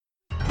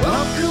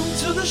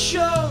to the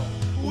show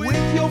with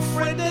your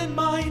friend and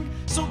mine.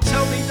 So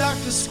tell me,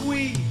 Dr.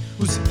 Squee,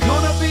 who's it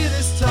gonna be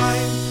this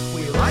time?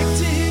 We like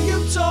to hear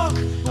you talk,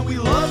 and we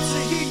love to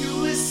hear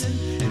you listen.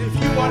 And if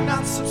you are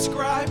not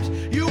subscribed,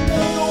 you won't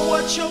know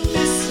what you're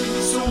missing.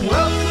 So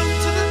welcome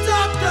to the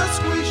Dr.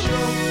 Squee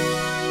Show.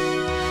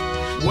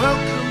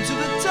 Welcome to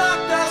the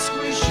Dr.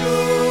 Squee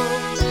Show.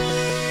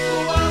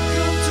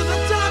 Welcome to the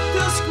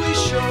Dr. Squee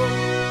Show.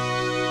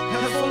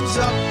 Headphones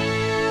up.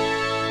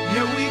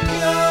 Here we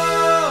go.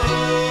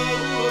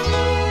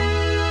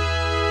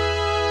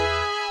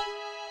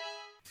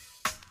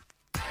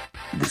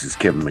 This is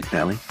Kevin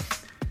McNally,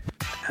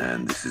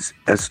 and this is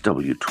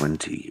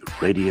SW20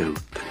 Radio,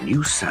 the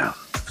new sound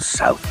of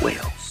South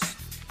Wales.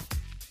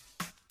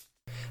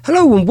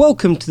 Hello and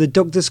welcome to the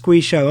Dr.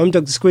 Squee Show. I'm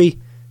Dr. Squee,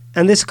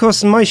 and this, of course,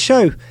 is my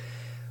show.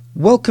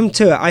 Welcome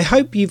to it. I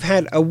hope you've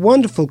had a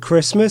wonderful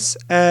Christmas.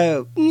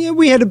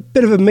 We had a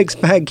bit of a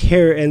mixed bag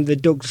here in the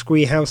Dr.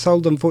 Squee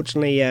household.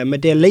 Unfortunately, my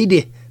dear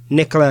lady,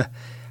 Nicola,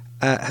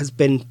 has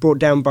been brought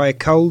down by a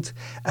cold.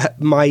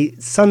 My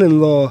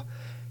son-in-law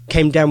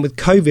came down with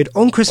COVID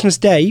on Christmas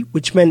Day,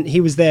 which meant he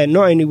was there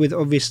not only with,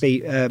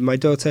 obviously, my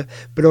daughter,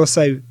 but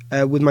also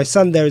with my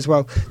son there as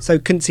well. So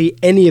couldn't see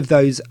any of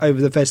those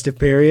over the festive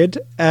period.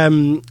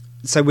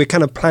 So we're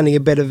kind of planning a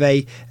bit of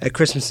a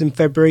Christmas in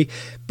February.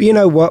 But you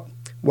know what?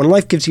 When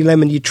life gives you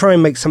lemon, you try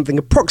and make something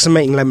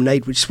approximating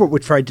lemonade, which is what we're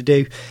trying to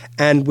do.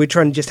 And we're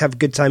trying to just have a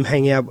good time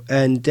hanging out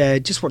and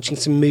just watching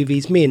some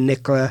movies. Me and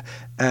Nicola,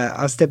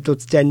 our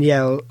stepdaughter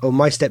Danielle, or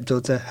my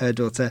stepdaughter, her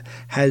daughter,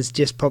 has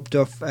just popped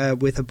off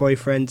with her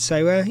boyfriend.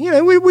 So,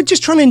 we're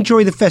just trying to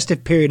enjoy the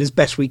festive period as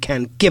best we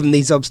can, given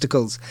these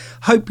obstacles.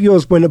 Hope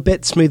yours went a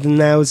bit smoother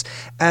than ours.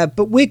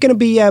 But we're going to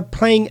be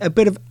playing a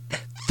bit of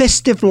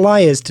Festive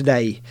Liars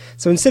today.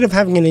 So instead of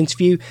having an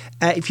interview,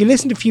 if you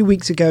listened a few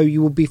weeks ago,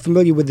 you will be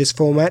familiar with this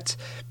format.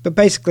 But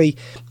basically,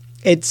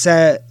 it's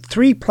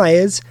 3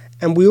 players,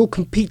 and we all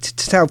compete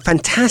to tell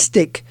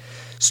fantastic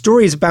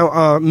stories about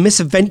our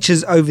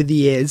misadventures over the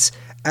years,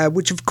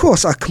 which of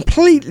course are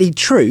completely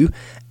true.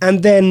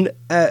 And then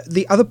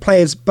the other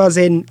players buzz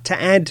in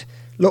to add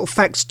little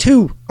facts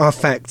to our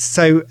facts.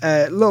 So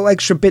little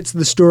extra bits of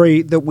the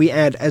story that we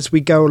add as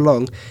we go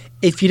along.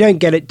 If you don't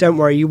get it, don't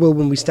worry, you will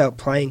when we start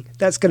playing.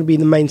 That's going to be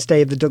the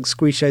mainstay of the Dr.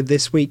 Squee Show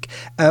this week.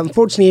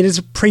 Unfortunately, it is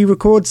a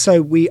pre-record,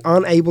 so we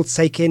aren't able to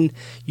take in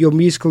your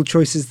musical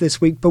choices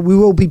this week, but we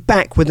will be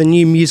back with a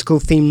new musical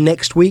theme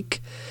next week.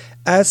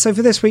 So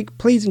for this week,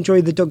 please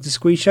enjoy the Dr.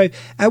 Squee Show.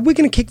 We're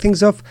going to kick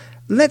things off.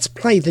 Let's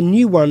play the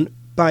new one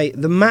by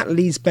the Matt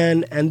Lees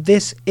Band, and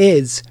this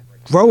is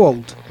Grow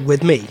Old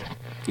With Me.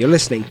 You're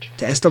listening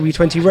to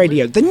SW20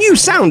 Radio, the new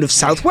sound of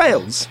South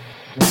Wales.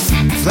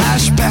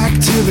 Flashback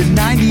to the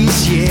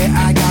 90s, yeah,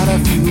 I got a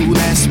few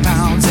less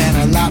pounds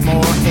and a lot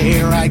more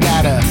hair. I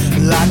got a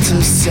lot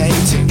to say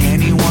to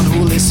anyone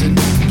who listened,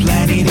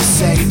 plenty to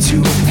say to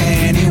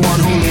anyone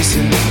who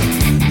listened.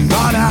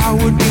 Thought I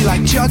would be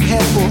like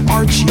Jughead or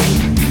Archie,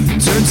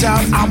 turns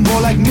out I'm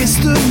more like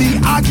Mr.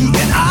 Miyagi.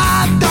 And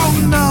I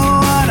don't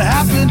know what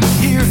happened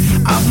here,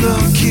 I'm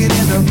looking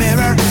in the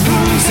mirror,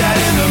 who's that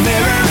in the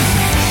mirror?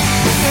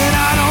 And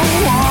I don't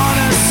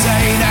wanna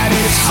say that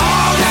it's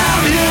all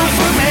downhill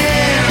from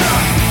here.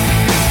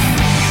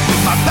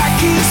 My back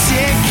is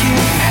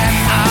aching and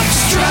I'm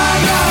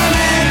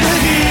struggling to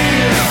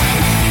hear.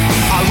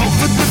 I'll hope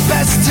for the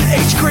best to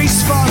age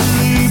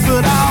gracefully,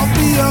 but I'll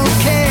be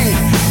okay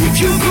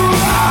if you grew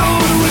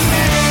out with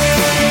me.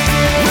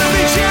 We'll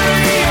be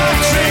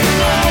geriatric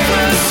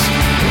lovers,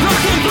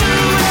 rocking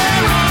blue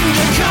hair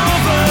under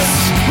covers.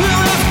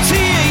 We'll have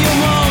tea at your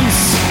mom's,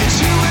 it's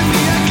you and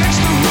me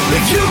against the world.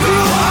 If you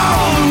grew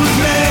old with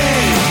me,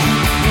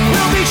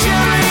 we'll be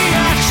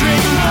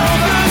geriatric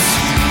lovers,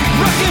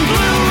 rocking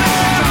blue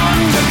hair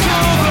under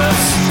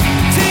covers.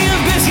 Tea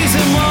and biscuits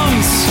and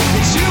mums,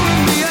 it's you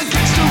and me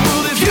against the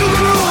world. If you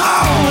grew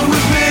old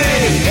with me.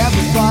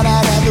 Ever thought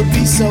I'd ever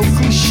be so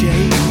cliche,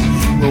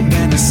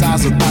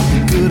 romanticize about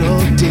the good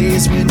old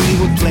days when we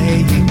were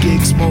playing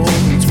gigs more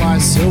than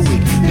twice a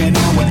week. And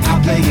now when I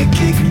play a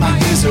gig, my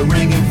ears are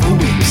ringing for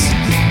weeks.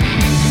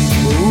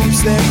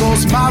 Oops, there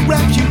goes my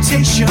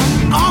reputation.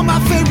 All my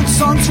favorite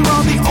songs are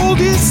on the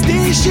oldest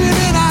station,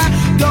 and I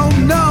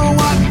don't know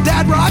what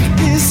that rock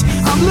is.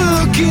 I'm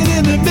looking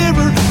in the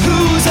mirror,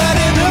 who's that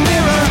in the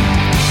mirror?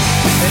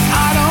 And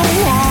I don't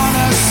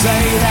wanna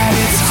say that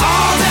it's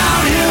all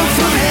downhill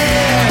from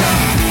here.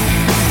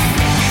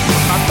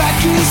 My back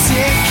is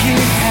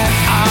aching and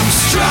I'm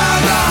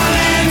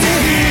struggling to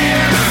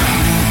hear.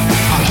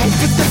 I hope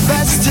for the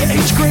best to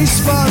age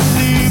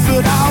gracefully,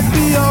 but I'll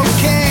be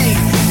okay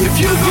if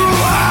you grew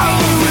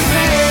out with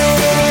me.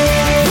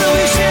 We'll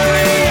be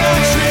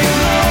geriatric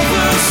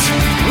lovers,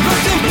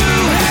 rocking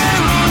blue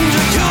hair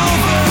under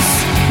covers.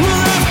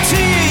 We'll have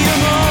tea at your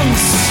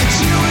mom's, it's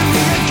you and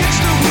me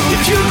against the world.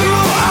 If you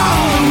grew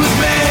out with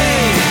me,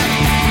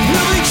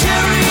 we'll be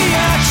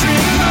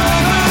geriatric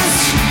lovers,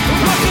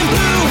 rocking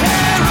blue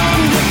hair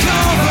under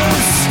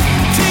covers.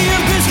 Tea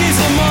and biscuits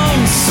and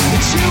mums,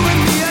 it's you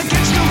and me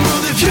against the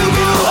world. If you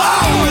grew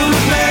out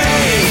with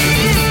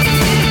me.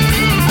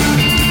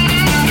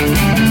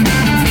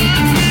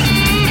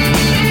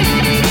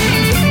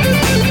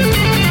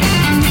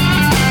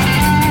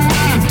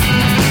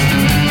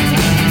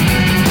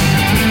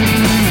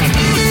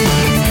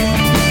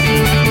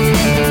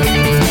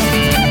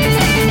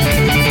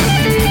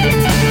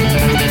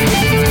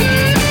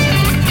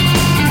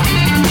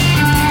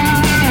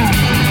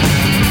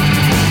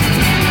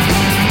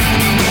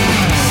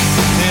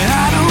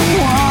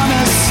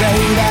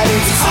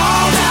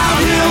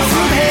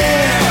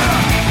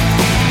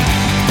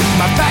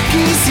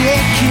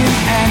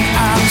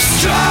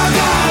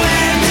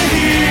 struggling to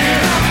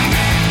hear.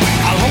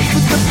 I'll hope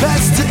for the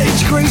best to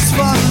age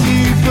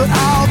gracefully, but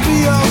I'll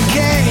be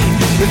okay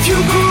if you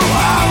grew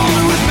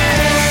old with me.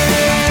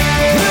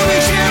 We'll be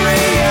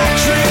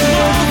geriatric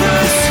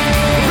lovers,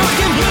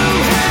 rocking blue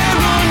hair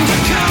under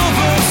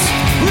covers.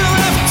 We'll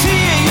have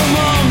tea at your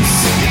mom's.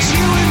 It's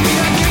you and me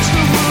against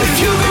the world. If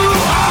you grew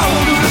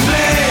old with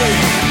me,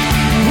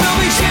 we'll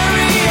be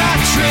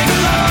geriatric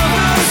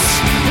lovers,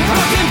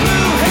 rocking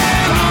blue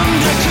hair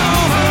under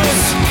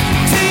covers.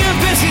 Tea and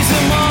biscuits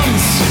and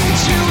mums.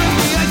 It's you and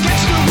me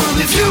against the world.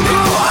 If you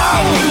grew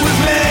old with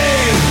me.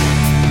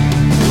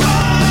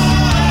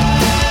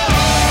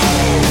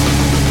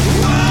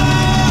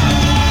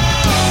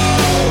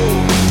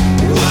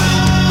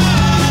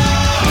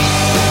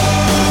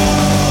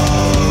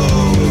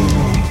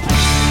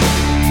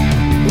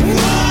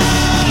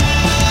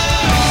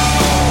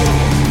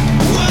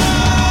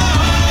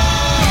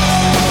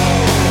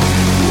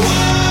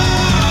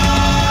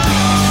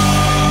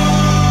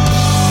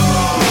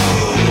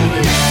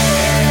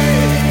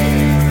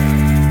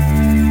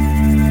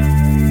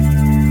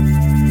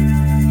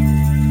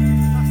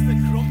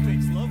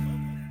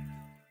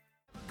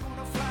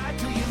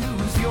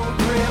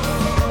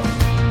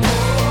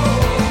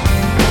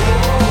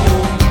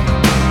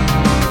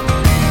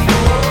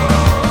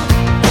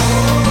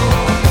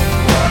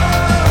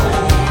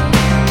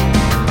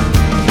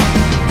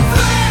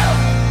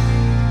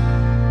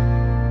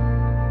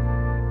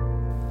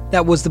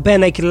 That was the Bare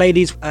Naked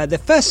Ladies, their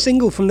first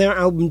single from their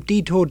album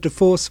Detour de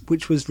Force,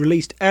 which was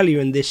released earlier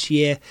in this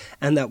year,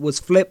 and that was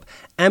Flip.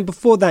 And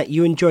before that,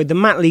 you enjoyed the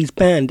Matt Lees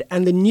Band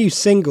and the new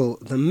single,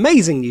 the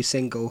amazing new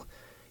single,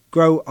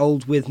 Grow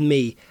Old With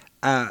Me.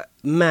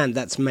 Man,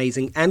 that's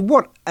amazing. And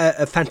what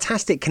a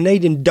fantastic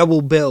Canadian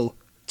double bill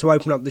to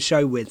open up the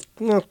show with.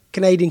 Well,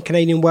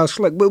 Canadian, Welsh.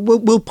 Look,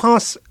 we'll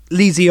pass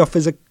Leesy off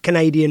as a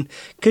Canadian,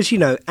 because, you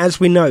know, as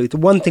we know, the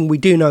one thing we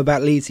do know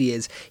about Leesy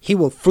is he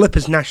will flip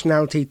his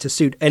nationality to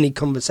suit any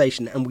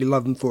conversation, and we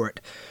love him for it.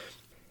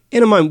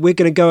 In a moment, we're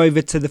going to go over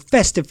to the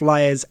Festive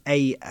Liars,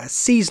 a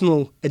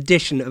seasonal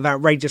edition of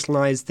Outrageous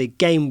Liars, the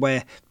game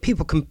where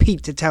people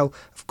compete to tell,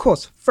 of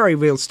course, very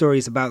real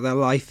stories about their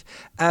life.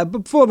 But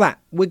before that,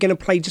 we're going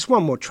to play just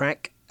one more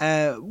track.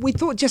 We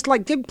thought just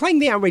like playing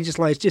the Outrageous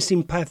Liars just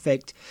seemed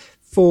perfect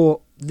for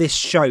this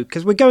show,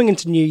 because we're going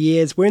into New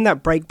Year's. We're in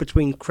that break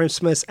between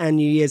Christmas and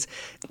New Year's.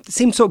 It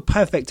seems sort of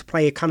perfect to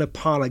play a kind of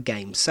parlour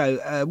game.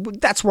 So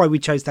that's why we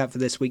chose that for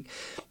this week.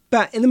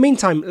 But in the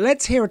meantime,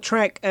 let's hear a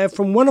track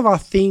from one of our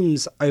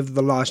themes over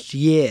the last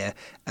year,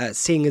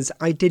 seeing as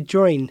I did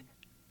join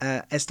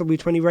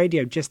SW20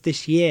 Radio just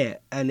this year,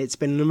 and it's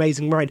been an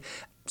amazing ride.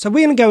 So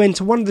we're going to go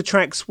into one of the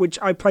tracks which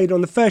I played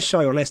on the first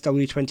show on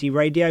SW20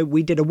 Radio.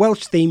 We did a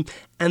Welsh theme,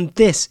 and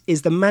this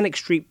is the Manic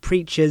Street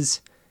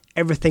Preachers'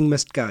 Everything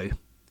Must Go.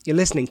 You're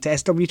listening to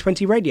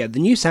SW20 Radio, the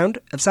new sound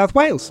of South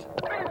Wales.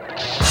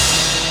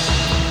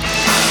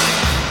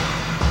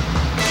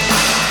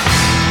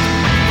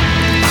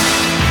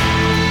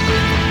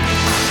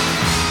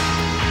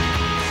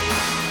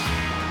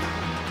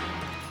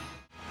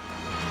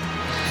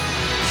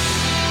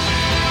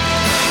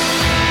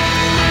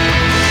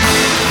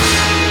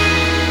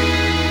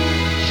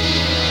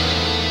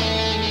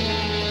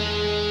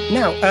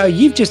 Now,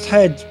 you've just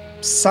heard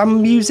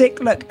some music.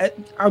 Look,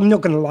 I'm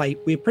not going to lie,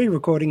 we're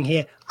pre-recording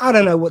here. I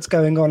don't know what's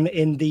going on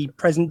in the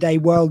present day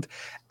world.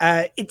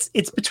 It's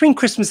between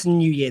Christmas and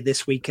New Year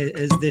this week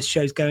as this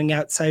show's going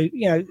out, so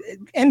you know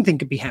anything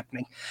could be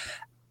happening.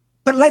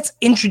 But let's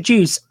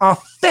introduce our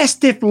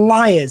Festive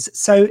Liars.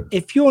 So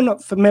if you're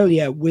not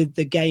familiar with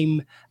the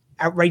game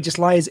Outrageous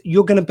Liars,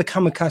 you're going to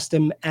become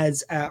accustomed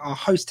as our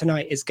host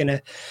tonight is going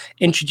to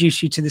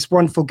introduce you to this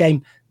wonderful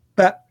game.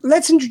 But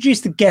let's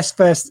introduce the guest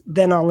first,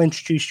 then I'll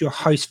introduce your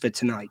host for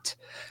tonight.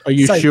 Are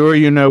you sure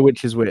you know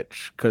which is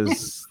which?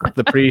 Because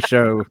the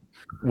pre-show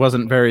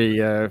wasn't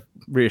very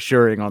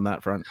reassuring on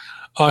that front.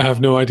 I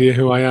have no idea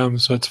who I am,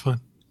 so it's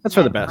fine. That's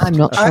for the best. I'm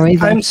not sure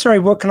either. I'm sorry,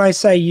 what can I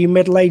say? You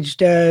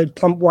middle-aged,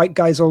 plump white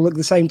guys all look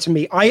the same to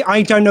me.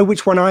 I don't know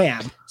which one I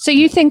am. So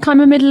you think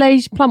I'm a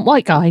middle-aged, plump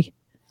white guy?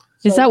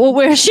 Is that what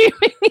we're assuming?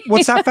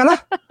 What's that,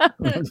 fella?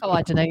 Oh,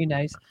 I don't know. Who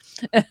knows?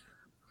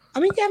 I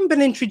mean, you haven't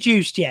been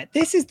introduced yet.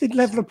 This is the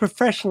level of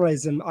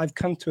professionalism I've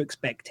come to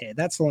expect here.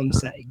 That's all I'm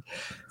saying.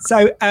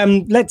 So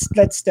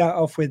let's start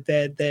off with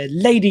the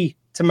lady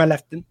to my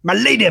left. My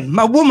lady,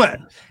 my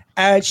woman.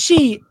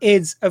 She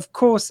is, of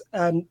course,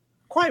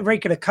 quite a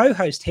regular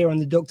co-host here on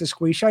the Dr.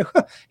 Squee Show.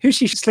 Who's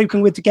she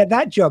sleeping with to get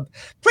that job?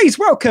 Please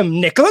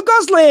welcome Nicola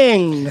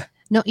Gosling.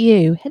 Not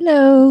you.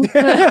 Hello.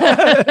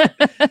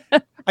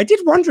 I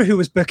did wonder who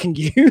was booking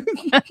you.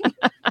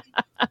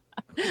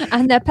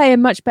 And they're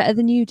paying much better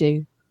than you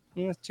do.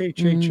 Yeah, true.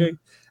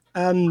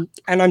 And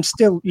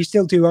you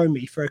still do owe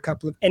me for a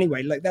couple of.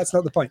 Anyway, like that's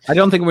not the point. I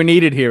don't think we're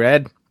needed here,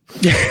 Ed.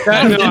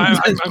 I'm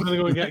going to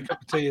go and get a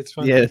cup of tea. It's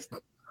fine. Yes.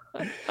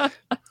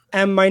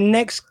 And my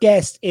next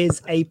guest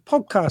is a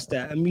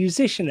podcaster, a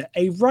musician,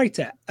 a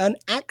writer, an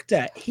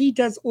actor. He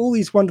does all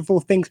these wonderful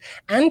things.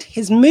 And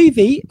his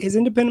movie, his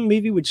independent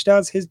movie, which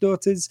stars his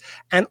daughters,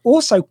 and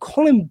also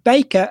Colin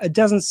Baker, A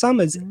Dozen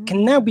Summers,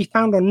 can now be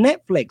found on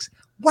Netflix.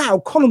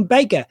 Wow, Colin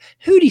Baker.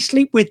 Who'd he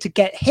sleep with to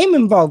get him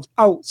involved?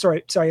 Oh,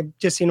 sorry. I've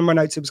just seen on my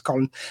notes it was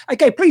Colin.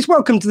 Okay, please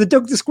welcome to the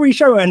Dr. Squee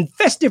Show and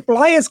Festive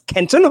Flyers,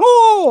 Kenton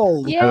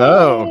Hall. Yay!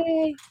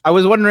 Hello. I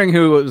was wondering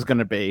who it was going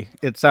to be.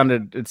 It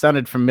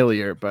sounded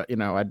familiar, but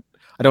I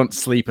don't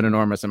sleep an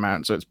enormous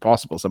amount, so it's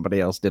possible somebody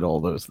else did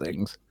all those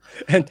things.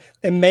 And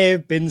there may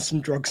have been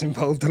some drugs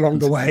involved along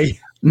the way.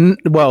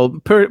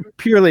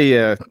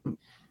 Purely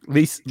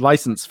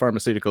licensed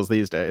pharmaceuticals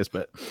these days,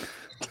 but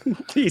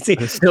You see,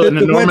 there's still an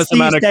enormous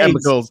amount of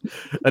chemicals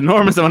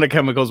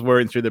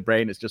whirring through the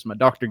brain. It's just my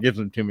doctor gives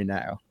them to me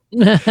now.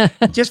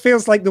 It just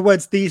feels like the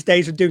words these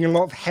days are doing a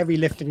lot of heavy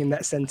lifting in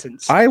that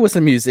sentence. I was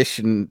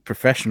a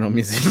professional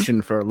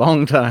musician for a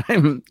long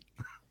time.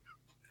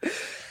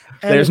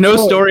 There's no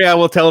story I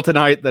will tell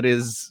tonight that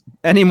is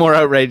any more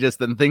outrageous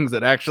than things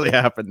that actually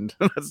happened.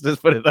 Let's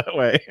just put it that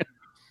way.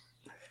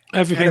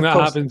 Everything that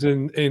happens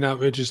in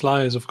Outrageous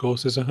Liars, of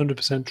course, is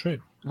 100% true.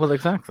 Well,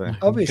 exactly.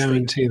 Obviously. I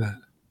guarantee that.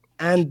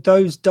 And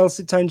those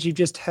dulcet tones you've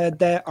just heard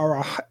there are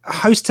our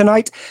host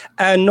tonight.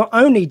 Not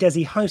only does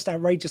he host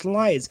Outrageous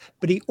Liars,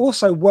 but he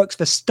also works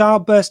for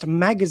Starburst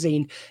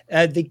magazine,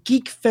 the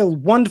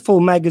geek-filled,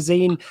 wonderful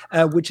magazine,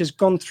 which has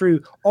gone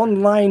through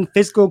online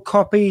physical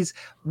copies.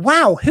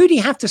 Wow, who do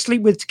you have to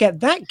sleep with to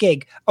get that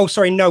gig? Oh,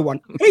 sorry, no one.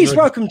 Please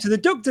welcome to the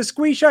Dr.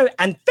 Squee Show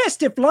and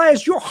Festive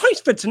Flyers, your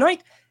host for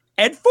tonight,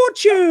 Ed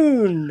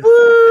Fortune.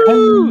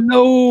 Woo!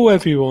 Hello,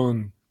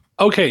 everyone.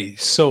 Okay,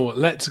 so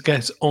let's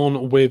get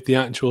on with the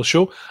actual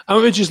show.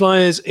 Outrageous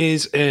Liars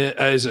is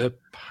a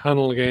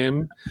panel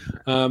game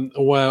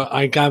where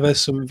I gather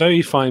some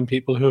very fine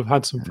people who have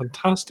had some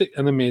fantastic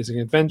and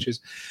amazing adventures.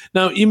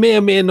 Now, you may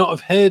or may not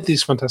have heard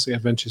these fantastic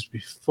adventures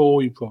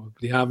before, you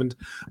probably haven't,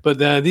 but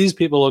these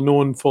people are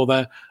known for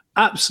their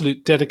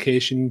absolute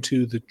dedication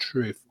to the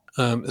truth.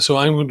 So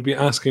I'm going to be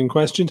asking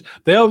questions.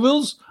 There are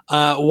rules.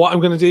 What I'm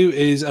going to do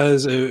is,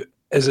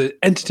 as an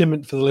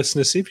entertainment for the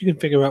listeners, see if you can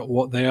figure out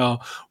what they are.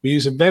 We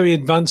use a very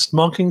advanced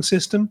marking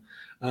system,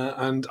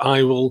 and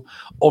I will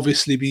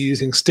obviously be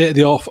using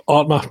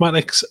state-of-the-art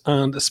mathematics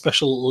and a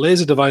special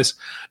laser device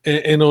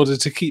in order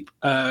to keep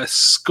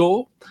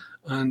score.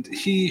 And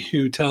he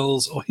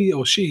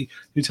or she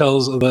who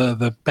tells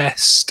the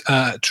best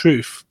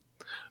truth,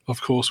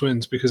 of course,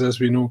 wins, because as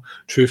we know,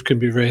 truth can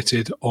be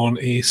rated on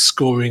a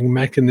scoring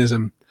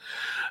mechanism.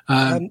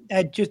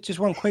 Ed, just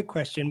one quick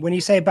question. When you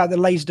say about the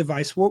laser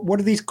device, what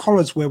are these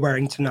collars we're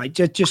wearing tonight?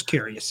 Just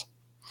curious.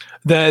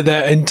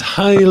 They're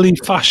entirely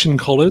fashion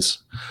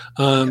collars.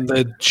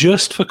 They're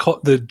just for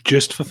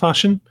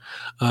fashion.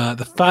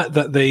 The fact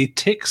that they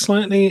tick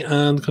slightly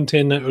and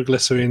contain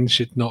nitroglycerin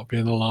should not be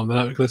an alarm. The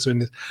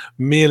nitroglycerin is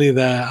merely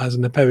there as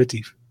an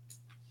aperitif.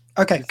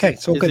 Okay,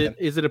 it's all good.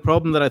 Is it a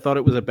problem that I thought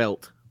it was a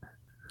belt?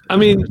 I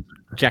mean,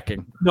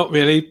 checking. Not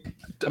really.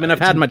 I mean, I've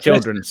had my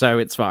children, so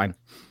it's fine.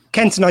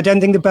 Kenton, I don't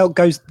think the belt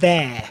goes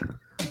there.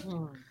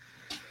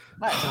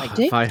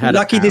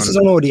 Lucky this is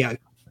on audio.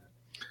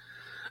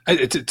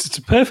 It's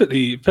a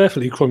perfectly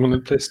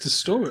cromulent place to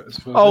store it.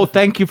 Oh,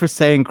 thank you for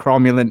saying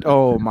cromulent.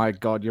 Oh my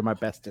God, you're my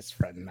bestest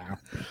friend now.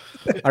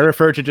 I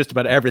refer to just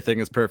about everything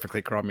as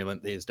perfectly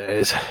cromulent these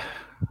days.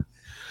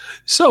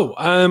 So,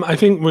 I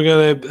think we're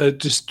going to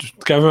just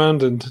go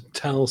around and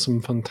tell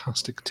some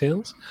fantastic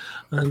tales.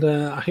 And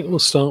I think we'll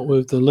start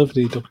with the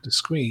lovely Dr.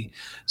 Squee.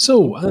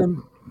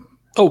 So,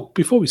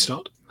 before we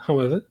start,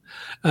 however,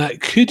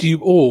 could you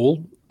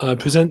all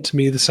present to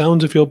me the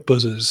sound of your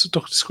buzzers?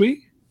 Dr.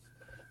 Squee?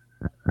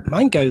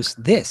 Mine goes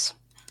this.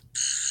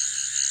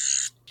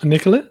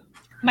 Nicola?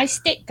 My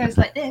stick goes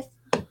like this.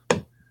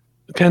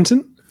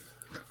 Kenton?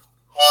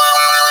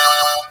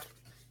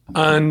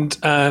 And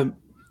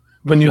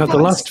when you have the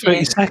last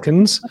 30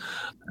 seconds,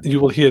 you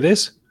will hear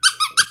this.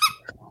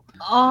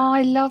 Oh,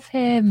 I love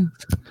him.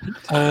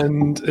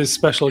 And a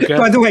special guest.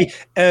 By the way,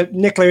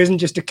 Nicola isn't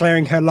just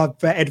declaring her love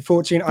for Ed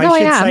Fortune. I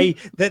should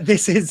say that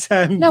this is...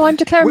 No, I'm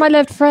declaring my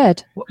love for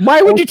Ed.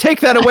 Why would you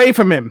take that away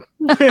from him?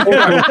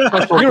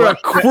 You're a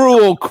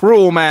cruel,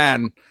 cruel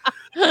man.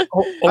 I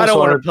don't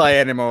want to play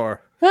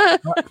anymore.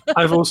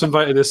 I've also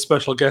invited a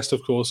special guest,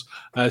 of course,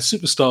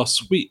 Superstar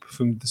Sweep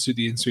from the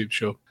Sudi and Sweep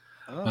show.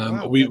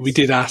 We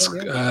did ask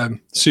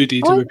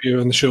Sudi to appear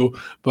on the show,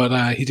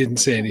 but he didn't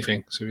say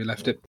anything, so we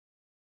left it.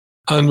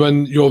 And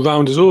when your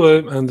round is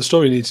over and the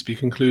story needs to be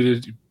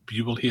concluded,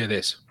 you will hear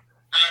this.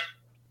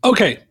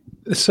 Okay,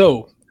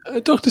 so,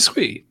 Dr.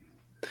 Squee,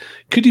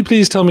 could you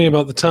please tell me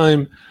about the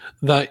time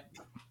that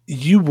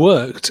you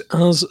worked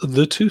as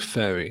the Tooth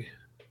Fairy?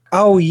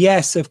 Oh,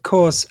 yes, of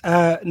course.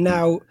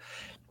 Now,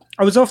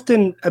 I was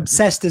often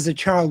obsessed as a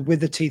child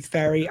with the Tooth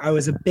Fairy. I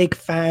was a big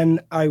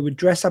fan. I would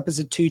dress up as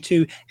a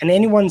tutu, and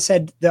anyone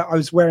said that I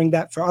was wearing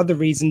that for other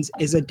reasons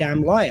is a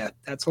damn liar.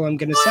 That's all I'm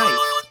going to say.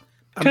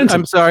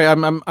 I'm sorry.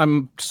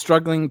 I'm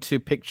struggling to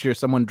picture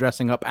someone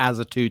dressing up as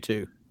a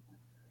tutu.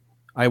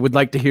 I would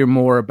like to hear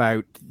more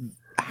about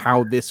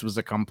how this was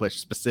accomplished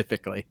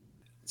specifically.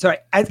 Sorry,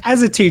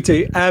 as a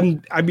tutu,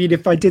 I mean,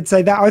 if I did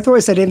say that, I thought I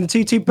said in the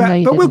tutu, but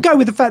No, we'll go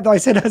with the fact that I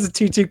said as a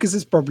tutu because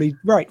it's probably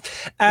right.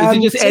 Is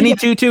it just any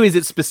tutu? Is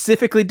it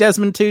specifically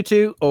Desmond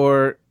Tutu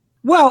or?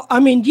 Well, I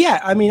mean,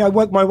 I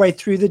worked my way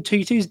through the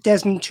tutus.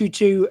 Desmond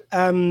Tutu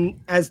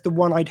as the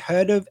one I'd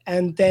heard of,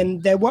 and then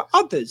there were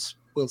others,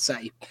 we'll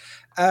say.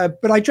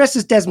 But I dressed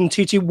as Desmond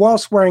Tutu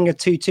whilst wearing a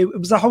tutu. It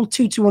was a whole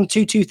tutu on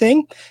tutu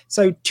thing.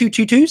 So 2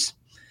 tutus.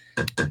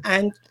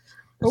 And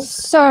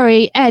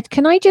Sorry, Ed,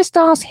 can I just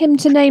ask him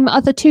to name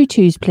other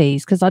tutus,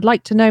 please? Because I'd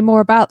like to know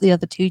more about the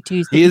other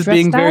tutus. He is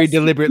being very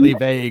deliberately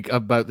vague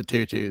about the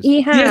tutus.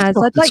 He has. Yes,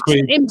 I'd like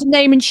him to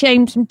name and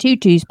shame some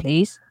tutus,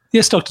 please.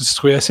 Yes, Dr.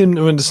 Squee, I seem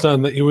to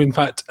understand that you, in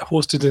fact,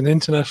 hosted an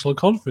international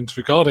conference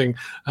regarding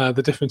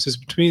the differences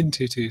between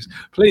tutus.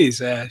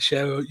 Please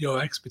share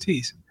your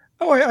expertise.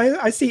 Oh,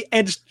 I see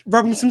Ed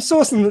rubbing some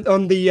sauce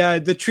on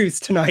the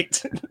truth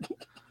tonight.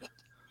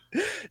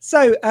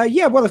 So,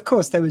 well, of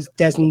course, there was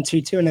Desmond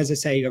Tutu, and as I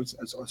say, I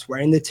was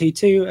wearing the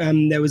tutu.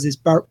 There was his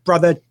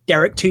brother,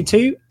 Derek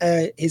Tutu,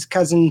 his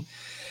cousin,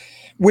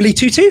 Willie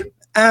Tutu.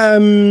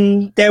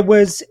 There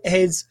was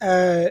his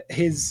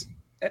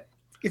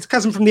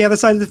cousin from the other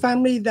side of the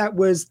family, that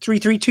was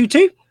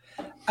 3322.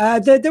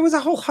 There was a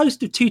whole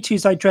host of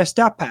tutus I dressed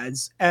up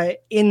as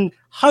in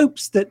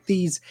hopes that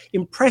these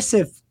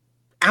impressive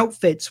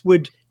outfits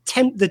would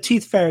tempt the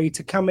tooth fairy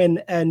to come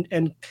in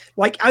and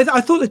like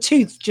I thought the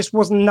tooth just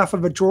wasn't enough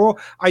of a draw.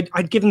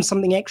 I'd give them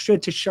something extra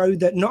to show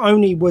that not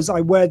only was I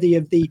worthy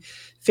of the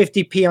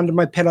 50p under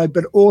my pillow,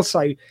 but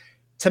also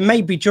to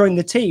maybe join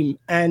the team.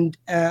 And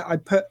I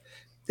put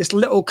this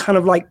little kind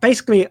of like,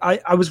 basically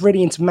I was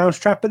really into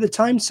Mousetrap at the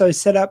time, so I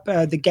set up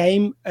the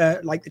game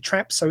like the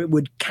trap so it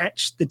would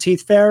catch the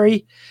tooth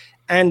fairy.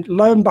 And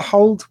lo and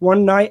behold,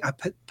 one night I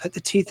put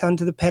the tooth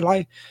under the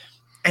pillow.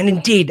 And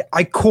indeed,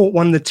 I caught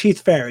one of the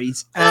tooth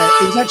fairies.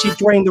 It was actually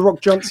Dwayne "The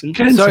Rock" Johnson.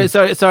 Sorry.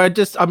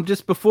 I'm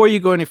just before you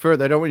go any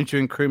further, I don't want you to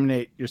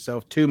incriminate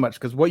yourself too much,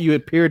 because what you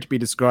appear to be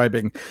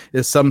describing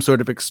is some sort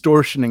of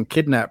extortion and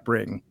kidnap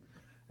ring,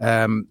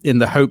 in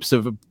the hopes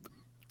of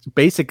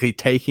basically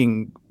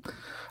taking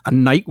a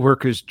night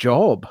worker's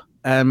job.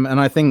 And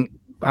I think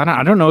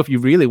I don't know if you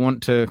really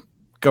want to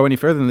go any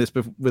further than this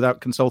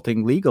without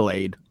consulting legal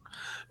aid.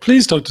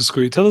 Please, Dr.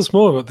 Squee, tell us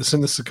more about the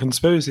sinister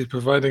conspiracy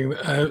surrounding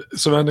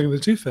the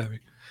tooth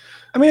fairy.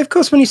 I mean, of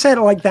course, when you say it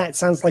like that, it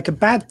sounds like a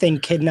bad thing,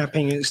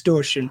 kidnapping and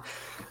extortion.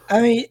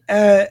 I mean,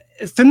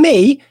 for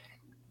me,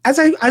 as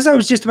I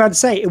was just about to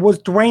say, it was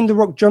Dwayne "The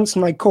Rock"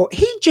 Johnson I caught.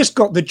 He just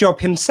got the job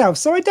himself,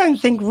 so I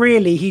don't think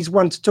really he's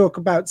one to talk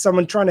about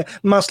someone trying to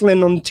muscle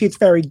in on the tooth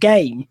fairy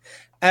game.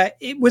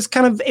 It was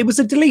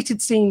a deleted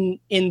scene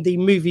in the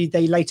movie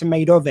they later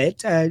made of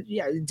it.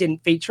 It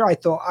didn't feature. I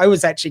thought I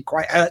was actually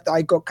quite hurt that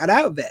I got cut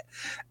out of it.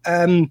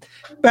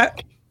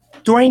 But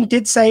Dwayne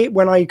did say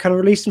when I kind of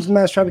released him from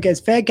Mousetrap again,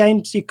 fair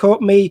games, you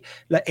caught me.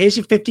 Like, here's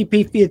your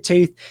 50p for your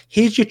tooth.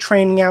 Here's your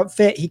training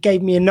outfit. He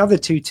gave me another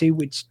tutu,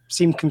 which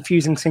seemed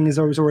confusing seeing as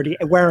I was already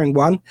wearing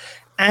one.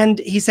 And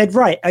he said,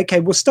 right, okay,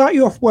 we'll start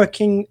you off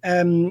working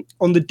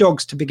on the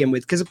dogs to begin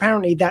with, because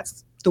apparently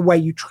that's the way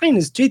you train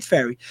as a tooth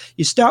fairy.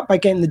 You start by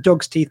getting the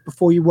dog's teeth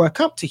before you work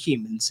up to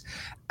humans.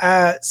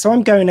 So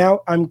I'm going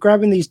out, I'm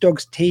grabbing these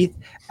dogs' teeth.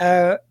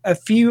 A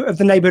few of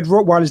the neighborhood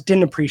Rottweilers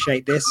didn't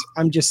appreciate this.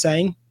 I'm just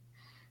saying.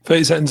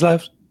 30 seconds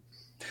left.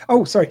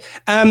 Oh, sorry.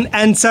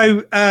 And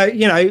so,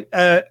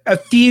 a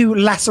few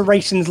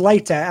lacerations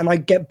later, and I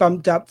get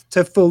bumped up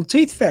to full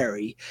tooth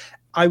fairy.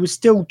 I was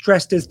still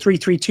dressed as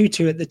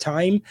 3322 at the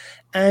time,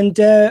 and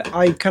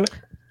I kind of...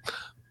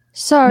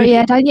 Sorry,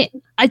 Ed,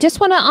 I just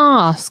want to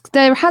ask.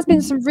 There has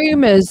been some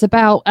rumours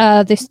about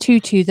this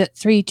tutu that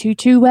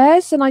 322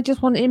 wears, and I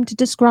just want him to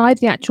describe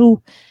the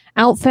actual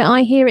outfit.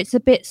 I hear it's a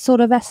bit sort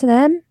of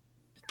S&M.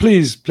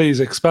 Please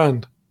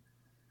expand.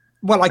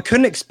 Well, I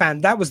couldn't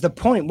expand. That was the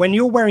point. When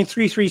you're wearing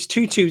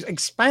 332s,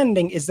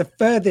 expanding is the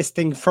furthest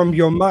thing from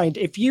your mind.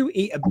 If you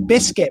eat a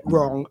biscuit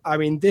wrong, I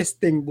mean, this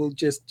thing will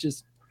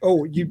just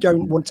you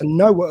don't want to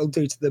know what it'll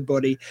do to the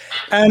body.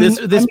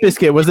 This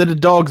biscuit, was it a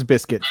dog's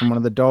biscuit from one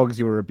of the dogs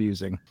you were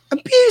abusing?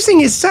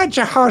 Abusing is such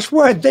a harsh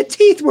word. The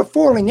teeth were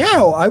falling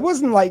out. I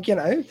wasn't like, He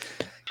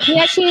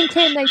actually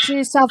incriminated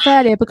himself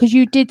earlier because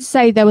you did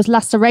say there was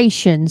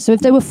lacerations. So if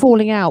they were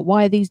falling out,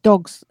 why are these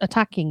dogs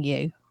attacking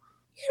you?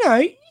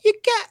 You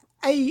get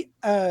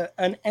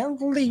an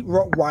elderly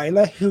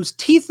Rottweiler whose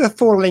teeth are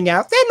falling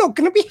out. They're not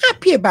going to be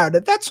happy about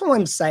it. That's all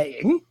I'm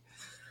saying.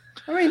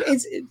 I mean,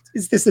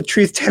 is this a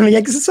truth-telling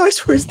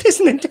exercise, or is this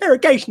an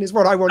interrogation, is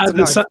what I want to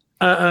know.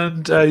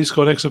 And you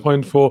scored an extra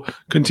point for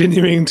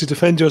continuing to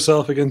defend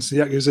yourself against the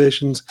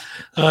accusations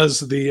as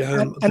the...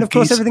 and of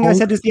course, everything I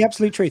said is the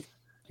absolute truth.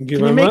 Can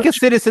you make a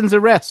citizen's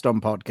arrest on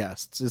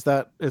podcasts? Is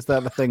that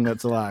a thing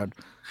that's allowed?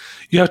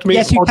 You have to make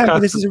yes, you can, but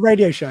this is a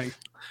radio show. You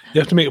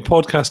have to make a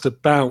podcast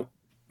about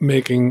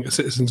making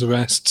citizens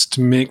arrests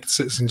to make the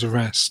citizens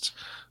arrest.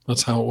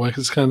 That's how it works.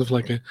 It's kind of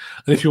like and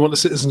if you want a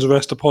citizens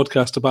arrest, a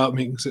podcast about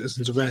making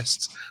citizens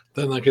arrests,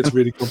 then that gets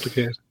really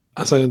complicated.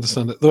 as I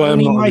understand it. Though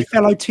Only I'm not my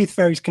fellow tooth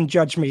fairies can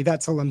judge me.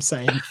 That's all I'm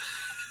saying.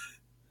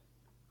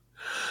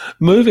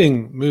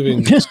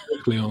 moving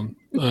quickly on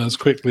as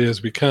quickly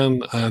as we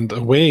can and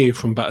away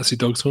from Battersea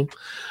Dogs Home.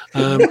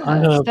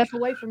 Step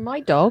away from my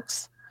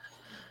dogs.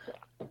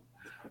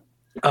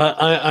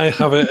 I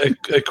have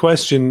a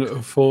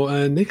question for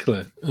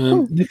Nicola.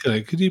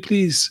 Nicola, could you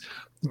please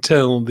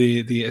tell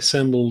the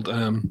assembled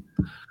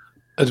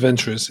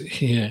adventurers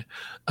here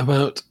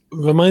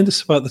remind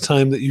us about the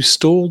time that you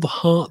stole the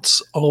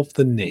hearts of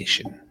the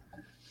nation?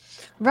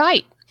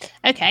 Right.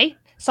 Okay.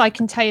 So I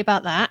can tell you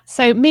about that.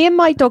 So me and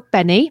my dog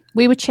Benny,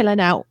 we were chilling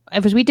out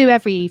as we do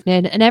every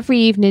evening. And every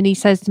evening he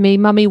says to me,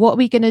 Mummy, what are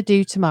we going to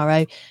do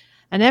tomorrow?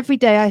 And every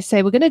day I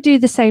say, we're going to do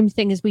the same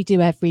thing as we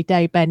do every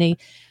day, Benny.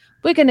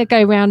 We're going to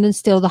go around and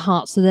steal the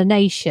hearts of the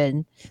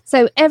nation.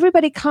 So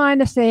everybody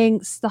kind of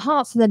thinks the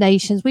hearts of the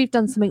nations, we've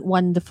done something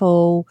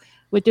wonderful.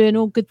 We're doing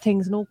all good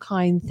things and all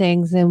kind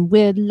things, and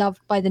we're loved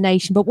by the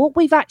nation. But what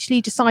we've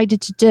actually decided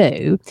to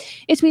do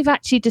is we've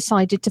actually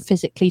decided to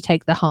physically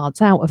take the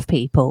hearts out of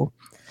people.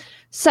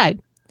 So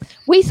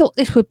we thought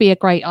this would be a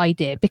great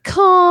idea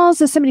because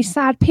there's so many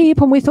sad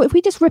people, and we thought if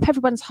we just rip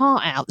everyone's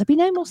heart out, there'd be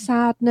no more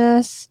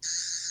sadness.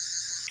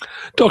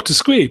 Dr.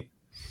 Squee.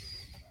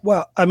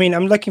 Well, I mean,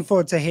 I'm looking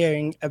forward to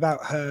hearing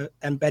about her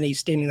and Benny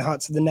stealing the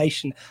hearts of the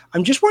nation.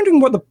 I'm just wondering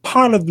what the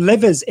pile of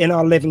livers in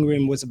our living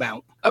room was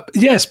about.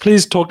 Yes,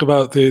 please talk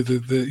about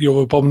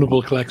your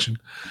abominable collection.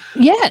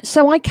 Yeah,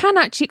 so I can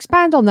actually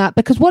expand on that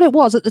because what it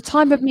was at the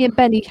time of me and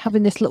Benny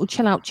having this little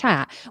chill out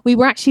chat, we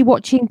were actually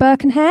watching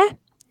Burke and Hare.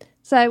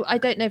 So I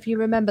don't know if you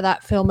remember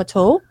that film at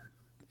all.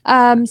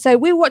 So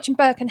we were watching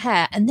Burke and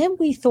Hare, and then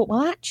we thought,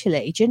 well,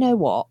 actually, do you know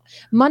what?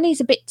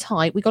 Money's a bit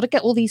tight. We got to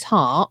get all these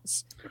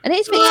hearts, and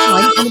it's a bit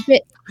tight and a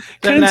bit.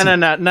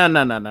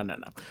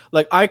 No.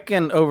 Like, I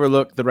can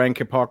overlook the rank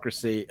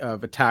hypocrisy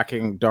of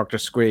attacking Dr.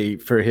 Squee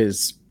for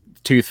his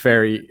tooth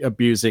fairy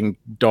abusing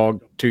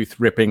dog tooth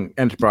ripping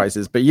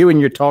enterprises, but you and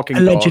your talking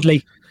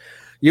allegedly,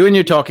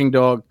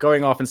 dog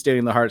going off and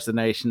stealing the hearts of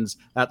the nations,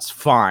 that's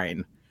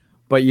fine.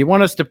 But you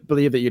want us to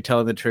believe that you're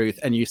telling the truth,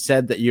 and you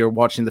said that you're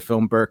watching the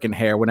film Burke and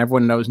Hare when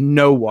everyone knows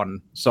no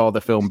one saw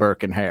the film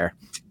Burke and Hare.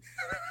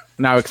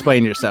 Now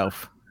explain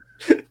yourself.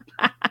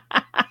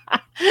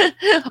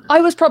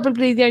 I was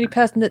probably the only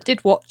person that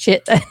did watch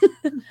it then.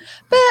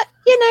 But,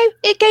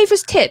 it gave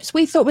us tips.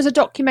 We thought it was a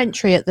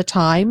documentary at the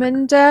time,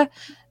 and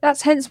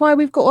that's hence why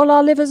we've got all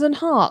our livers and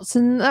hearts,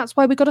 and that's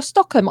why we got to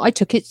stock them. I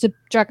took it to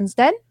Dragon's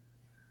Den.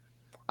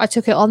 I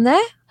took it on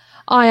there.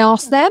 I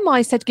asked them.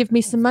 I said, give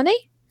me some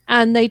money.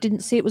 And they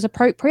didn't see it was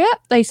appropriate.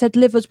 They said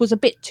livers was a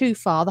bit too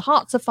far. The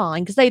hearts are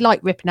fine because they like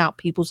ripping out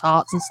people's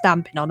hearts and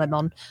stamping on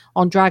them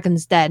on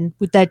Dragon's Den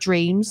with their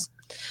dreams.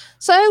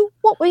 So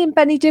what we and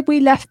Benny did,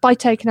 we left by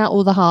taking out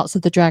all the hearts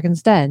of the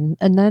Dragon's Den.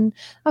 And then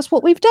that's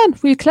what we've done.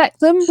 We collect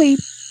them.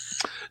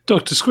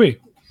 Dr. Squee.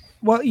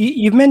 Well,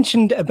 you've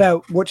mentioned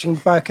about watching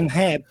Burke and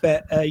Hare,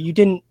 but you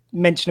didn't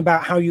mention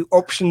about how you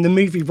optioned the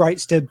movie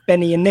rights to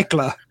Benny and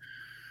Nicola.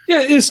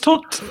 Yeah,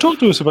 talk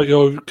to us about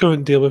your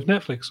current deal with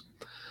Netflix.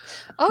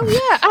 Oh,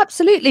 yeah,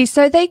 absolutely.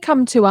 So they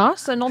come to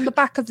us, and on the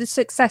back of the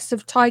success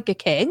of Tiger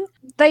King,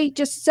 they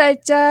just said,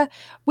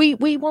 we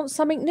want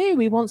something new.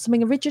 We want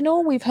something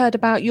original. We've heard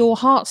about your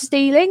heart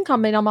stealing. I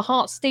mean, I'm a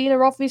heart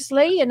stealer,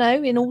 obviously,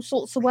 in all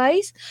sorts of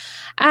ways.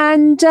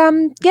 And,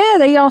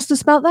 they asked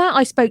us about that.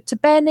 I spoke to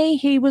Benny.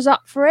 He was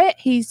up for it.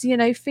 He's,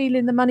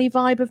 feeling the money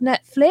vibe of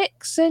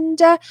Netflix. And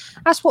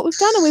that's what we've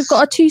done. And we've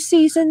got a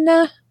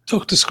 2-season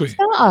Dr. Squee.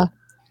 starter.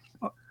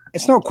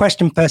 It's not a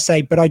question per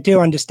se, but I do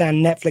understand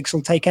Netflix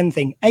will take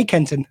anything.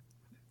 Kenton?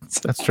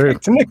 That's true.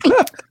 To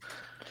Nicola.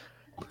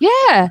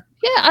 Yeah.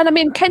 And I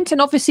mean, Kenton,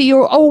 obviously,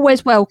 you're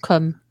always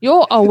welcome.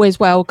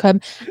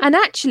 And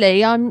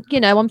actually, I'm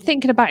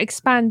thinking about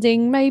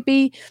expanding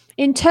maybe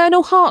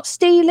internal heart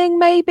stealing,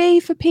 maybe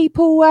for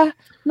people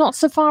not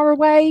so far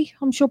away.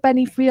 I'm sure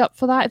Benny'd be up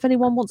for that if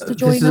anyone wants to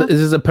join us.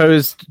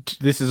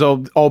 This has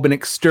all been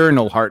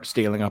external heart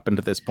stealing up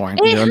into this point.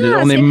 It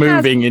Only has.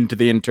 moving into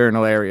the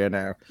internal area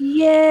now.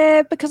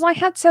 Yeah, because I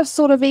had to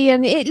sort of,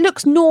 Ian, it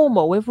looks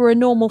normal if we're a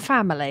normal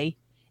family.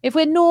 If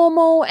we're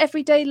normal,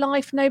 everyday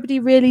life, nobody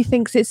really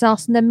thinks it's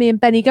us. And then me and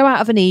Benny go out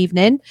of an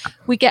evening.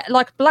 We get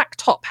like a black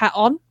top hat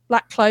on,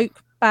 black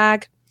cloak,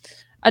 bag,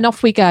 and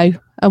off we go.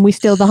 And we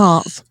steal the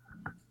hearts.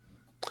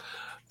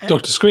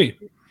 Dr. Squee.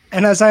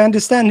 And as I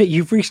understand it,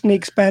 you've recently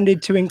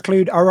expanded to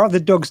include our other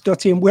dogs,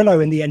 Dottie and Willow,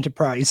 in the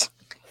enterprise.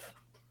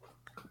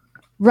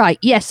 Right,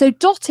 yeah. So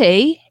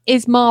Dottie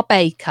is Ma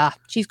Baker.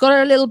 She's got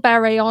her little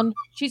beret on.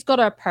 She's got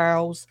her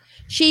pearls.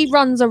 She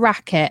runs a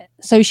racket.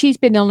 So she's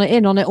been on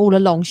it all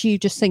along. She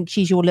just thinks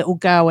she's your little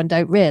girl and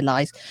don't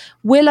realise.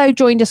 Willow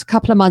joined us a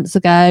couple of months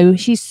ago.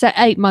 She's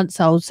 8 months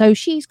old. So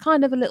she's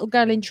kind of a little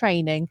girl in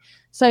training.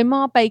 So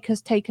Ma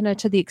Baker's taken her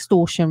to the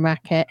extortion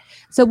racket.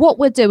 So what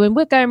we're doing,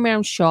 we're going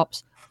around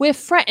shops. We're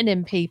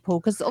threatening people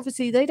because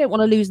obviously they don't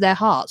want to lose their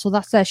hearts or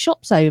that's their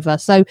shop's over.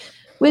 So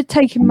we're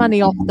taking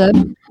money off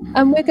them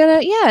and we're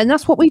going to, and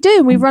that's what we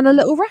do. We run a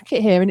little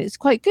racket here and it's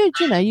quite good.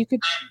 You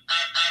could.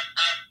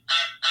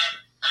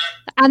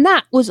 And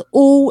that was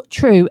all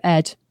true,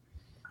 Ed.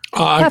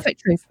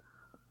 Perfect truth.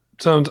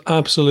 Sounds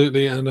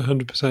absolutely and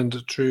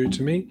 100% true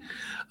to me.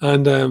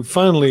 And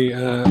finally,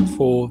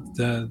 for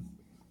the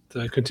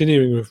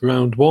continuing with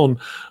round one,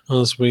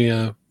 as we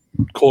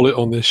call it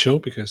on this show,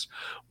 because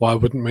why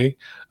wouldn't we?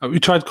 We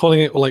tried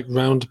calling it like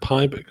round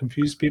pie, but it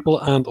confused people,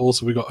 and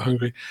also we got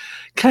hungry.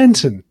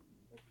 Kenton.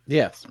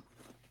 Yes.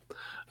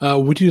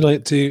 Would you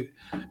like to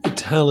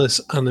tell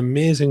us an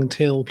amazing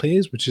tale,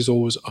 please, which is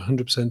always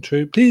 100%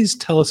 true? Please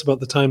tell us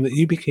about the time that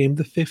you became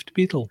the fifth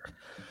Beatle.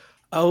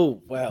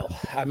 Oh, well,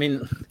 I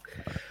mean,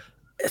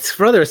 it's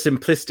rather a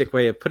simplistic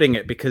way of putting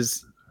it,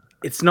 because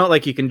it's not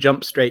like you can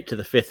jump straight to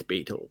the fifth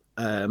Beatle.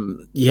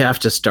 You have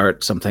to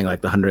start something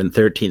like the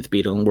 113th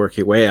Beatle and work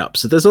your way up.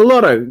 So there's a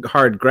lot of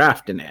hard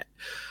graft in it.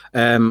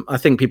 I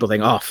think people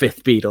think, oh,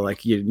 fifth Beatle,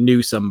 like you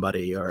knew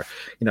somebody, or,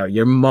 you know,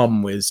 your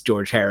mum was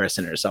George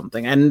Harrison or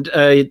something. And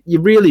you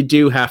really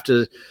do have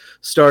to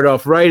start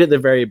off right at the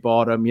very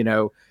bottom, you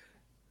know.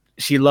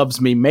 She Loves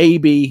Me,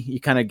 maybe.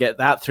 You kind of get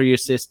that through your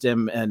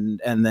system,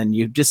 and then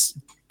you just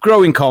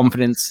grow in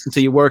confidence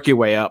until you work your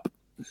way up.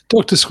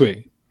 Dr.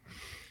 Squee.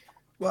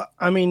 Well,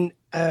 I mean,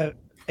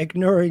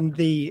 ignoring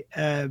the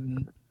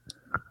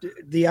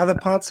other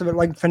parts of it,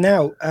 like for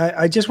now,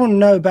 I just want to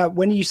know about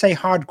when you say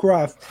hard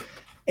graft,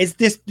 is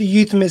this the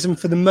euphemism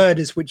for the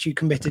murders which you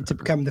committed to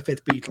become the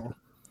fifth Beatle?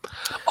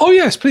 Oh,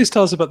 yes. Please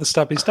tell us about the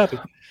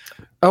stabby.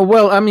 Oh,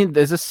 well, I mean,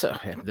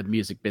 the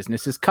music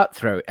business is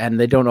cutthroat, and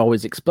they don't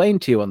always explain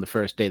to you on the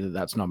first day that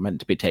that's not meant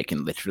to be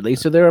taken literally.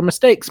 So there are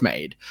mistakes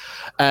made,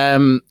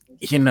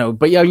 you know,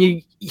 but yeah,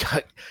 you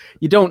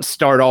don't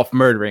start off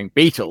murdering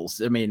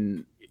Beatles. I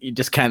mean, you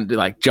just can't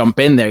like jump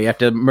in there. You have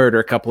to murder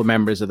a couple of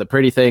members of the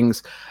Pretty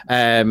Things.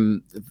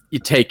 You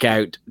take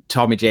out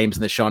Tommy James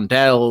and the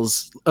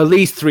Shondells, at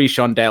least 3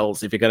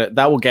 Shondells. If you're gonna,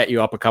 that will get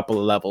you up a couple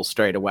of levels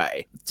straight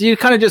away. So you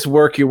kind of just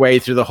work your way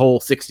through the whole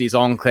 60s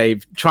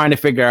enclave, trying to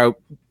figure out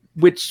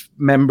which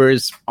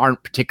members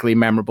aren't particularly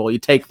memorable. You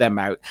take them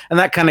out, and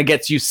that kind of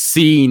gets you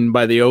seen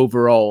by the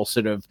overall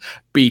sort of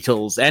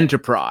Beatles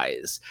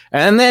enterprise.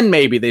 And then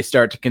maybe they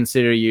start to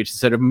consider you to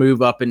sort of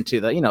move up into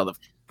the, you know, the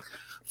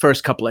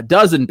first couple of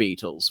dozen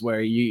Beatles, where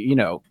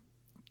you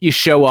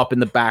show up in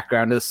the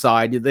background to the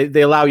side.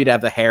 They allow you to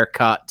have the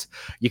haircut.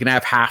 You can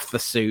have half the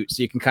suit,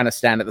 so you can kind of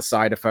stand at the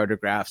side of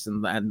photographs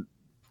and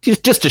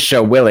just to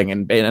show willing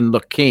and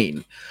look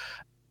keen.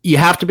 You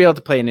have to be able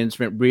to play an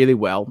instrument really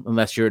well,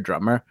 unless you're a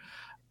drummer,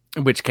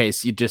 in which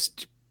case you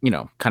just, you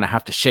know, kind of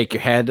have to shake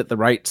your head at the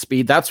right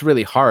speed. That's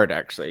really hard,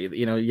 actually.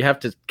 You know, you have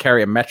to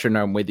carry a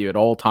metronome with you at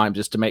all times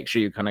just to make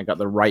sure you kind of got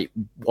the right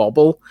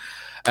wobble.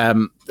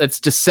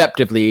 It's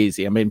deceptively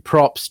easy. I mean,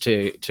 props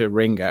to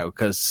Ringo,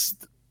 because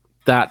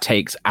that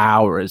takes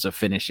hours of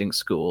finishing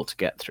school to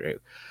get through.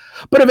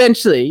 But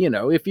eventually, you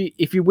know,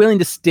 if you're willing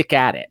to stick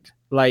at it,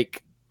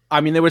 like,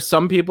 I mean, there were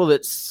some people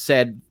that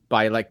said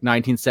by like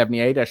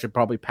 1978, I should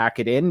probably pack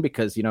it in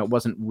because, you know, it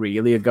wasn't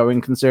really a going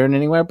concern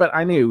anywhere. But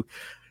I knew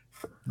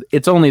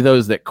it's only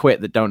those that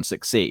quit that don't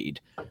succeed.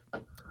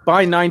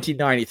 By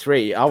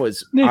 1993, I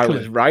was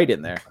right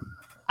in there.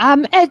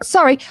 Ed,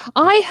 sorry,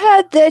 I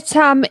heard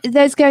that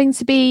there's going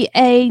to be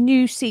a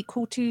new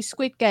sequel to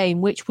Squid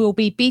Game, which will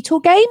be Beetle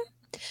Game.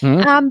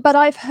 Mm-hmm. But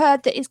I've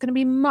heard that it's going to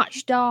be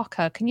much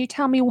darker. Can you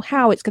tell me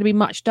how it's going to be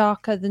much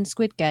darker than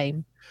Squid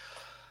Game?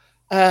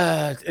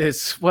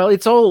 It's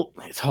all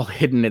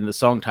hidden in the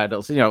song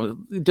titles, you know,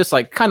 just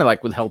like kind of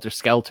like with Helter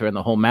Skelter and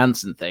the whole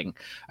Manson thing.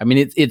 I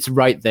mean, it's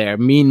right there.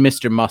 Mean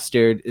Mr.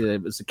 Mustard,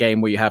 it was a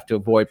game where you have to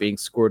avoid being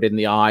squirted in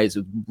the eyes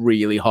with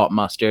really hot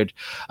mustard.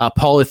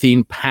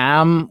 Polythene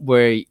Pam,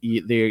 where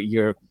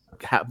you're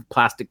have a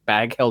plastic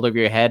bag held over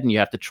your head and you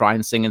have to try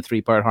and sing in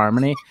 3-part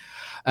harmony.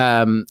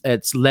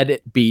 It's Let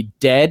It Be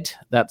Dead.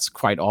 That's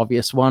quite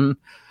obvious one.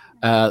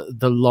 The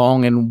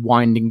Long and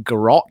Winding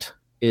Garrote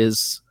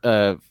is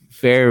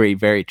very,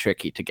 very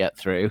tricky to get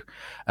through,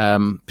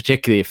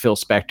 particularly if Phil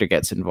Spector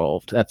gets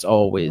involved. That's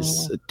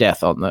always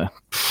death on the.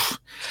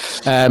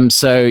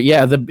 So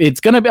yeah, I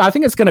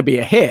think it's gonna be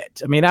a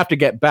hit. I mean, after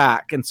Get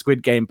Back and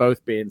Squid Game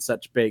both being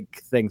such big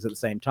things at the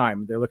same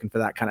time, they're looking for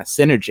that kind of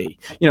synergy.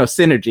 You know,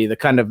 synergy, the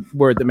kind of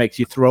word that makes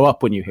you throw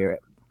up when you hear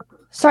it.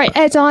 Sorry,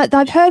 Ed,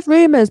 I've heard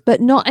rumors,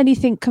 but not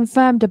anything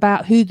confirmed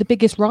about who the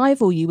biggest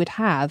rival you would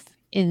have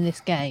in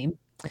this game.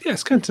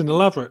 Yes, Kenton,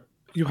 elaborate.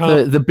 You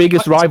have the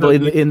biggest rival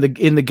in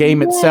the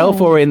game itself,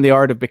 or in the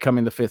art of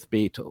becoming the fifth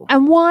Beatle?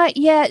 And why?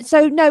 Yeah,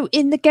 so no,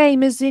 in the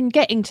game, as in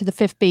getting to the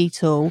fifth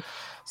Beatle.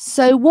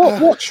 So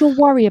what's your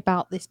worry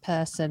about this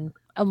person?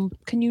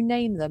 Can you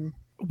name them?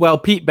 Well,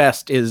 Pete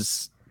Best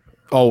is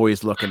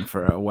always looking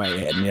for a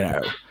way in, you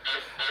know,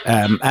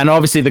 and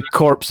obviously the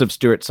corpse of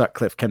Stuart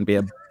Sutcliffe can be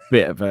a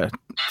bit of a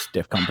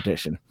stiff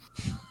competition.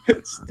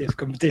 Stiff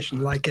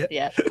competition, like it.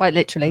 Yeah, quite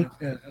literally.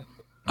 Yeah.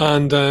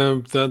 And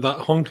that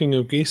honking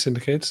of geese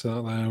indicates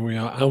that we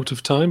are out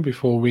of time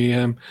before we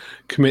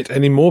commit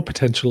any more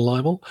potential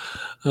libel.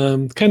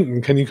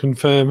 Kenton, can you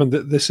confirm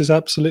that this is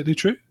absolutely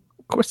true?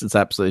 Of course it's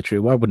absolutely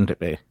true. Why wouldn't it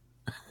be?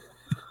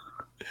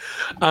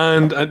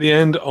 And at the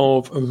end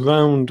of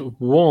round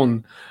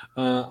one,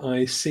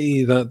 I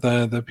see that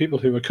the people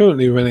who are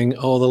currently winning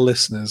are the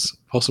listeners,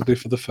 possibly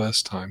for the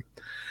first time.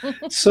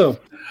 So,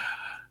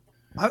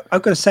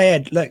 I've got to say,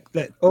 Ed, look,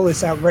 all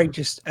this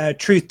outrageous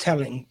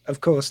truth-telling,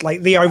 of course,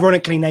 like the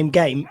ironically named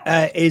game,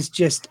 is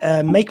just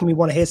making me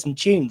want to hear some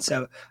tunes.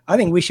 So I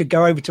think we should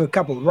go over to a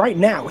couple right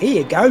now.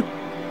 Here you go.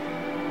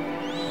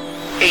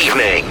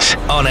 Evenings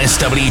on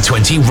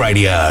SW20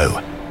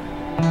 Radio.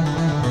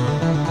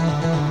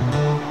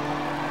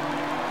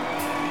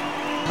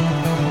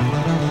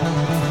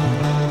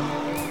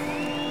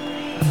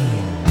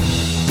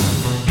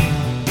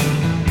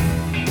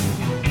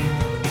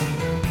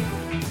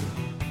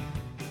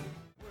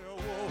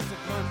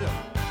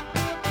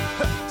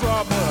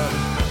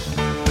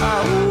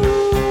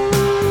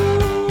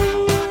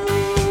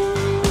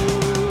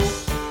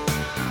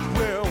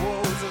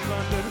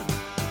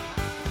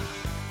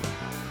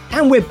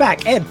 And we're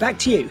back. Ed, back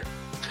to you.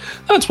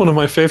 That's one of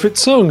my favourite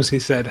songs, he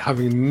said,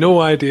 having no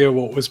idea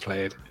what was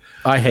played.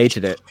 I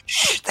hated it.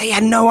 Shh, they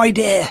had no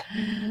idea.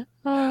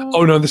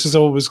 Oh no, this is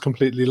always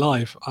completely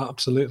live.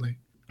 Absolutely.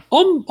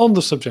 On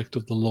the subject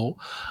of the law,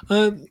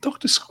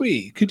 Dr.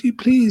 Squee, could you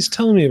please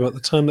tell me about the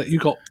time that you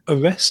got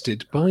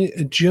arrested by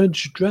a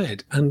Judge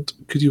Dredd, and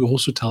could you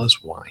also tell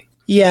us why?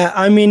 Yeah,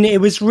 I mean,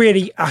 it was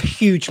really a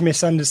huge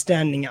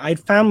misunderstanding.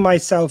 I'd found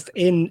myself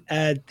in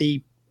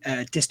the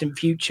distant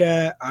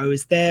future. I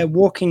was there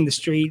walking the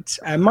streets,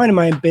 minding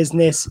my own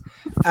business.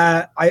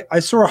 I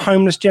saw a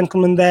homeless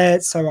gentleman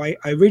there, so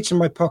I reached in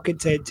my pocket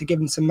to give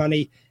him some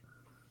money.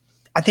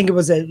 I think it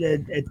was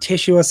a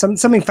tissue or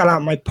something fell out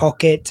of my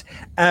pocket.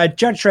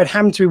 Judge Dredd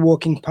happened to be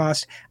walking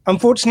past.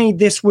 Unfortunately,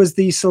 this was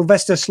the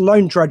Sylvester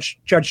Stallone Judge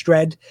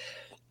Dredd.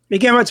 He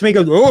came up to me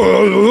and goes,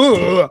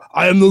 "Oh,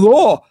 I am the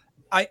law."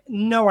 I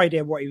no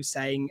idea what he was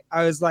saying.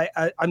 I was like,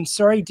 "I'm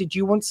sorry, did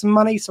you want some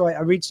money?" So I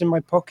reached in my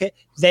pocket.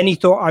 Then he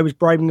thought I was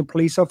bribing a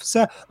police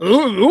officer.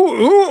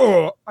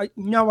 No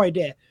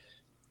idea.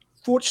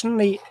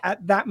 Fortunately,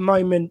 at that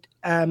moment,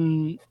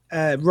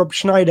 Rob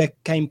Schneider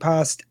came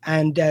past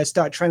and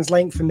started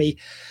translating for me,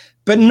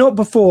 but not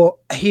before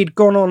he'd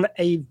gone on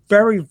a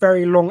very,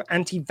 very long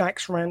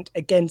anti-vax rant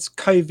against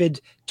COVID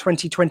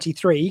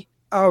 2023.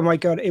 Oh my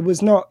God, it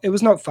was not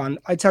fun.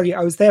 I tell you,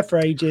 I was there for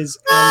ages.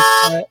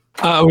 And,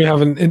 we have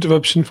an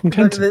interruption from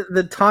Kent.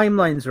 The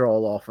timelines are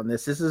all off on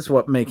this. This is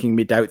what making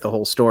me doubt the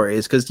whole story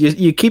is because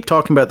you keep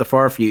talking about the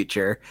far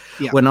future.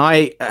 Yeah. When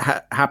I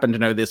happen to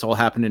know this all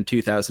happened in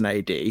 2000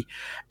 AD,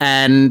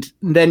 and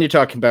then you're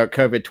talking about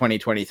COVID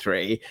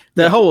 2023.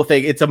 The whole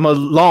thing, it's a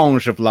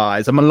melange of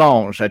lies. A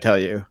melange, I tell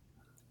you.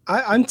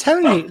 I'm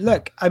telling you,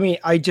 look, I mean,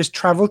 I just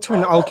traveled to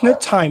an alternate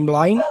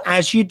timeline,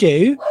 as you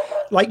do.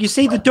 Like, you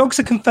see, the dogs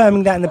are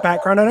confirming that in the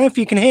background. I don't know if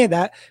you can hear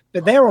that,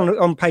 but they're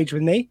on page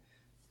with me.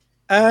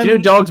 Do you know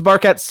dogs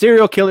bark at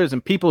serial killers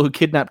and people who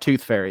kidnap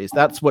tooth fairies?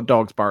 That's what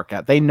dogs bark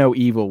at. They know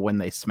evil when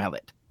they smell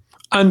it.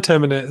 And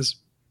Terminators.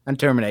 And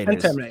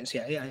Terminators,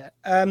 yeah.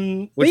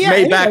 Which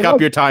may back up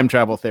your time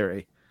travel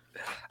theory.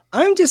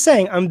 I'm just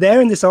saying, I'm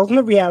there in this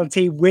alternate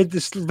reality with the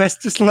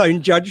Sylvester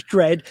Stallone Judge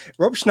Dredd.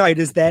 Rob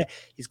Schneider's there.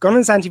 He's gone on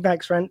his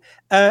anti-vax rant.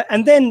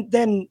 And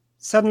then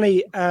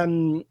suddenly,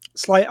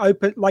 slight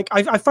open. Like,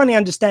 I finally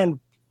understand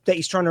that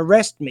he's trying to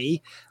arrest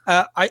me.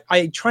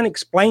 I try and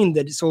explain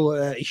that it's all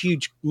a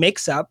huge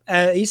mix-up.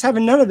 He's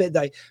having none of it,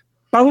 though.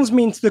 Bungles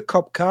me into the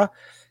cop car.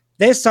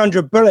 There's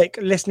Sandra Bullock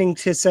listening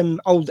to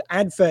some old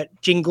advert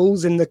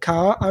jingles in the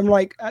car. I'm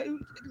like,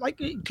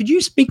 could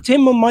you speak to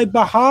him on my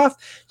behalf?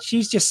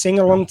 She's just singing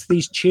along to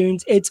these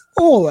tunes. It's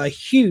all a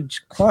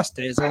huge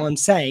cluster, is all I'm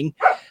saying.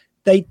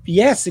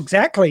 Yes,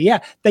 exactly. Yeah.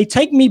 They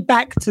take me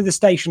back to the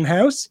station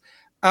house.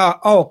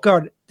 Oh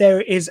God, there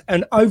is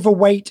an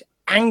overweight,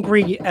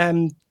 angry.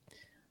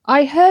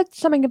 I heard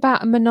something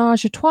about a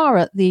menage a trois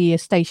at the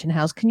station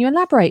house. Can you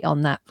elaborate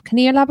on that? Can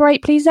you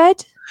elaborate, please,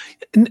 Ed?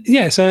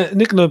 Yes,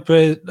 Nicola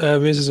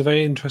raises a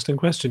very interesting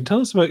question. Tell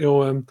us about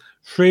your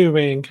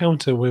freeway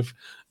encounter with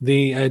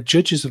the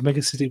judges of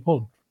Mega City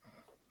 1.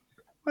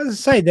 As I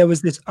say, there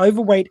was this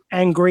overweight,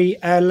 angry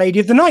lady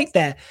of the night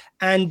there.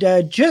 And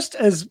just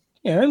as,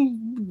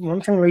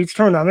 one thing leads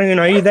to another,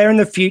 you're there in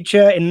the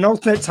future, in an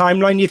alternate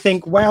timeline, you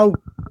think, well,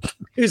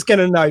 who's going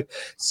to know?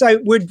 So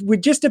we're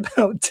just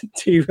about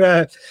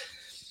to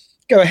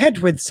go ahead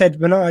with said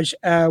menage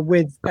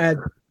with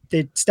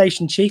the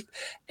station chief.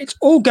 It's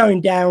all going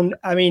down.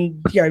 I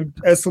mean,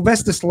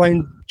 Sylvester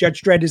Stallone,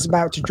 Judge Dredd, is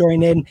about to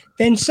join in.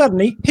 Then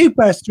suddenly, who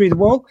bursts through the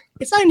wall?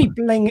 It's only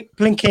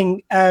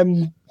blinking. God,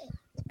 I'm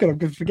going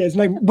to forget his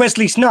name.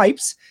 Wesley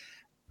Snipes.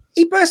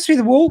 He bursts through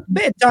the wall.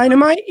 Bit of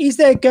dynamite. He's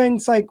there going.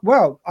 It's like,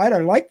 well, I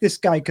don't like this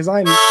guy because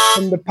I'm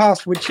from the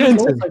past, which he's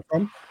also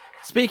from.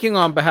 Speaking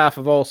on behalf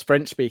of all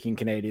French-speaking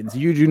Canadians,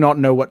 you do not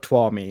know what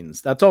trois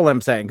means. That's all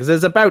I'm saying, because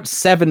there's about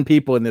 7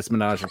 people in this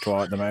menage a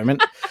trois at the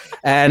moment,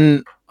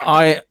 and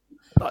I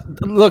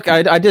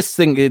just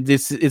think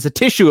this is a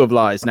tissue of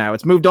lies now.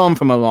 It's moved on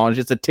from a melange.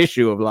 It's a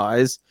tissue of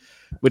lies,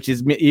 which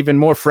is even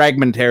more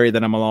fragmentary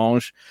than a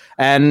melange.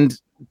 And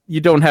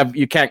you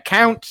can't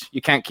count.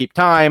 You can't keep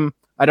time.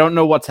 I don't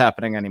know what's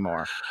happening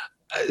anymore.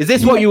 Is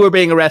this what you were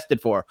being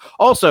arrested for?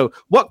 Also,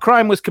 what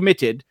crime was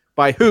committed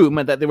by whom,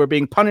 and that they were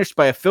being punished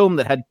by a film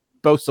that had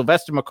both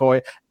Sylvester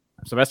McCoy,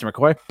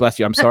 bless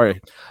you, I'm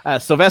sorry,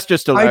 Sylvester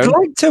Stallone. I'd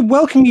like to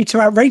welcome you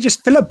to Outrageous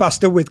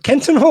Filibuster with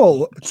Kenton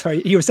Hall.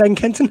 Sorry, you were saying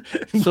Kenton?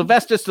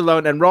 Sylvester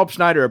Stallone and Rob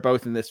Schneider are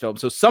both in this film,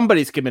 so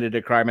somebody's committed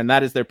a crime, and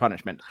that is their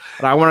punishment.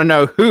 And I want to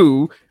know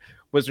who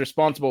was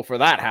responsible for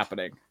that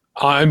happening.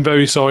 I'm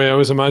very sorry. I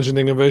was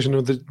imagining a version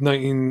of the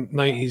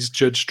 1990s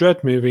Judge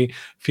Dredd movie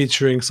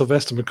featuring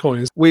Sylvester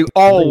McCoy. We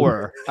all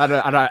were,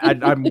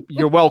 and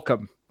you're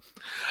welcome.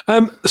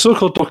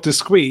 So-called Dr.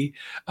 Squee,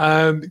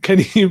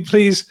 can you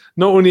please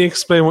not only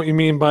explain what you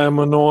mean by a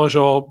menage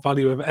or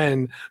value of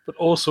n, but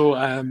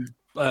also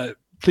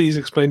please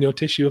explain your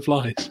tissue of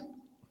lies?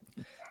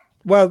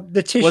 Well,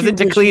 the tissue was it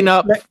to clean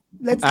up?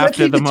 Let's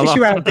leave the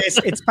tissue out of this.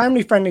 It's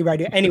family-friendly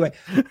radio. Anyway,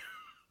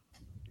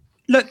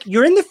 look,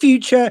 you're in the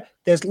future.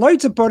 There's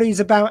loads of bodies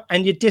about,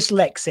 and you're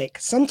dyslexic.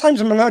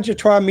 Sometimes a menage a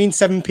trois means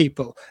 7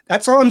 people.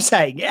 That's all I'm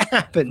saying. It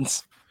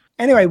happens.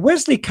 Anyway,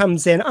 Wesley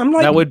comes in. I'm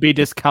like, that would be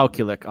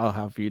dyscalculic. I'll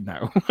have you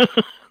know.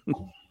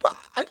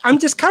 I'm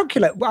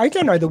dyscalculic. I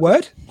don't know the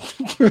word.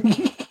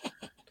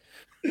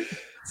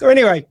 So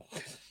anyway,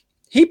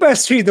 he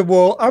bursts through the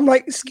wall. I'm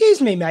like, excuse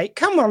me, mate.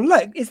 Come on,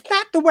 look. Is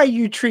that the way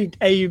you treat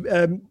a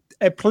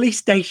police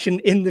station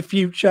in the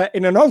future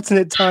in an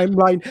alternate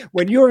timeline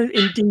when you're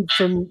indeed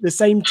from the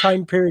same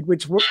time period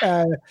which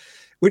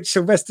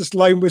Sylvester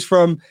Stallone was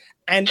from?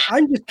 And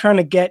I'm just trying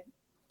to get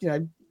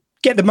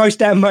the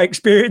most out of my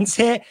experience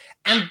here,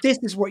 and this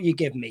is what you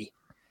give me.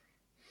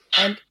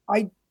 And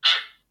are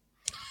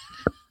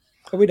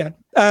we done?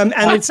 And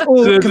it's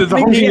all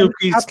completely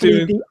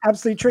the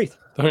absolute truth.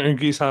 The Hunting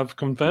Geese have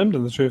confirmed,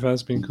 and the truth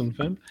has been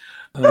confirmed.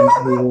 And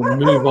we will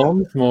move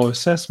on from our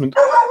assessment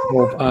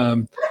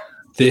of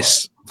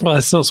this. Well,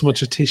 it's not so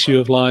much a tissue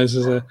of lies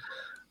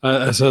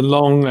as a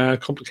long,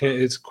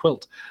 complicated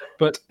quilt.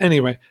 But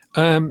anyway,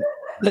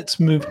 let's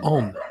move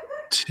on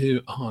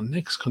to our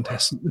next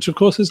contestant, which of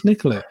course is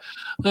Nicola.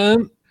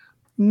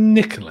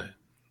 Nicola.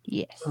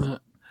 Yes.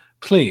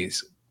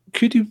 Please,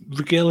 could you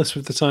regale us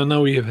with the time?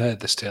 Now we have heard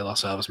this tale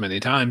ourselves many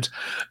times,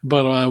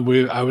 but I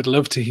would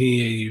love to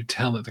hear you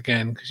tell it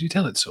again because you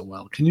tell it so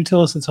well. Can you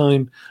tell us the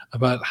time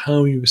about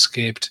how you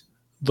escaped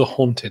the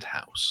haunted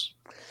house?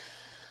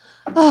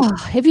 Oh,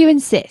 if you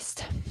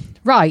insist.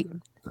 Right.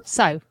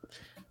 So,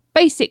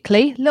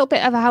 basically, a little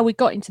bit of how we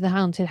got into the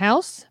haunted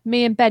house.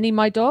 Me and Benny,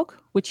 my dog,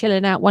 were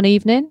chilling out one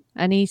evening,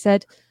 and he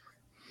said,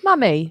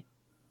 "Mummy,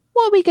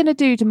 what are we going to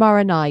do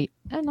tomorrow night?"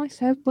 And I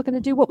said, "We're going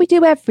to do what we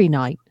do every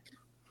night.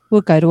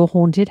 We'll go to a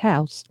haunted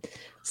house."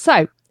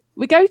 So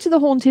we go to the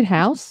haunted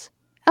house,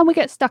 and we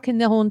get stuck in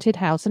the haunted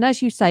house. And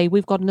as you say,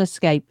 we've got an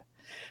escape.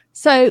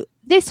 So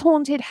this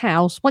haunted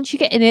house, once you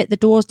get in it, the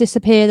doors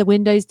disappear, the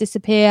windows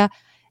disappear.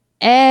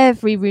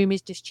 Every room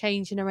is just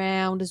changing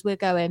around as we're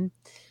going.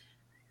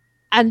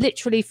 And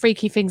literally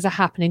freaky things are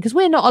happening because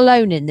we're not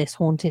alone in this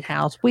haunted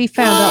house. We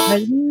found out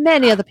there's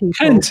many other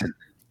people.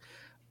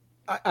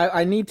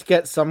 I need to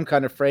get some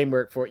kind of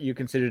framework for what you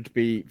consider to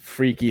be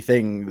freaky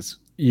things,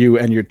 you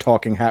and your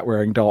talking hat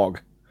wearing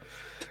dog.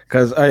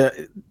 Because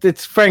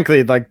it's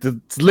frankly like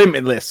it's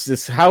limitless.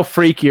 It's how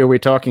freaky are we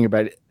talking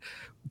about it?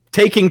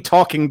 Taking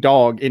talking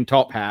dog in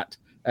top hat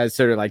as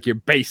sort of like your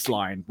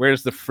baseline.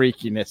 Where's the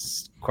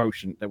freakiness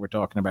quotient that we're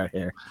talking about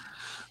here?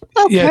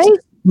 Okay. Yes.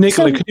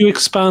 Nicola, can you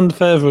expand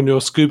further on your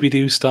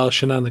Scooby-Doo style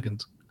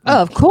shenanigans?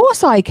 Oh, of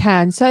course I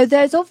can. So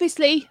there's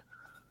obviously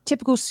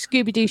typical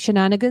Scooby-Doo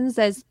shenanigans.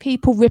 There's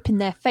people ripping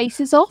their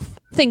faces off,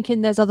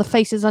 thinking there's other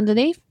faces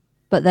underneath,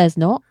 but there's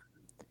not.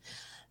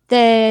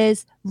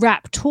 There's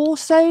wrapped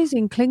torsos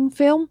in cling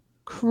film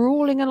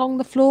crawling along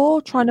the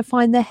floor, trying to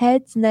find their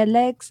heads and their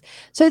legs.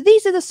 So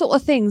these are the sort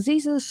of things,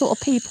 these are the sort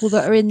of people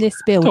that are in this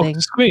building.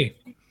 Dr. Squee.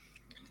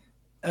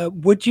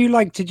 Would you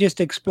like to just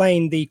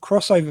explain the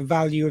crossover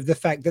value of the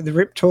fact that the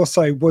ripped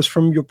torso was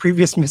from your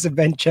previous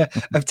misadventure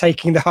of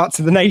taking the hearts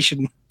of the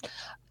nation?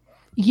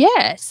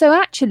 Yeah, so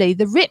actually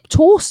the ripped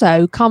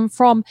torso come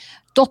from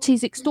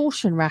Dottie's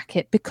extortion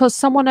racket because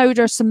someone owed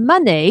her some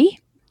money,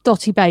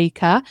 Dottie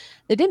Baker.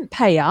 They didn't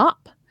pay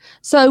up.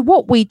 So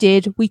what we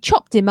did, we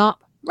chopped him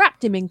up,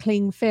 wrapped him in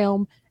cling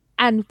film,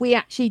 and we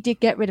actually did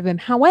get rid of him.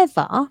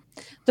 However,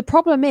 the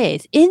problem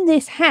is, in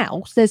this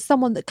house, there's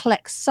someone that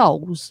collects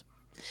souls.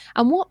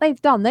 And what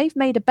they've done, they've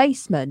made a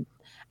basement.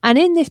 And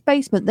in this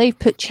basement, they've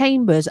put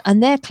chambers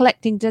and they're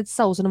collecting dead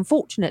souls. And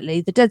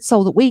unfortunately, the dead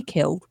soul that we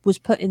killed was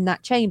put in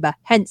that chamber,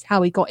 hence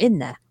how he got in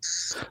there.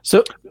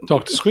 So,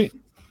 Dr. Squee.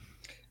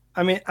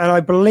 I mean, and I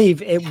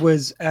believe it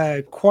was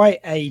quite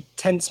a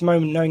tense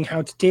moment knowing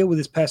how to deal with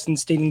this person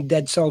stealing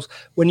dead souls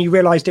when you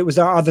realised it was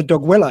our other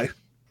dog, Willow.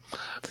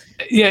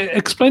 Yeah,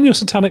 explain your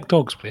satanic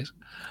dogs, please.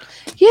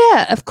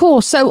 Yeah, of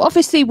course. So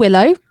obviously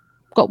Willow,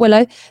 got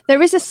Willow.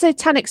 There is a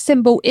satanic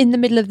symbol in the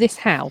middle of this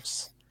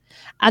house.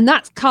 And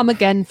that's come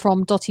again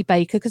from Dottie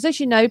Baker. Because as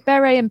you know,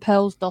 Beret and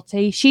Pearl's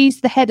Dottie,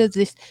 she's the head of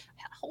this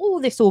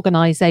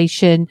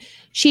organisation.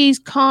 She's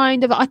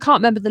kind of, I can't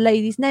remember the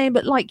lady's name,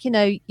 but like, you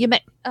know, you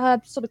met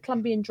sort of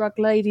Colombian drug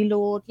lady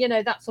lord, you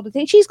know, that sort of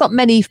thing. She's got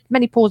many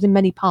paws in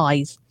many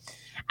pies.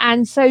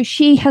 And so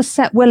she has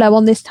set Willow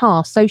on this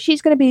task. So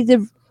she's going to be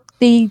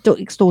the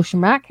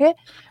extortion racket,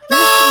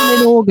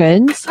 in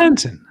organs.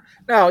 Kenton.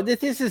 No,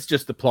 this is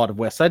just the plot of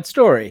West Side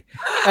Story.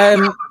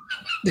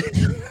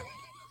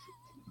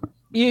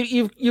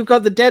 You've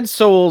got the Dead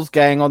Souls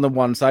gang on the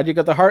one side, you've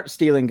got the Heart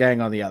Stealing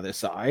gang on the other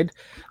side.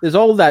 There's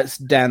all that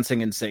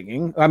dancing and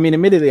singing. I mean,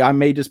 admittedly, I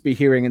may just be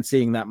hearing and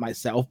seeing that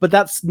myself, but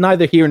that's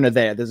neither here nor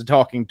there. There's a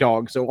talking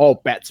dog, so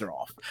all bets are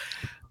off.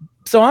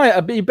 So I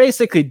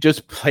basically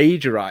just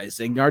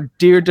plagiarizing our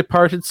dear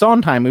departed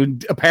Sondheim, who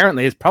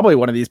apparently is probably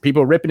one of these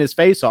people ripping his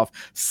face off,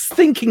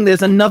 thinking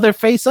there's another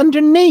face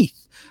underneath.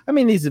 I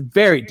mean, these are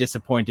very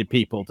disappointed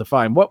people to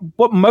find.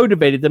 What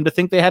motivated them to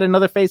think they had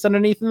another face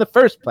underneath in the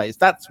first place?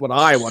 That's what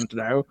I want to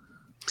know.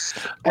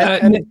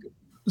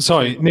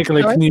 Sorry,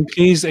 Nicola, can you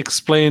please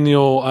explain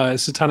your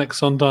satanic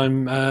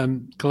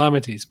Sondheim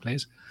calamities,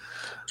 please?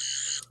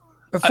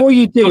 Before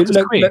you do,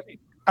 look,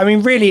 I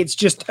mean, really, it's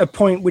just a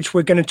point which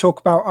we're going to talk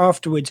about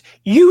afterwards.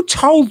 You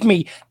told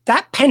me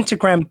that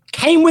pentagram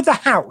came with the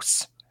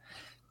house.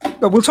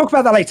 But we'll talk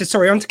about that later.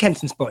 Sorry, on to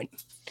Kenton's point.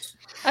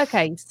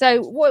 Okay,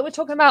 so what we're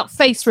talking about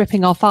face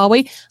ripping off, are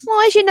we? Well,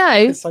 as you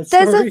know,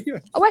 there's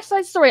a West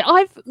Side Story.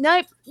 I've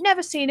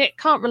never seen it,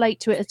 can't relate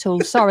to it at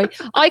all. Sorry.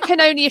 I can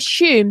only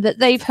assume that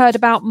they've heard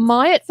about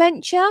my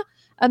adventure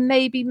and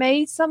maybe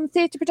made some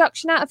theatre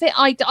production out of it.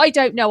 I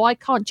don't know. I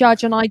can't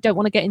judge, and I don't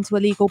want to get into a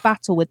legal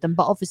battle with them,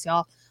 but obviously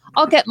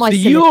I'll get my... So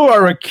you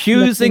are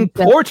accusing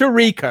Puerto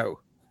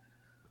Rico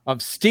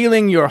of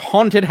stealing your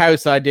haunted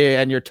house idea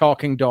and your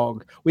talking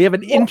dog. We have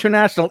an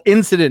international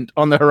incident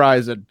on the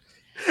horizon.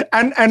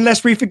 And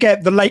lest we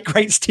forget the late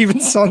great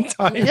Stephen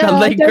Sondheim. The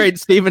late great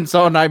Stephen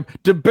Sondheim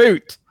to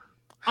boot.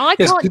 I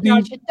can't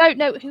judge. I don't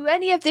know who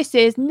any of this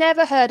is.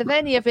 Never heard of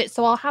any of it,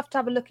 so I'll have to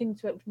have a look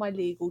into it with my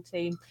legal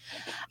team.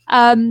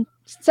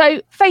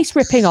 So face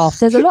ripping off.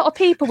 There's a lot of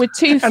people with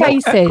two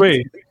faces.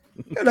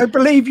 And I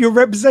believe you're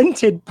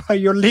represented by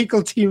your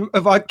legal team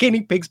of our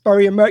guinea pigs,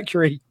 Bowie and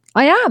Mercury.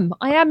 I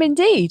am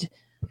indeed.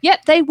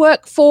 Yep, they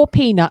work for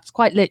peanuts,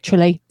 quite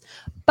literally.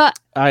 But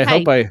I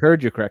hope I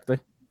heard you correctly.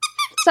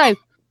 So,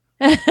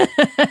 well,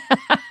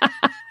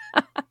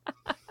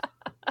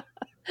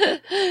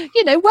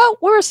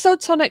 we're a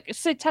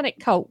satanic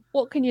cult.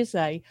 What can you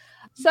say?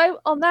 So,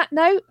 on that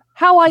note,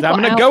 I'm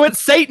going to go at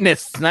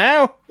Satanists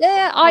now.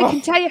 Yeah, I can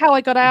tell you how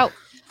I got out.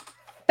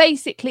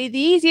 Basically, the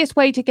easiest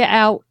way to get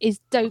out is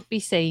don't be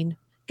seen.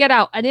 Get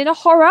out. And in a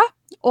horror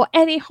or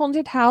any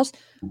haunted house,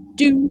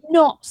 do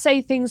not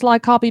say things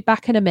like, I'll be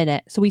back in a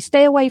minute. So we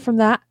stay away from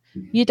that.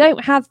 You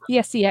don't have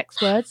the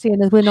SEX word,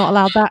 seeing as we're not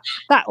allowed that.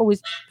 That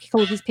always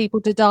causes people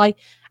to die.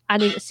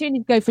 And as soon as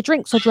you go for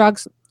drinks or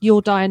drugs,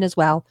 you're dying as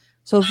well.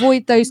 So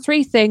avoid those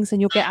three things and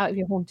you'll get out of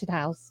your haunted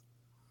house.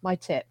 My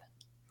tip.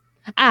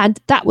 And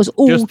that was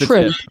all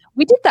true.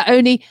 We did that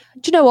only,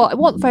 do you know what? It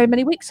wasn't very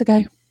many weeks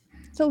ago.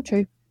 It's all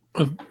true.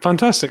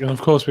 Fantastic. And of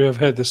course, we have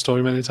heard this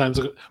story many times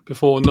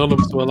before. None of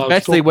us were allowed to talk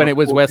especially when it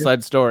was West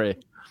Side Story.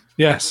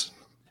 Yes.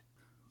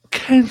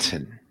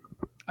 Kenton.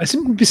 I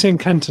seem to be saying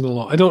Kenton a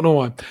lot. I don't know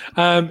why.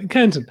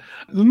 Kenton,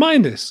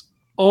 remind us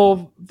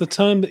of the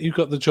time that you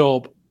got the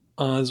job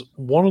as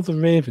one of the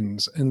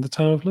ravens in the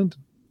Tower of London.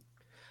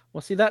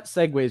 Well, see, that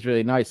segues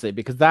really nicely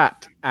because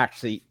that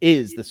actually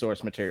is the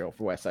source material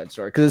for West Side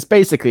Story because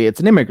it's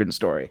an immigrant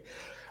story.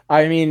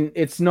 I mean,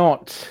 it's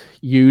not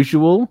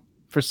usual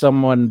for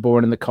someone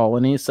born in the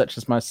colonies, such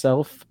as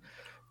myself,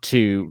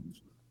 to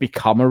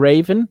become a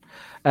raven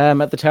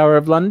at the Tower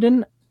of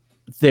London.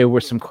 There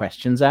were some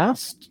questions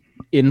asked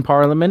in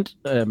Parliament,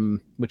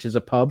 which is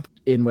a pub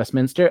in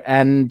Westminster,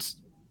 and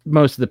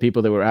most of the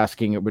people that were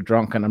asking it were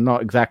drunk, and I'm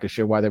not exactly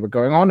sure why they were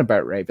going on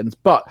about ravens,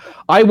 but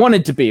I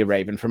wanted to be a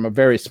raven from a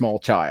very small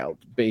child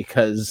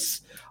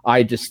because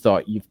I just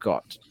thought you've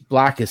got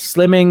black is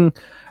slimming,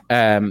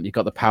 you've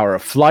got the power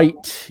of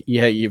flight,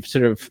 you've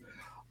sort of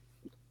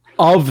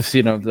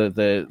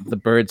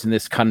the birds in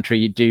this country,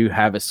 you do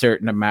have a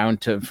certain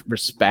amount of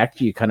respect.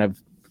 You kind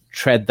of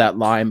tread that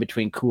line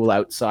between cool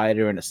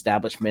outsider and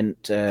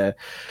establishment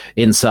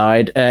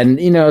inside,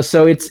 and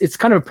so it's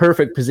kind of a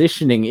perfect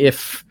positioning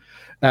if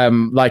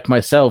like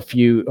myself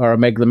you are a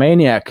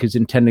megalomaniac who's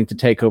intending to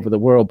take over the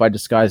world by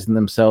disguising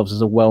themselves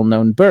as a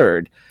well-known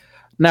bird.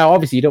 Now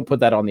obviously you don't put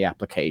that on the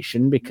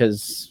application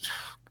because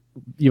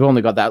you've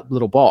only got that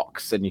little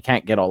box and you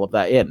can't get all of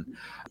that in.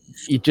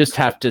 You just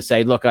have to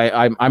say, look,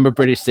 I'm a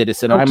British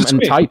citizen, I'm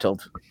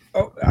entitled.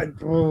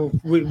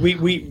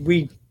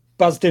 We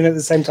buzzed in at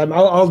the same time.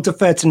 I'll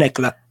defer to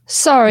Nicola.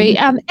 Sorry,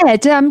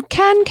 Ed,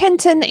 can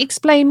Kenton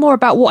explain more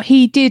about what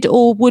he did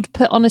or would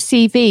put on a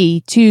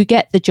CV to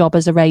get the job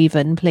as a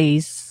raven,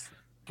 please?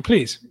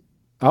 Please.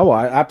 Oh,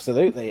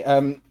 absolutely. I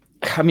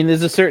mean,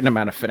 there's a certain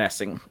amount of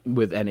finessing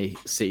with any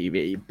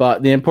CV,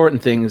 but the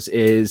important things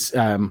is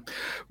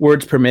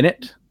words per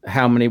minute.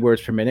 How many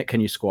words per minute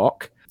can you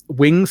squawk?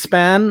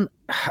 Wingspan.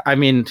 I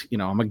mean,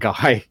 I'm a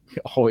guy,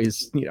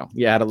 always,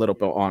 you add a little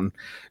bit on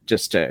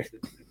just to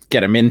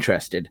get them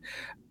interested.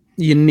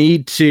 You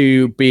need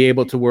to be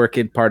able to work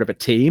in part of a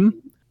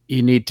team.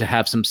 You need to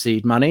have some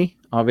seed money,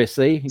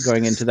 obviously,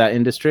 going into that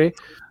industry.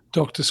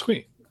 Dr.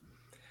 Squee.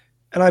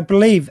 And I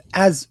believe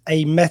as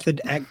a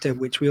method actor,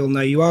 which we all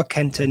know you are,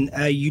 Kenton,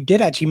 you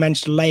did actually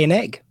manage to lay an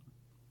egg.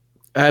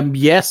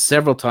 Yes,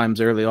 several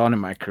times early on in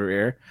my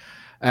career.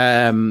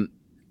 But,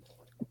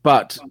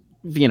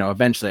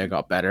 eventually I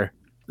got better.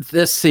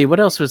 Let's see, what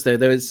else was there?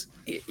 There was,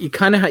 you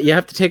kind of you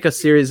have to take a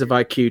series of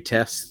IQ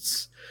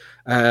tests.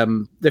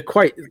 They're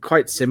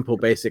quite simple,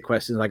 basic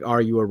questions like,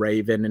 are you a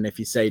raven? And if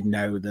you say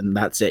no, then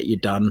that's it, you're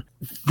done.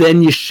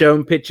 Then you're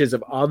shown pictures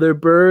of other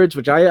birds,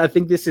 which I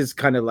think this is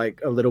kind of like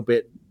a little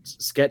bit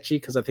sketchy,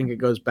 because I think it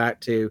goes back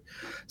to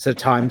sort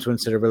of times when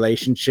sort of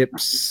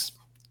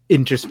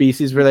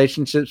interspecies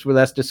relationships were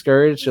less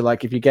discouraged. So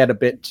like if you get a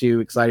bit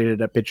too excited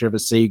at a picture of a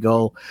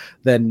seagull,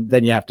 then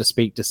you have to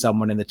speak to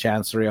someone in the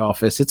chancery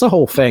office. It's a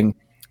whole thing.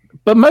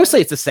 But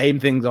mostly it's the same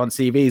things on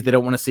CVs. They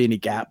don't want to see any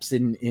gaps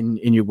in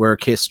your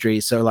work history.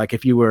 So like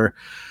if you were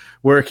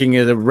working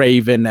as a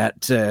raven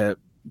at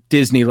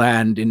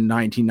Disneyland in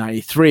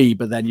 1993,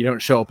 but then you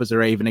don't show up as a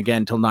raven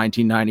again until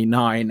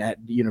 1999 at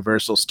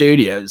Universal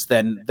Studios,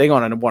 then they're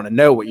going to want to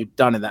know what you've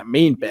done in that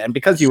mean bit. And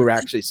because you were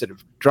actually sort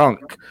of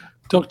drunk.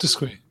 Dr.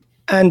 Squee.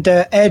 And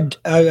Ed,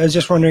 I was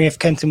just wondering if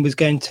Kenton was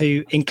going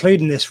to include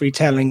in this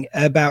retelling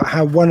about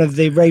how one of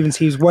the ravens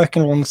he was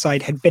working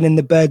alongside had been in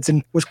the birds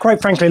and was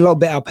quite frankly a little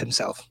bit up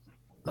himself.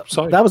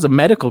 Sorry. That was a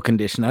medical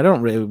condition. I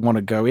don't really want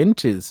to go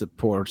into the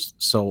poor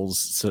soul's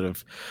sort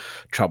of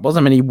troubles.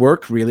 I mean, he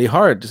worked really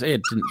hard.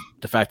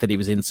 The fact that he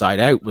was inside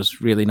out was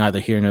really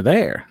neither here nor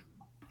there.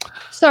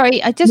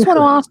 Sorry, I just want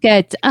to ask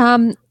Ed.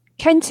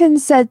 Kenton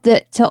said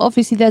that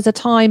obviously there's a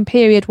time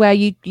period where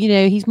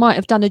he might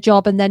have done a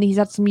job and then he's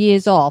had some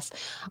years off.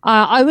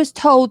 I was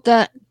told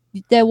that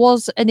there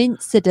was an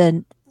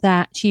incident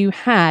that you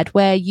had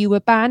where you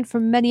were banned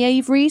from many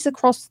aviaries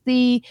across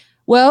the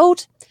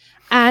world.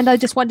 And I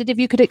just wondered if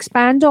you could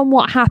expand on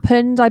what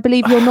happened. I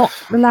believe you're not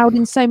allowed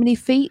in so many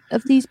feet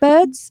of these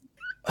birds.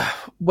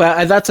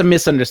 Well, that's a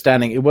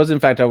misunderstanding. It was,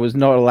 in fact, I was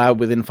not allowed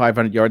within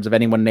 500 yards of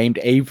anyone named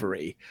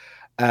Avery.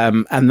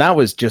 And that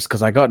was just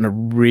because I got in a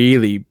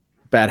really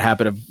bad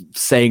habit of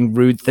saying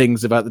rude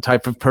things about the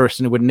type of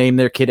person who would name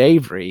their kid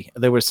Avery.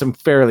 There were some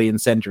fairly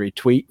incendiary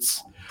tweets,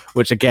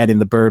 which, again, in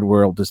the bird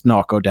world does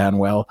not go down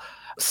well.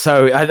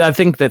 So I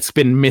think that's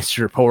been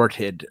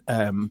misreported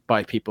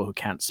by people who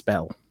can't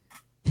spell.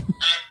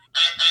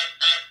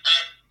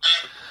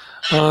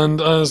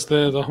 And as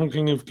the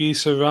honking of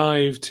geese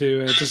arrive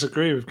to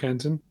disagree with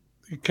Kenton,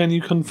 can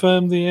you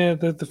confirm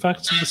the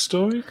facts of the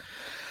story?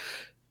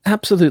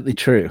 Absolutely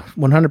true.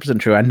 100%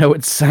 true. I know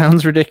it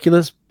sounds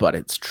ridiculous, but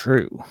it's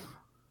true.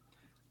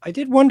 I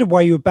did wonder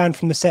why you were banned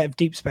from the set of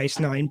Deep Space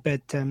Nine,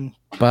 but...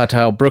 But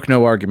I'll brook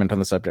no argument on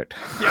the subject.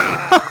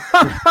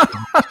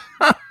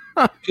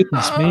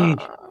 Goodness me.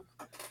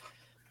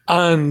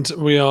 And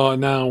we are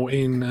now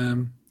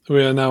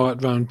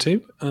at round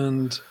two,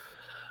 and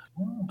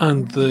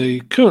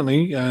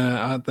currently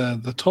at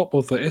the top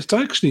of it's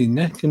actually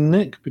neck and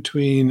neck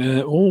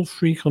between all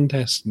three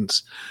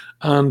contestants,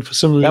 and for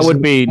some reason that would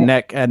be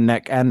neck and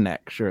neck and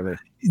neck, surely.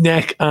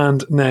 Neck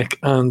and neck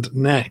and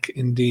neck,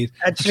 indeed.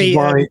 Actually,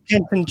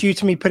 Kenton, due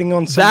to me putting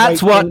on some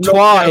that's weight what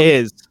twa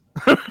is.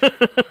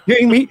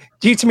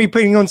 Due to me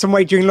putting on some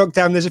weight during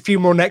lockdown, there's a few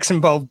more necks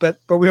involved, but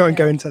we won't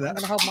go into that. I'm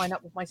going to hold mine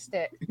up with my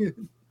stick.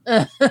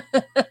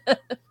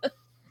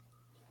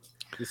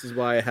 This is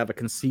why I have a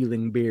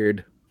concealing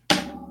beard.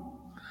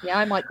 Yeah,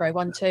 I might grow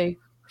one too.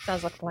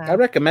 Sounds like a plan. I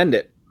recommend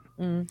it.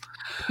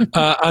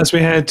 As we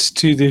head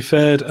to the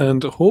third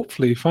and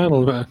hopefully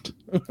final round,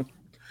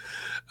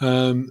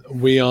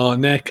 we are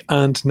neck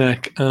and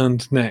neck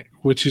and neck,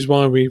 which is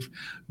why we've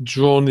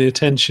drawn the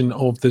attention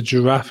of the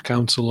Giraffe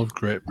Council of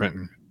Great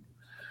Britain,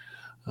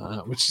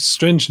 which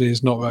strangely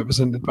is not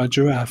represented by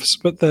giraffes,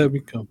 but there we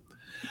go.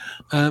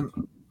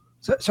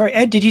 Sorry,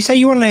 Ed, did you say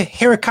you want to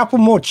hear a couple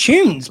more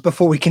tunes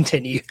before we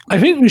continue? I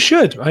think we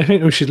should. I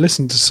think we should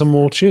listen to some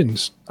more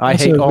tunes.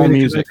 That's hate all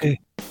music.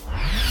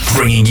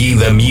 Bringing you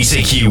the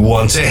music you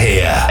want to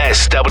hear.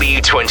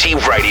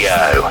 SW20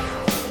 Radio.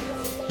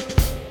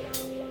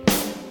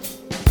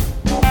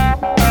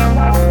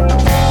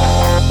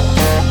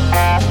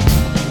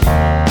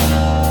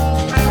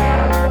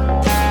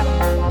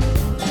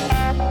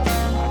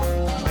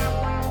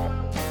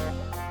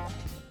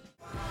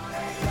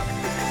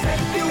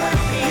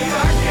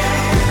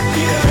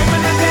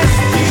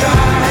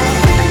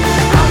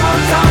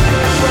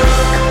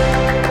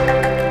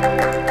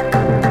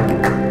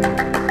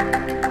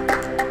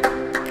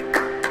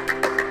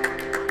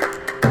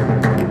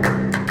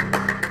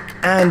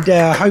 And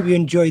I hope you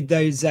enjoyed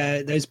those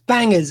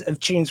bangers of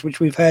tunes which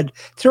we've heard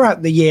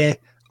throughout the year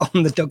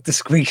on the Dr.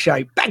 Squee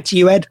Show. Back to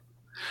you, Ed.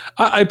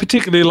 I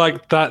particularly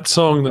liked that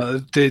song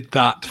that did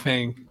that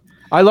thing.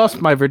 I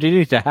lost my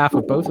virginity to half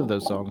of both of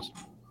those songs.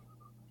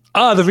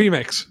 The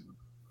remix.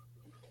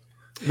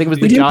 I think it was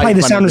we didn't play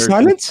The Sound of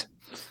Silence?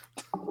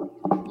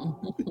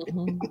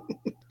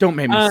 Don't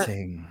make me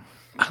sing.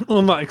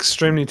 On that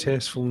extremely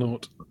tasteful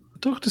note,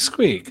 Dr.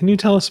 Squee, can you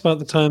tell us about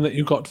the time that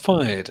you got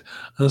fired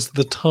as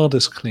the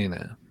TARDIS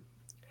cleaner?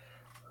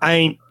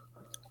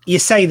 You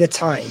say the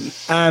time.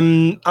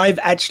 I've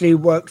actually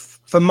worked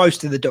for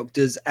most of the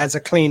Doctors as a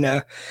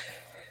cleaner.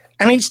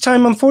 And each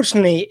time,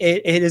 unfortunately,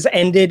 it has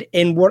ended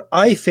in what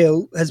I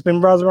feel has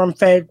been rather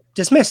unfair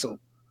dismissal.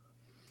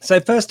 So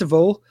first of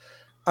all,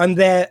 I'm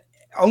there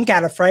on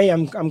Gallifrey.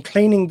 I'm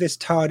cleaning this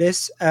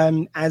TARDIS,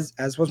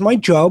 as was my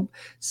job.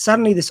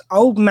 Suddenly, this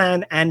old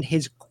man and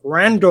his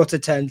granddaughter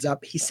turns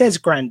up. He says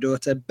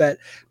granddaughter, but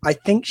I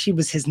think she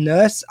was his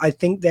nurse. I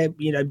think that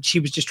she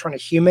was just trying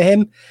to humor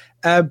him.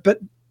 But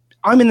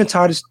I'm in the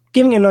TARDIS,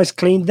 giving it a nice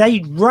clean.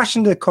 They rush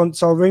into the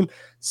console room.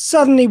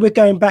 Suddenly, we're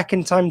going back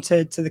in time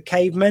to the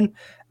caveman.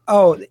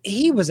 Oh,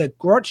 he was a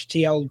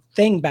crotchety old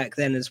thing back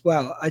then as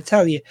well, I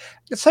tell you.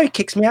 So he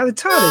kicks me out of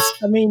the TARDIS.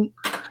 I mean...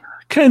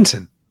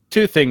 Kenton.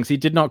 Two things. He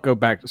did not go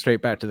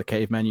straight back to the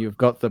caveman. You've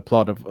got the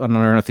plot of An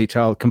Unearthly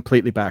Child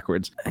completely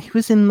backwards. He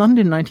was in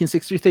London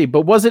 1963,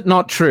 but was it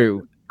not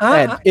true,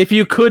 Ed, if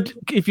you could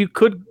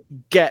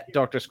get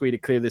Dr. Squee to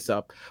clear this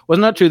up, was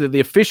it not true that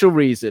the official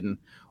reason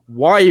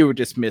why you were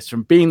dismissed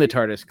from being the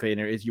TARDIS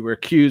cleaner is you were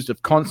accused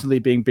of constantly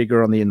being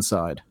bigger on the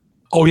inside?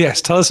 Oh,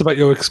 yes. Tell us about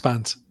your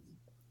expanse,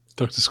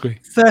 Dr. Squee.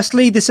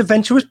 Firstly, this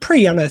adventure was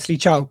pre-Unearthly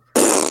Child.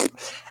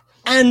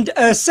 And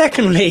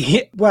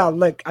secondly, well,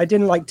 look, I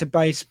didn't like to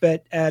boast,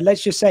 but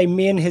let's just say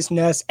me and his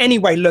nurse.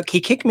 Anyway, look,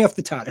 he kicked me off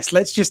the TARDIS.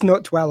 Let's just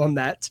not dwell on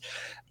that.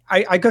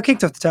 I got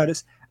kicked off the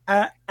TARDIS.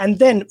 And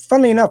then,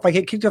 funnily enough, I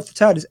get kicked off the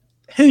TARDIS.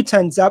 Who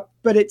turns up?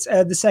 But it's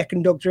the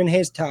second Doctor in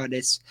his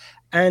TARDIS.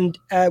 And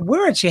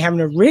we're actually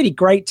having a really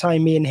great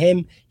time, me and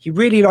him. He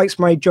really likes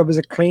my job as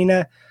a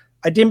cleaner.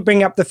 I didn't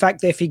bring up the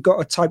fact that if he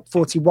got a Type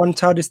 41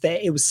 TARDIS,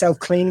 that it was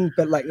self-cleaning,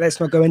 but let's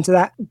not go into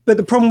that. But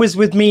the problem was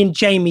with me and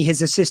Jamie,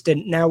 his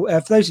assistant. Now,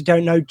 for those who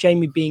don't know,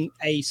 Jamie being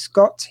a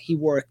Scot, he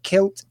wore a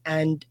kilt.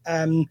 And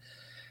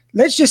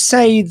let's just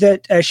say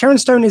that Sharon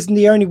Stone isn't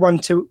the only one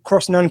to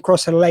cross and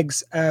uncross her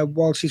legs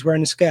while she's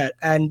wearing a skirt.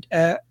 And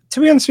to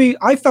be honest with you,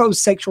 I felt it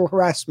was sexual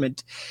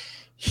harassment.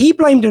 He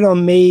blamed it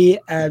on me.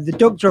 The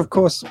Doctor, of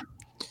course...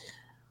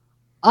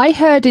 I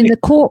heard in the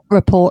court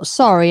reports,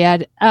 sorry,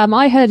 Ed,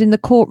 I heard in the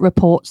court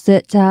reports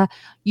that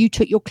you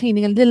took your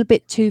cleaning a little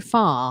bit too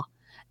far.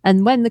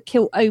 And when the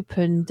kilt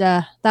opened,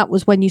 that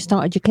was when you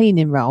started your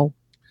cleaning role.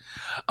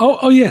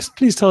 Oh, yes.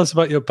 Please tell us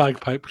about your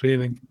bagpipe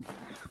cleaning.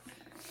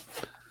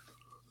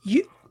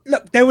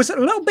 Look, there was a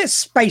little bit of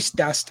space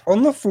dust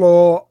on the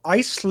floor.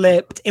 I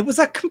slipped. It was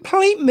a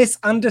complete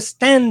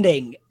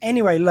misunderstanding.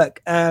 Anyway,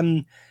 look,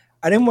 I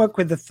didn't work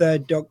with the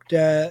third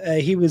Doctor.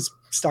 He was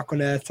stuck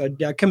on Earth.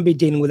 I couldn't be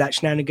dealing with that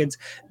shenanigans.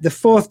 The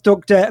fourth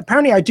Doctor,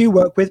 apparently I do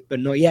work with, but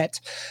not yet.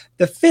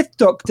 The fifth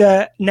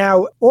Doctor,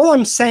 now, all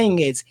I'm saying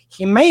is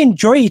he may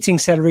enjoy eating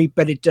celery,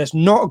 but it does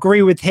not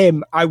agree with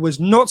him. I was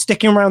not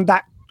sticking around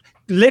that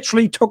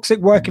literally toxic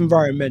work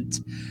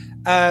environment.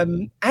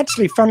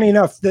 Actually, funnily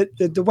enough,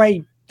 the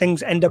way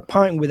things end up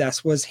parting with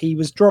us was he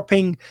was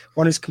dropping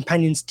one of his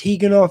companions,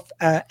 Tegan, off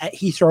at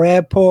Heathrow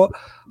Airport.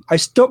 I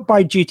stopped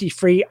by duty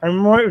free. I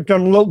might have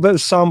done a little bit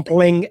of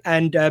sampling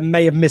and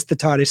may have missed the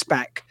TARDIS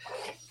back.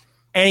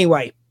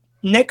 Anyway,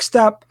 next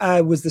up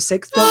was the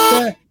sixth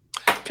Doctor.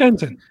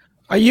 Kenton.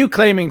 Are you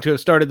claiming to have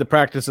started the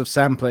practice of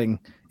sampling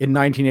in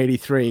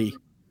 1983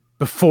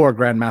 before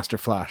Grandmaster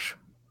Flash?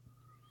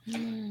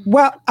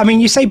 Well, I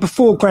mean, you say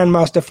before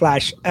Grandmaster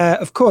Flash.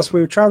 Of course,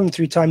 we were traveling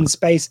through time and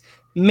space.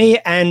 Me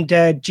and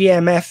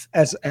GMF,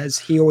 as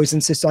he always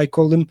insists I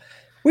call him,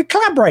 we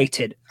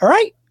collaborated, all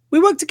right? We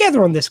worked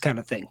together on this kind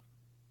of thing.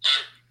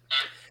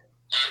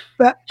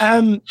 But,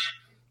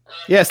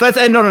 yes, let's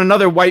end on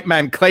another white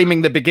man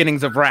claiming the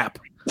beginnings of rap.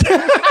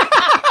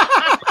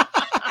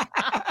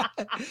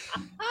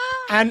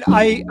 And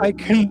I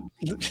can...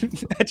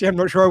 Actually, I'm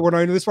not sure I want to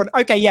own this one.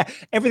 Okay, yeah,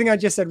 everything I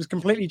just said was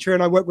completely true,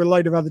 and I work with a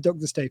load of other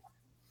Doctors too.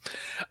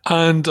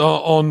 And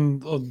on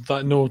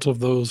that note of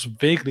those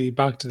vaguely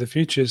Back to the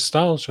Future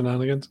style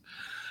shenanigans,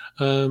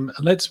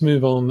 let's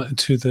move on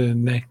to the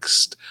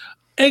next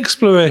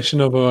exploration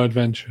of our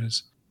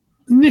adventures.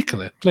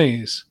 Nicola,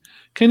 please,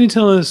 can you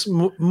tell us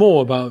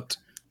more about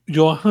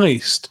your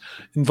heist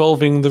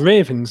involving the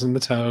Ravens in the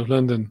Tower of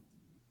London?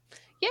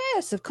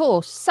 Yes, of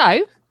course.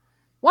 So,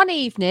 one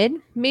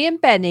evening, me and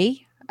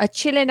Benny are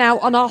chilling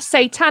out on our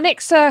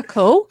satanic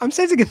circle. I'm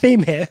sensing a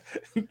theme here.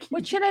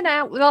 We're chilling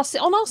out with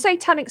on our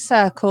satanic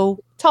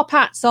circle, top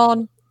hats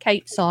on,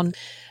 capes on.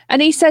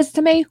 And he says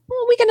to me,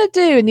 what are we going to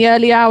do in the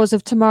early hours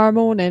of tomorrow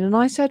morning? And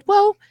I said,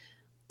 well,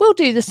 we'll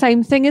do the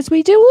same thing as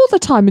we do all the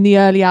time in the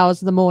early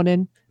hours of the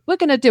morning. We're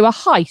going to do a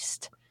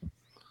heist.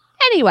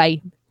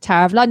 Anyway,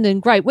 Tower of London,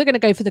 great. We're going to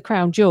go for the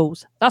crown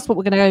jewels. That's what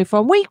we're going to go for.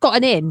 And we've got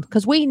an in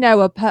because we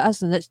know a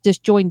person that's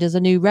just joined as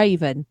a new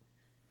Raven.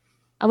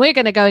 And we're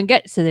going to go and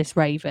get to this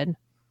Raven.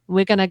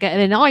 We're going to get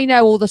in. I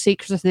know all the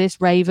secrets of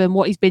this Raven,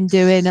 what he's been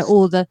doing,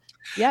 all the...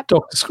 Yep.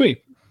 Dr.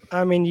 Squee.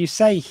 I mean, you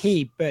say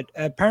he, but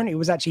apparently it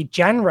was actually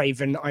Jan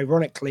Raven,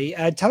 ironically.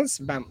 Tell us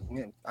about...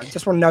 I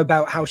just want to know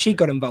about how she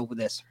got involved with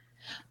this.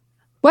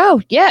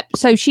 Well, yep.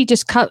 So she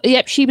just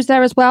she was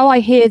there as well. I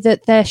hear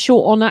that they're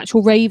short on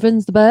actual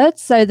ravens, the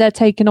birds, so they're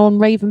taking on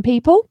Raven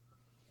people.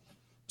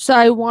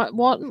 So what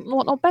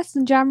not best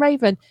than Jan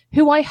Raven,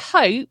 who I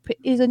hope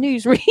is a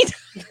newsreader,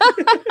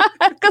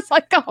 because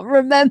I can't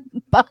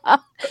remember.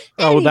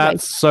 Oh,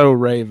 that's so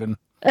Raven.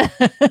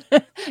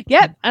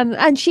 Yep,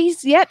 and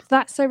she's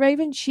that's so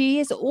Raven. She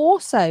is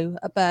also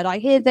a bird. I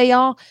hear they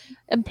are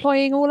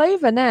employing all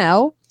over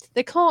now.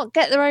 They can't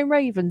get their own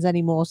ravens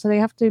anymore, so they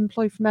have to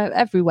employ from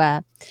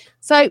everywhere.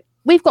 So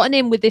we've gotten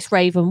in with this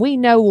raven. We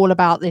know all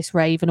about this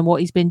raven and what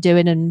he's been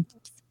doing and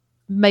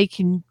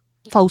making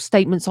false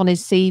statements on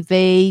his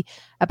CV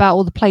about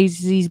all the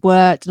places he's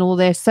worked and all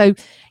this. So,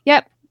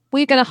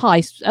 we're going to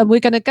heist, and we're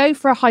going to go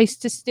for a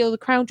heist to steal the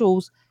crown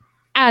jewels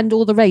and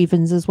all the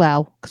ravens as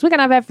well, because we're going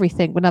to have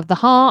everything. We're going to have the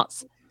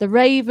hearts, the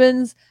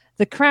ravens,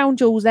 the crown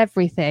jewels,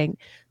 everything.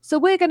 So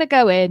we're going to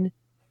go in,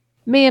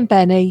 me and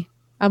Benny,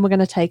 and we're going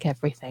to take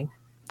everything.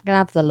 We're going to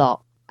have the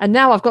lot. And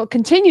now I've got to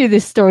continue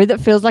this story that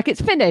feels like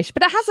it's finished,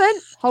 but it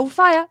hasn't. Hold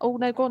fire. Oh,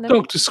 no, go on then.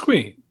 Dr.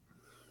 Squee.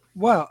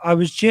 Well, I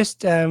was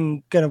just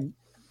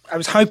I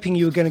was hoping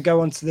you were going to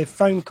go onto the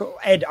phone call.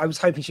 Ed, I was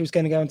hoping she was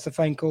going to go onto the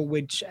phone call,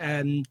 which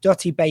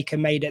Dottie Baker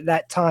made at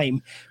that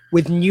time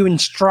with new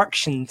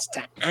instructions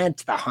to add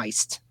to the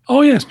heist. Oh,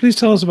 yes. Please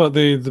tell us about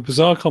the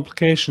bizarre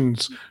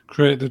complications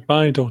created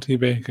by Dottie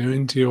Baker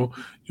into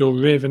your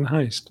Raven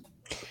heist.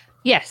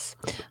 Yes.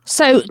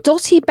 So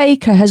Dottie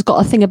Baker has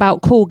got a thing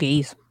about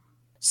corgis.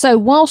 So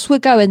whilst we're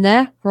going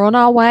there, we're on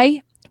our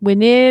way. We're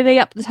nearly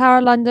up the Tower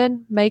of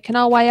London, making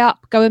our way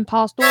up, going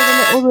past all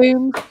the little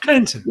rooms.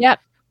 Clinton. Yep.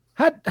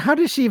 How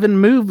does she even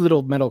move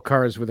little metal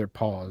cars with her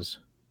paws?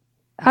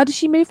 How does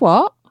she move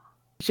what?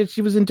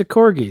 She was into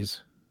corgis.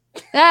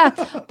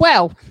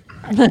 Well.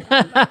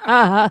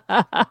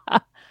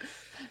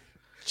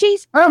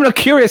 I'm not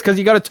curious because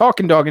you got a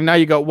talking dog and now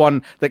you got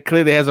one that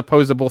clearly has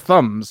opposable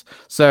thumbs.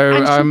 So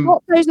and she's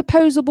got those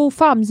opposable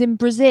thumbs in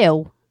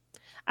Brazil.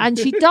 And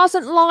she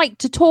doesn't like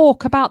to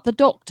talk about the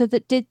doctor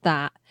that did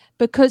that,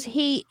 because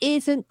he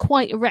isn't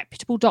quite a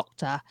reputable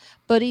doctor,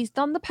 but he's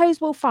done the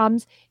opposable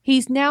thumbs.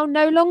 He's now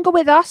no longer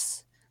with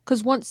us,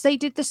 because once they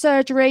did the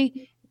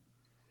surgery,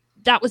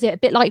 that was it. A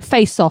bit like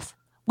Face Off.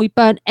 We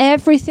burnt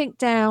everything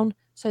down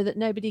so that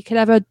nobody could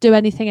ever do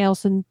anything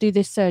else and do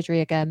this surgery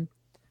again.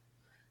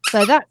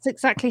 So that's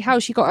exactly how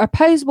she got her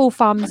opposable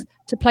thumbs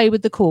to play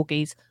with the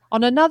corgis.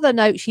 On another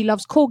note, she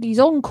loves corgis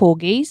on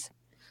corgis.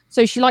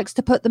 So she likes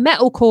to put the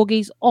metal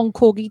corgis on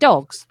corgi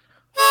dogs.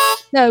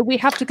 No, we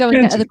have to go and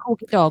get her the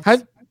corgi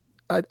dogs.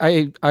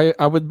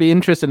 I would be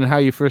interested in how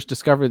you first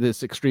discovered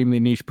this extremely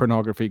niche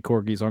pornography,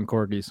 corgis on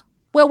corgis.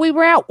 Well, we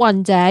were out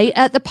one day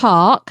at the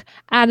park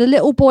and a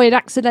little boy had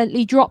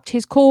accidentally dropped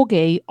his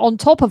corgi on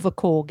top of a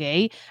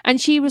corgi. And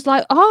she was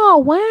like, oh,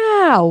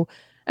 wow.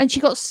 And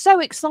she got so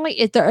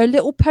excited that her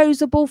little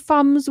posable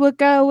thumbs were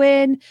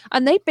going,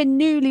 and they'd been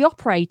newly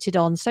operated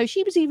on. So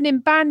she was even in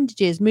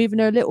bandages, moving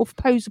her little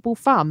posable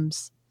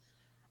thumbs.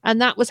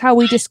 And that was how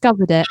we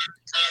discovered it.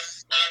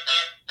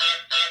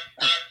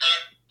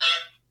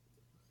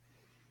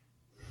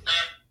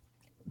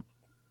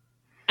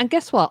 And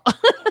guess what?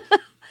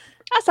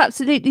 That's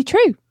absolutely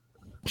true.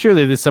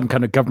 Surely there's some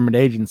kind of government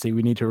agency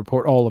we need to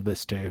report all of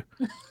this to.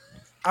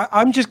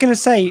 I'm just going to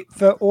say,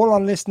 for all our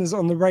listeners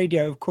on the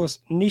radio, of course,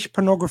 Niche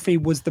Pornography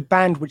was the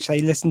band which they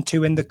listened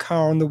to in the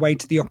car on the way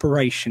to the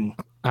operation.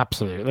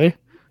 Absolutely.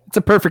 It's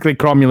a perfectly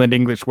cromulent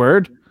English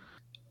word.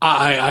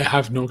 I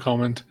have no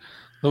comment,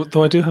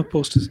 though I do have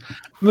posters.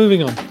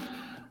 Moving on.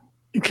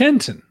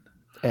 Kenton.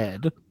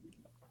 Ed.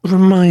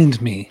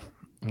 Remind me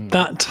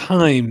that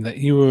time that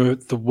you were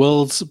the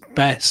world's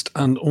best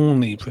and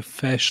only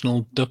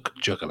professional duck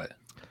juggler.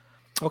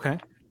 Okay.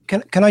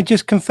 Can I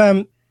just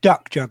confirm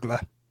duck juggler?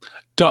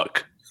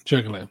 Duck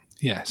juggler,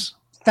 yes.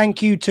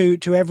 Thank you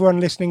to everyone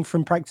listening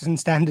from Practice and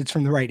Standards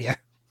from the radio.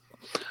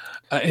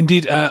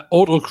 Indeed,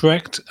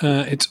 autocorrect,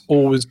 it's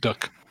always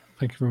duck.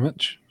 Thank you very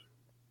much.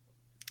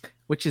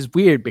 Which is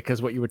weird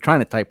because what you were trying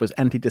to type was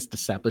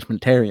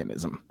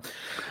anti-disestablishmentarianism.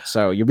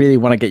 So you really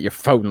want to get your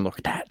phone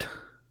looked at.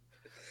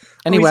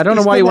 Anyway, I don't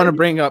know why you want to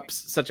bring up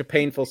such a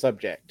painful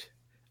subject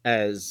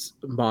as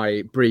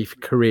my brief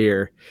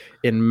career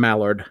in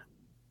mallard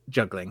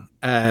juggling.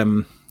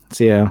 So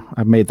yeah,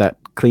 I've made that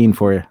clean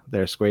for you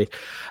there, Squee.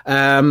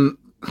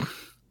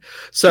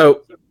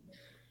 So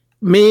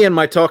me and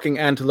my talking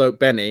antelope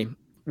Benny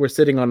were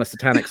sitting on a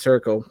satanic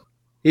circle.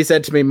 He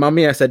said to me,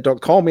 Mummy, I said,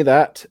 don't call me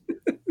that.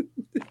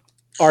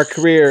 Our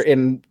career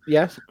in,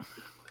 yes?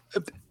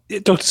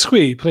 Dr.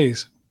 Squee,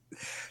 please.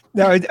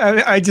 No,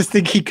 I just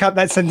think he cut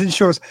that sentence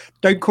short.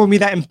 Don't call me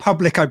that in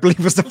public, I believe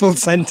was the full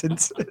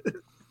sentence.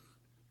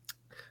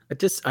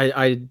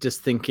 I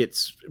just think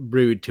it's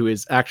rude to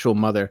his actual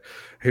mother,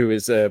 who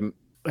is a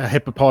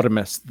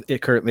hippopotamus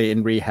currently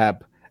in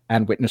rehab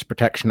and witness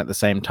protection at the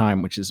same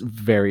time, which is a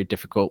very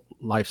difficult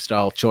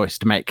lifestyle choice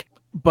to make.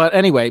 But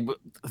anyway,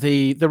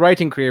 the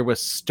writing career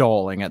was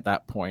stalling at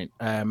that point.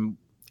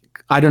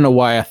 I don't know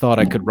why I thought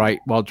I could write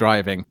while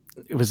driving.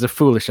 It was a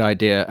foolish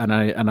idea, and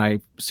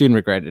I soon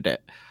regretted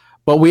it.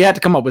 But we had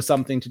to come up with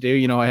something to do.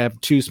 You know, I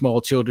have 2 small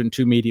children,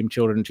 2 medium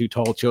children, 2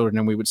 tall children,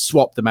 and we would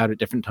swap them out at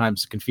different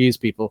times to confuse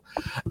people.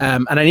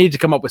 And I needed to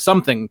come up with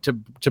something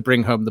to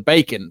bring home the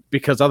bacon,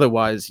 because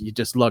otherwise you're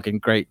just lugging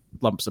great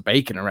lumps of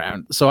bacon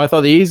around. So I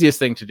thought the easiest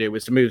thing to do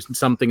was to move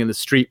something in the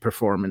street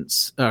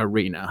performance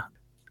arena.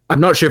 I'm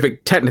not sure if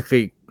it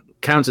technically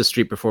counts as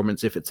street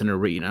performance if it's an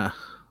arena,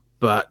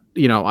 but,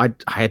 you know, I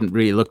hadn't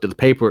really looked at the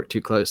paperwork too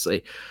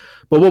closely.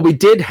 But what we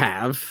did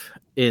have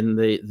in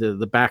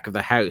the back of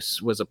the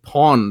house was a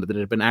pond that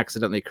had been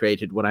accidentally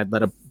created when I'd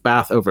let a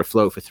bath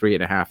overflow for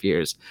 3.5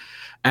 years,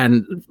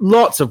 and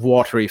lots of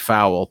watery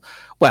fowl.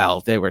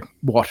 Well, they were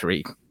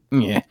watery,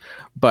 yeah,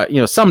 but,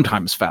 you know,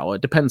 sometimes foul.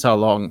 It depends how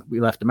long we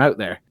left them out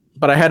there.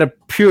 But I had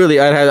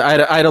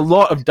I had a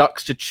lot of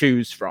ducks to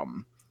choose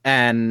from,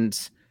 and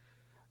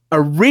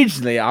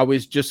originally I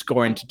was just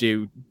going to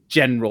do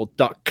general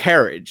duck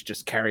carriage,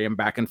 just carry them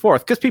back and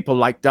forth, because people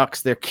like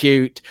ducks, they're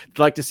cute,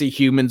 they like to see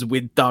humans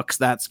with ducks,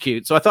 that's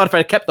cute. So I thought if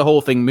I kept the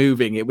whole thing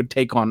moving, it would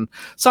take on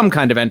some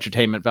kind of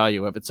entertainment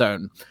value of its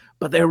own.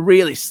 But they're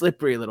really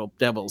slippery little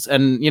devils,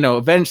 and, you know,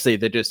 eventually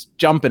they're just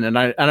jumping, and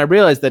I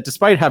realized that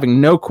despite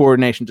having no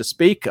coordination to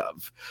speak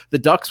of, the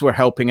ducks were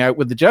helping out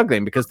with the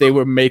juggling, because they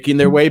were making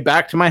their way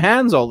back to my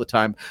hands all the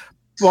time,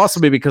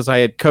 possibly because I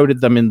had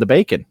coated them in the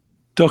bacon.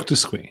 Dr.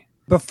 Squee.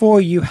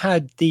 Before you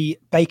had the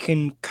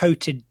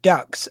bacon-coated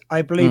ducks,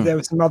 I believe there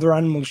were some other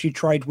animals you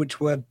tried which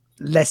were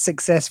less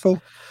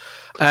successful.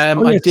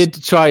 I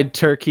did try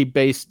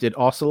turkey-basted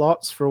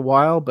ocelots for a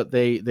while, but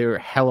they were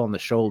hell on the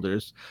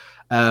shoulders.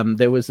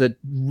 There was a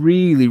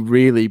really,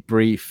 really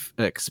brief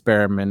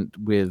experiment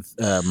with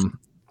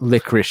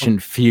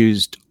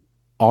licorice-infused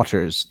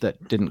otters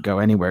that didn't go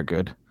anywhere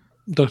good.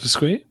 Dr.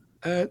 Squee?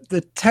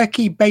 The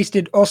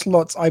turkey-basted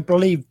ocelots, I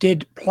believe,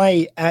 did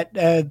play at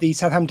the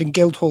Southampton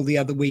Guildhall the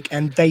other week,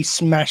 and they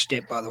smashed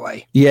it, by the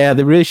way. Yeah,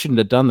 they really shouldn't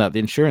have done that. The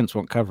insurance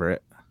won't cover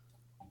it.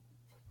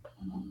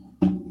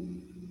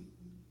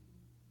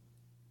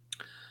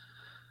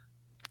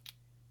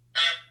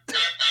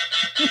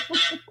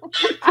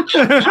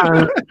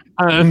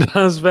 and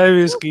as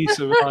various geese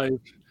arrive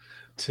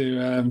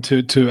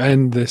to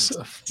end this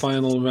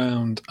final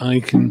round,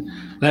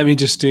 let me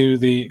just do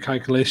the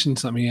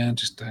calculations. Let me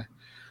just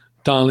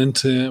dial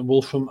into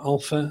Wolfram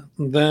Alpha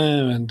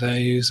there and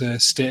use a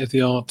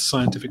state-of-the-art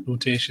scientific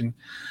notation.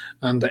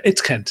 And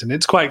it's Kenton.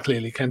 It's quite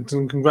clearly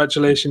Kenton.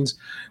 Congratulations.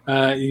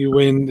 You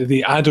win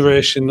the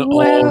adoration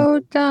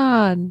of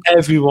done.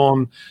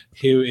 everyone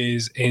who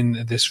is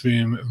in this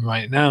room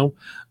right now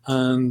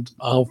and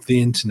of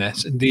the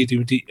internet. Indeed,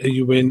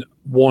 you win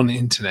 1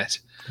 internet.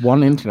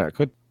 1 internet,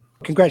 good.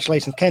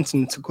 Congratulations,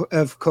 Kenton,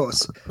 of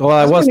course. Well,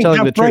 I was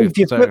telling the truth.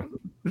 So.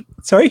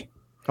 Sorry?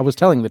 I was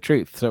telling the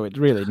truth, so it's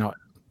really not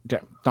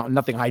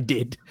nothing I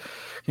did.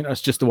 You know,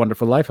 it's just a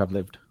wonderful life I've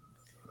lived.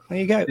 There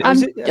you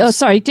go.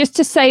 Sorry, just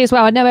to say as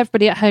well, I know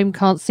everybody at home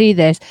can't see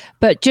this,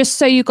 but just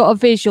so you got a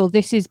visual,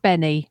 this is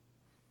Benny.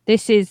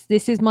 This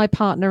is my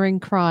partner in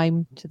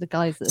crime to the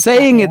guys that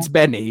saying it's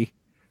Benny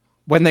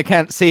when they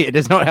can't see it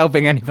is not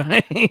helping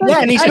anybody.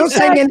 Yeah, and he's not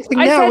saying anything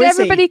now, said is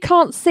everybody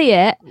can't see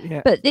it,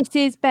 yeah. But this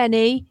is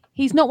Benny.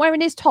 He's not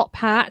wearing his top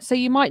hat, so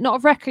you might not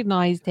have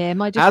recognized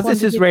him. As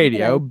this is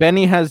radio,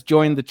 Benny has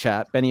joined the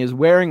chat. Benny is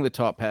wearing the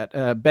top hat.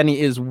 Benny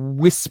is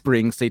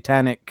whispering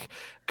satanic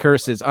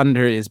curses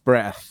under his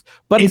breath,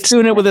 but he's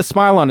doing it with a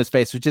smile on his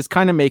face, which is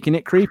kind of making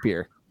it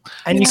creepier.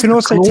 And you can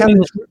also tell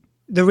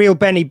the real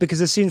Benny,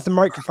 because as soon as the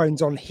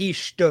microphone's on, he's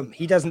stum.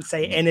 He doesn't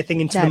say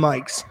anything into the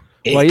mics.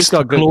 Well, he's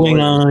got glowing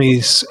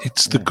eyes.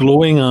 It's the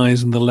glowing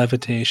eyes and the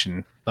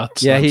levitation.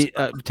 He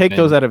take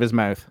those out of his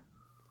mouth.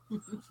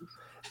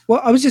 Well,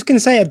 I was just going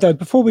to say, though,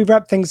 before we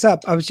wrap things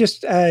up, I was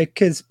just,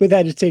 because with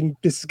editing,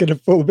 this is going to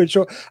fall a bit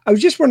short. I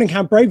was just wondering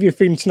how brave you're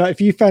feeling tonight.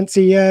 If you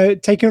fancy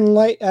taking on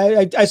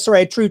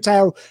a true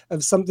tale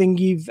of something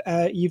you've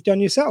done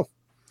yourself.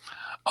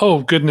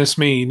 Oh, goodness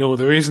me. No,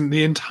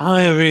 the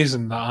entire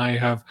reason that I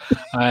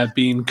have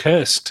been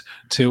cursed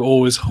to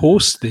always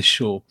host this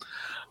show,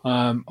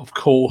 of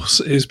course,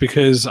 is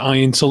because I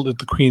insulted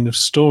the Queen of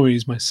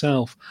Stories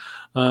myself.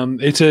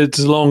 It's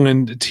a long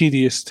and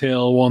tedious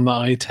tale, one that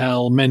I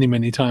tell many,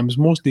 many times,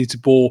 mostly to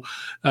bore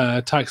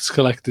tax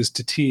collectors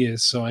to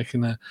tears, so I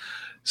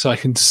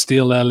can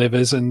steal their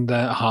livers and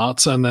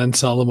hearts and then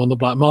sell them on the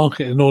black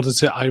market in order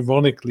to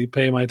ironically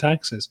pay my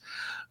taxes.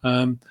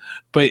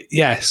 But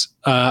yes,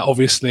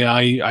 obviously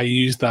I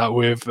used that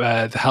with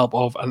the help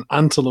of an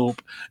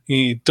antelope,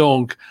 a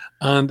dog,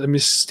 and a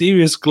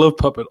mysterious glove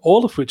puppet,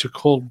 all of which are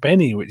called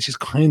Benny, which is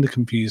kind of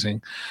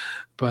confusing.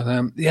 But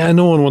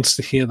no one wants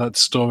to hear that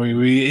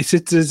story. It's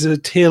a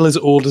tale as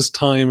old as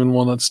time, and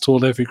one that's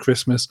told every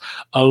Christmas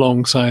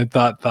alongside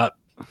that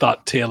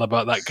tale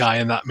about that guy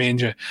in that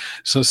manger.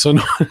 What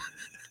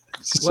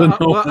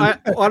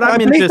I'm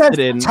interested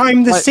in,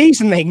 time the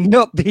seasoning,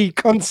 not the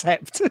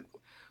concept.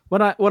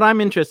 What I'm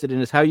interested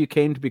in is how you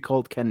came to be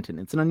called Kenton.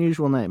 It's an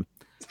unusual name.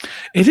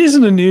 It is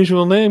an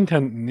unusual name,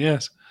 Kenton.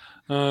 Yes,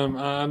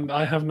 and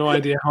I have no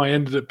idea how I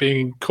ended up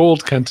being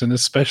called Kenton,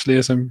 especially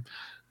as I'm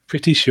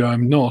pretty sure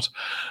I'm not.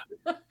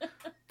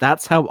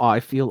 That's how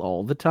I feel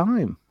all the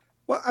time.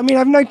 Well, I mean,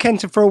 I've known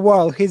Kenton for a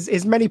while.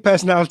 His many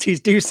personalities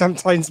do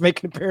sometimes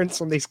make an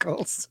appearance on these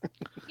calls.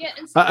 Yeah,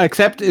 and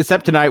Except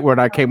tonight, when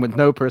I came with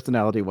no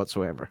personality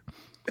whatsoever.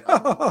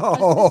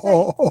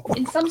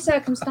 in some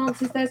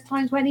circumstances, there's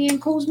times when Ian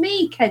calls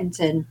me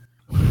Kenton.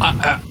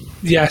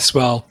 Yes,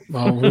 well,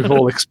 we've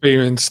all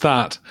experienced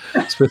that.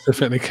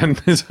 Specifically,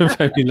 Kenton is a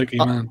very lucky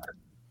man.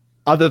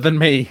 Other than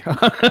me.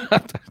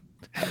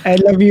 I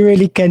love you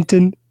really,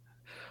 Kenton.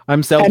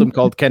 I'm seldom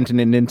called Kenton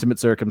in intimate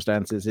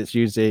circumstances. It's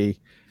usually,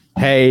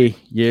 hey,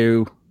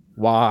 you,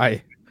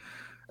 why?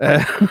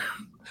 What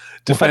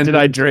did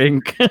I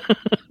drink?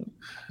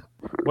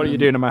 What are you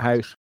doing in my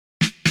house?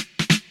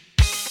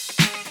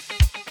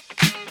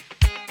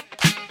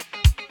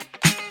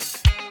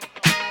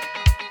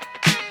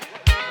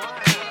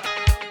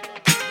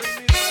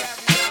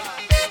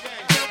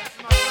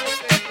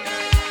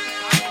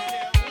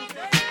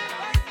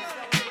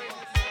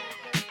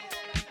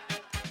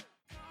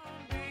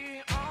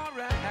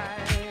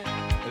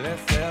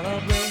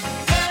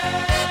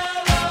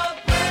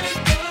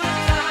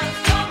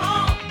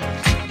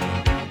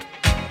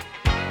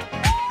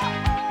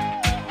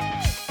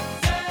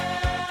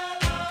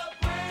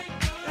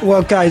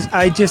 Well, guys,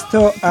 I just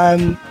thought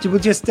we'll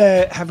just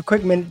have a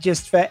quick minute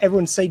just for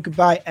everyone to say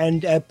goodbye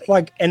and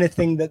plug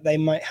anything that they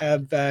might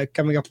have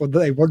coming up or that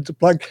they want to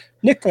plug.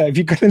 Nicola, have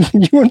you got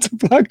anything you want to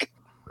plug?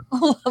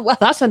 Oh, well,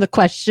 that's another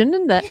question,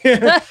 isn't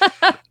it?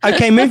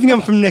 Okay, moving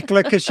on from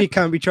Nicola because she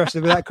can't be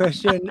trusted with that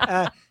question.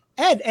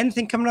 Ed,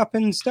 anything coming up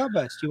in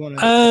Starburst you want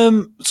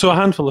to? So a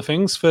handful of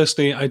things.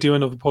 Firstly, I do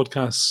another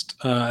podcast.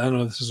 I don't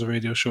know if this is a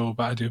radio show,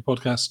 but I do a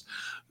podcast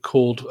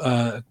called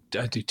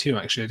I do two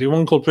actually. I do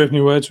one called Brave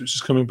New Words, which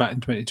is coming back in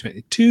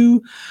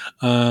 2022.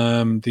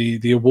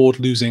 The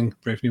award losing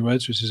Brave New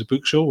Words, which is a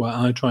book show where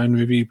I try and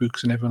review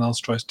books and everyone else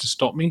tries to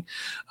stop me,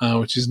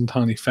 which is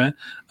entirely fair.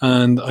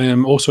 And I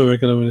am also a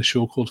regular with a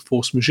show called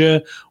Force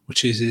Majeure,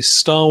 which is a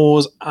Star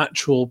Wars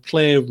actual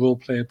role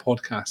player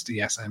podcast.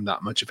 Yes, I'm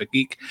that much of a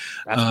geek.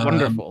 That's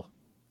wonderful.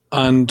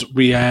 And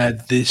we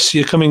this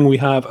year coming, we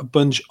have a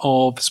bunch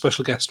of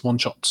special guest one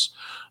shots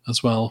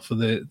as well for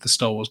the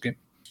Star Wars game,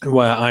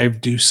 where I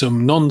do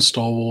some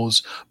non-Star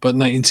Wars but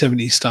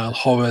 1970s style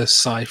horror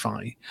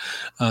sci-fi.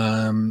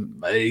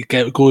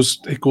 It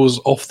goes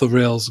off the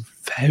rails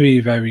very,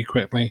 very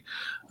quickly.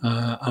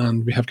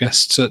 And we have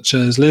guests such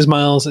as Liz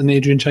Miles and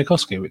Adrian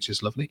Tchaikovsky, which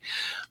is lovely.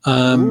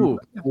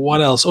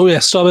 What else? Oh, yeah,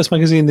 Starburst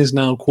Magazine is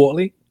now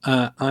quarterly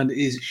and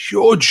is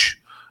huge.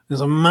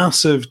 There's a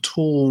massive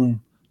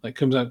tome that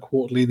comes out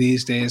quarterly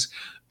these days,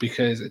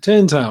 because it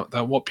turns out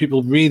that what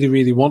people really,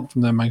 really want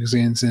from their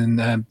magazines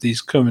in these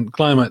current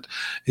climate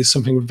is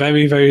something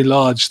very, very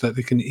large that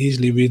they can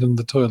easily read on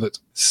the toilet.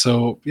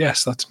 So,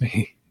 yes, that's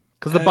me.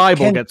 Because the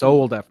Bible gets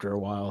old after a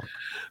while.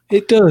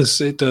 It does.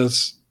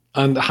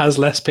 And it has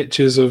less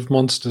pictures of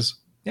monsters.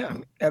 Yeah,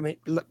 I mean,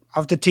 look,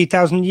 after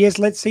 2,000 years,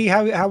 let's see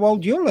how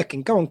old you're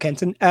looking. Go on,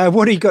 Kenton.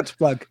 What do you got to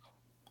plug?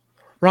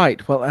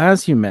 Right. Well,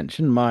 as you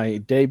mentioned, my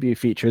debut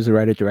feature as a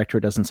writer-director,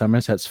 A Dozen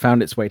Summers, has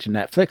found its way to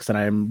Netflix, and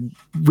I am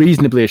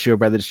reasonably assured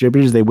by the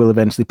distributors they will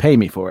eventually pay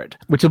me for it,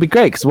 which will be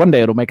great, because one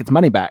day it'll make its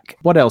money back.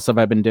 What else have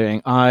I been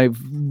doing? I've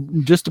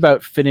just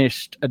about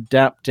finished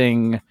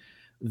adapting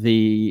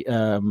the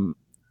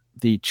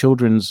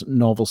children's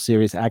novel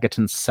series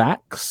Agaton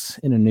Sax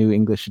in a new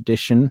English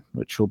edition,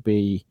 which will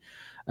be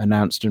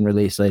announced and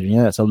released later.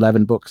 Yeah, that's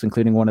 11 books,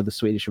 including one of the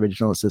Swedish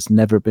originals that's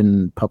never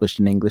been published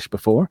in English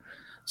before.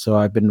 So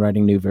I've been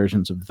writing new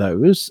versions of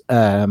those.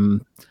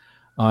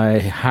 I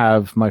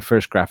have my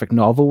first graphic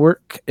novel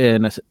work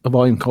in a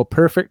volume called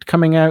Perfect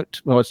coming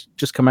out. Well, it's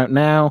just come out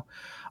now.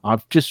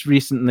 I've just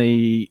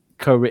recently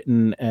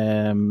co-written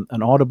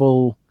an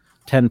Audible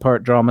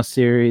 10-part drama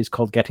series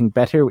called Getting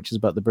Better, which is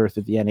about the birth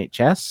of the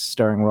NHS,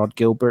 starring Rod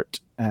Gilbert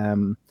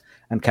and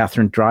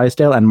Catherine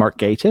Drysdale and Mark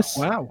Gatiss.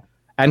 Wow.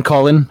 And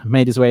Colin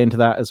made his way into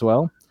that as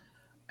well.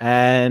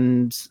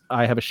 And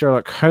I have a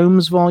Sherlock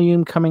Holmes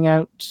volume coming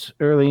out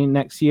early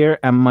next year.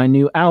 And my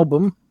new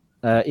album,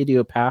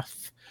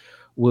 Idiopath,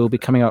 will be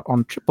coming out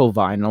on triple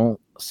vinyl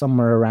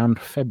somewhere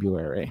around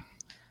February.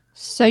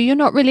 So you're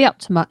not really up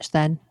to much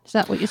then? Is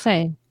that what you're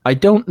saying? I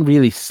don't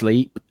really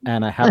sleep,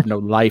 and I have no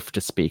life to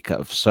speak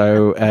of.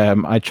 So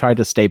I try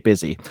to stay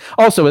busy.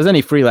 Also, as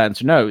any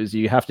freelancer knows,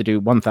 you have to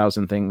do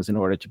 1,000 things in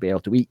order to be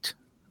able to eat.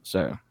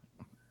 So...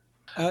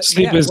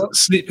 Sleep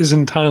is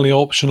entirely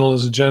optional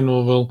as a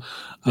general rule,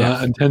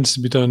 and tends to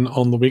be done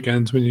on the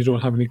weekends when you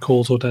don't have any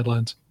calls or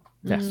deadlines.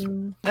 Yes.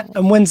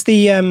 And when's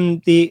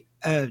the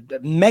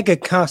mega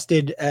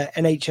casted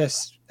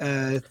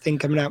NHS thing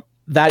coming out?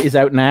 That is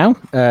out now.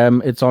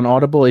 It's on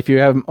Audible. If you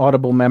have an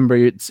Audible member,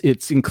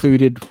 it's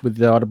included with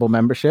the Audible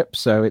membership.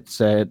 So it's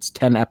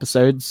 10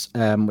 episodes,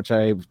 which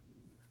I was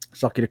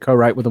lucky to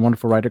co-write with a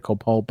wonderful writer called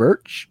Paul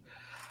Birch.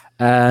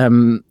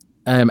 And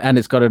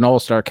it's got an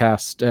all-star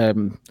cast.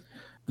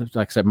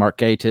 Like I said, Mark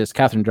Gatiss,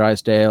 Catherine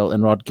Drysdale,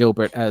 and Rod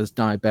Gilbert as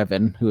Di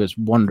Bevan, who is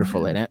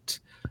wonderful in it.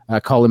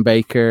 Colin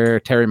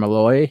Baker, Terry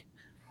Malloy.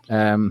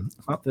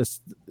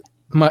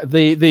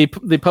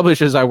 The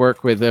publishers I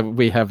work with,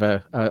 we have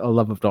a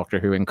love of Doctor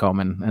Who in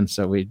common, and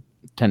so we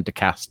tend to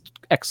cast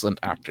excellent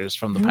actors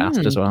from the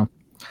past as well.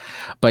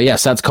 But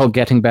yes, that's called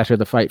Getting Better: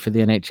 The Fight for the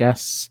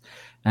NHS,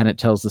 and it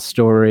tells the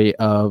story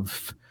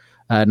of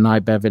Nye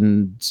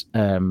Bevan's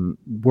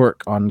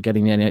work on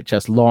getting the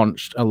NHS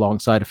launched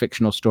alongside a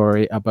fictional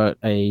story about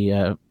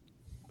a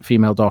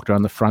female doctor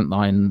on the front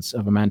lines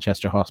of a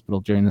Manchester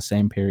hospital during the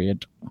same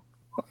period.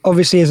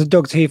 Obviously, as a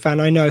Doctor Who fan,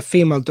 I know a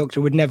female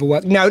doctor would never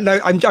work. No,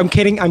 I'm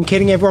kidding. I'm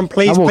kidding, everyone.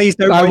 Please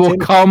don't. I will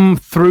come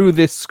through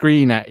this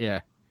screen at you.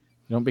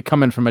 You won't be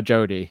coming from a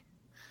Jodie.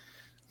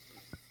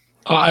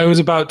 I was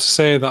about to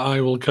say that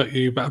I will cut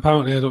you, but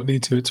apparently I don't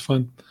need to. It's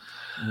fun.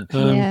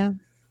 Yeah.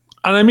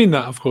 And I mean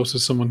that, of course,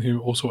 as someone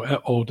who also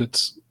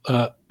edits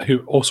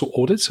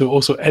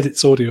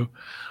audio,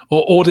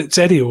 or audits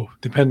audio,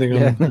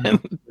 depending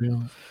on.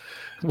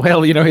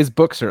 Well, his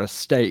books are a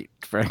state,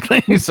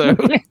 frankly. So.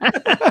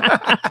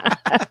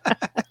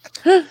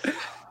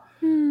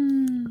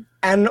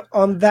 And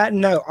on that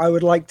note, I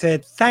would like to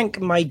thank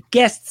my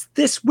guests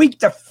this week,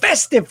 the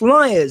Festive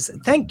Liars.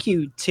 Thank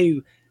you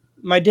to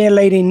my dear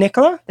lady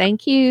Nicola.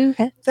 Thank you.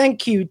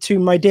 Thank you to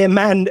my dear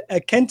man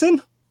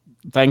Kenton.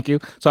 Thank you.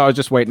 So I was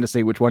just waiting to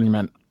see which one you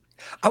meant.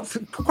 Oh, for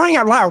crying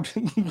out loud.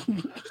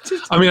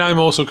 I mean, I'm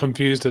also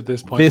confused at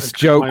this point. This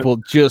joke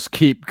will just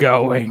keep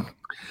going.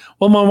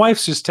 Well, my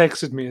wife's just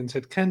texted me and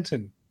said,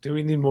 Kenton, do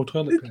we need more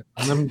toilet paper?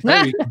 And I'm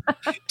very,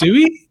 do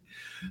we?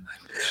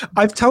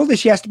 I've told her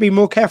she has to be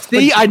more careful.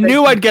 See, I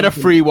knew I'd get a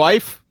free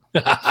wife.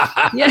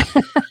 Yeah.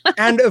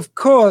 And of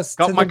course,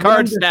 got my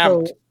card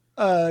stamped.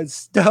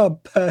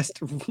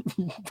 Starburst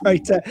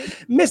writer,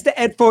 Mr.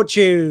 Ed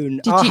Fortune,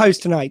 our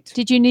host tonight.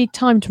 Did you need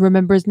time to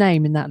remember his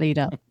name in that lead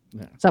up?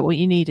 Yeah. Is that what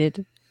you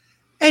needed?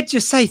 Ed,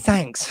 just say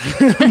thanks.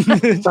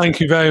 Thank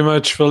you very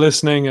much for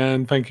listening,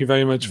 and thank you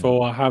very much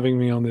for having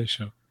me on this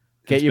show.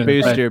 Get your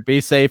booster. Great.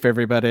 Be safe,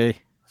 everybody.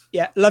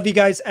 Yeah, love you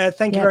guys.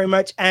 Thank you very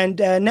much. And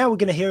now we're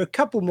going to hear a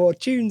couple more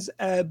tunes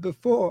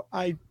before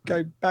I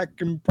go back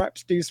and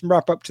perhaps do some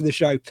wrap up to the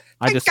show.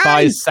 I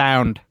despise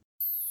sound.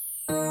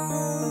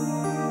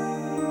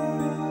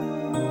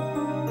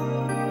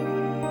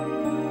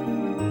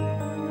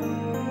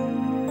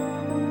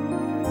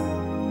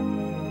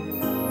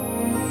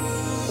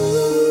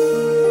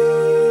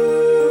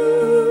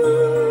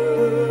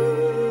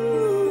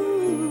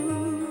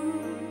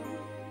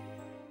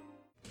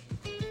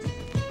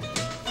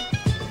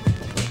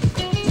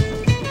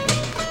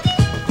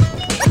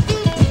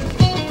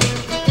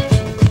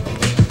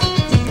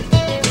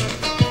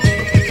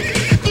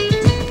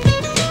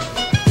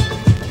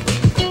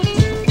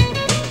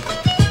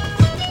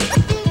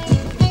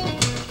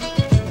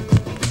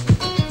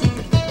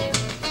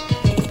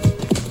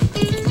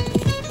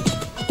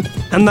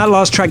 And that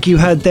last track you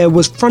heard there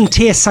was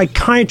Frontier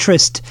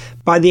Psychiatrist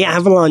by the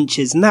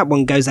Avalanches. And that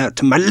one goes out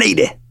to my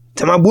lady,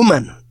 to my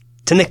woman,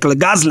 to Nicola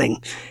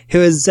Gosling, who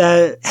has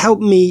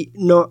helped me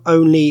not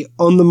only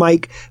on the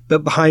mic,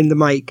 but behind the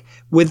mic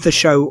with the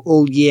show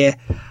all year.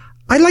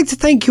 I'd like to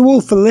thank you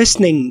all for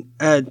listening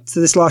to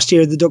this last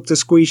year of the Dr.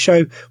 Squeeze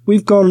Show.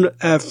 We've gone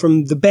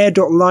from the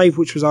Bear.live,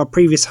 which was our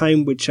previous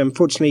home, which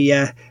unfortunately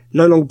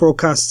no longer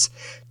broadcasts,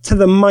 to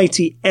the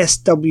mighty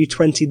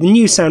SW20, the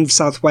new sound of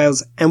South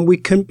Wales, and we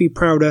couldn't be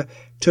prouder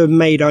to have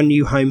made our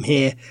new home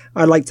here.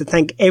 I'd like to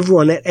thank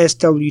everyone at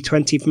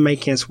SW20 for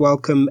making us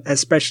welcome,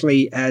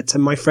 especially to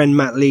my friend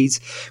Matt Lees,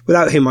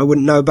 without whom I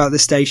wouldn't know about the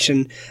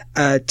station,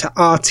 to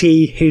RT,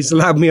 who's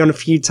allowed me on a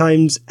few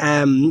times,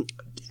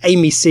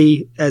 Amy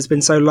C has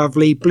been so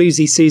lovely,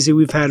 Bluesy Susie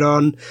we've had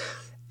on,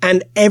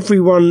 and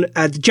everyone,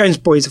 the Jones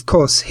Boys, of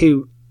course,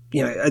 who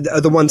are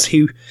the ones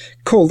who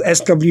called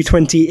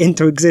SW20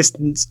 into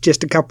existence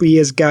just a couple of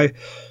years ago.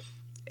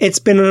 It's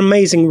been an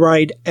amazing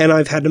ride, and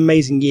I've had an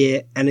amazing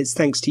year, and it's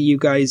thanks to you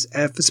guys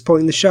for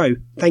supporting the show.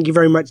 Thank you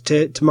very much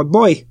to my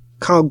boy,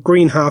 Carl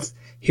Greenhalgh,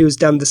 who has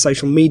done the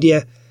social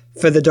media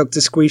for the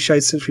Dr. Squeeze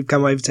Show since we've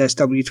come over to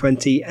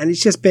SW20, and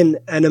it's just been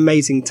an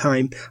amazing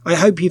time. I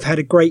hope you've had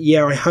a great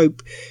year. I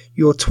hope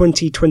your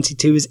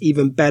 2022 is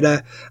even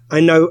better. I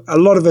know a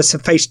lot of us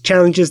have faced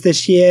challenges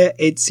this year.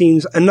 It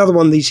seems another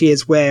one of these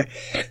years where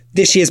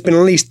this year's been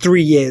at least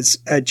 3 years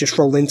just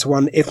rolled into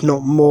one, if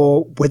not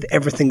more, with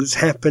everything that's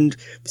happened.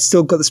 We've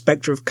still got the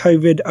spectre of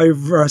COVID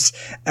over us.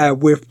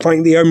 We're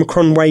fighting the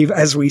Omicron wave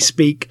as we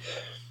speak.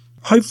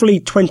 Hopefully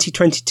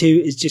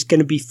 2022 is just going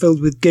to be filled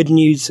with good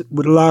news,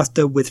 with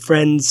laughter, with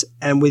friends,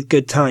 and with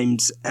good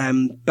times.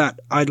 But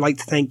I'd like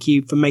to thank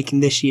you for making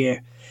this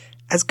year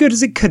as good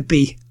as it could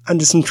be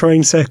under some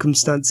trying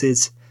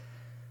circumstances.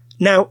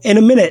 Now, in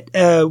a minute,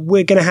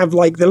 we're going to have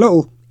like the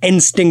little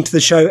end sting to the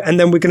show, and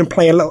then we're going to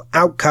play a little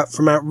outcut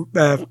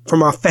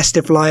from our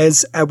Festive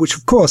Liars, which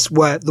of course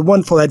were the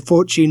wonderful Ed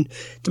Fortune,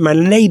 to my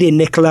lady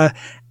Nicola,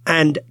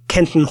 and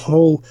Kenton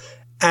Hall.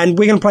 And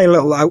we're going to play a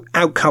little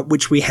outcut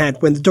which we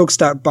had when the dog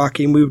started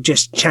barking. We were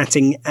just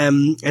chatting,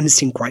 and it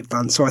seemed quite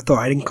fun, so I thought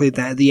I'd include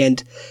that at the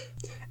end.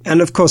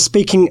 And of course,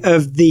 speaking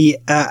of the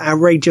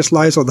outrageous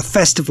liars, or the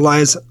festive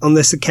liars on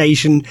this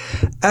occasion,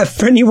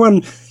 for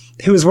anyone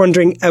who was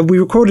wondering, we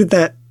recorded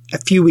that a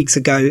few weeks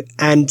ago,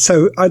 and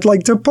so I'd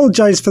like to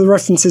apologise for the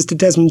references to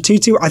Desmond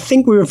Tutu. I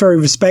think we were very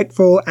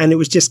respectful, and it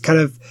was just kind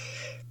of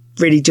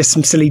really just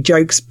some silly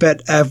jokes,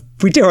 but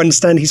we do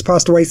understand he's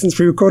passed away since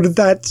we recorded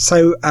that,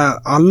 so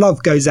our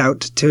love goes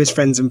out to his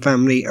friends and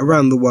family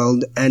around the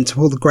world and to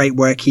all the great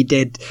work he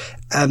did.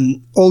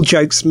 All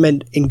jokes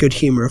meant in good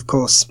humour, of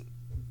course.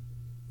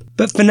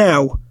 But for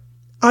now,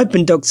 I've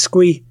been Dr.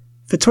 Squee.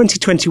 For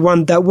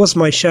 2021, that was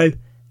my show,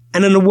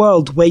 and in a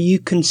world where you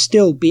can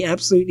still be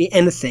absolutely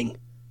anything,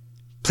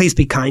 please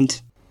be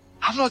kind.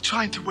 I'm not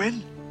trying to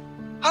win.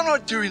 I'm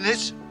not doing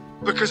this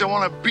because I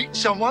want to beat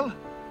someone,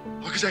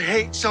 because I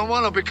hate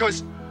someone, or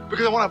because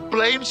I want to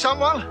blame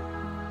someone.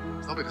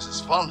 It's not because it's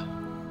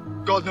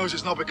fun. God knows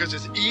it's not because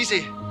it's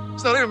easy.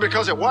 It's not even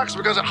because it works,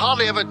 because it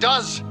hardly ever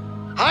does.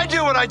 I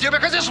do what I do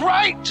because it's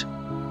right,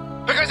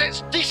 because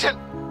it's decent,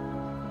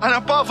 and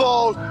above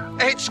all,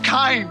 it's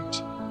kind.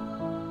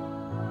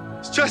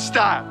 It's just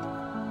that.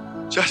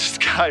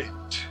 Just kind.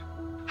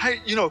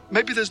 Hey,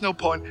 maybe there's no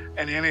point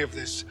in any of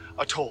this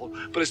at all,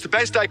 but it's the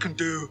best I can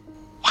do.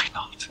 Why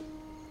not?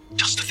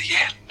 Just to the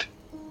end.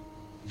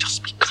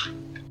 Just be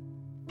kind.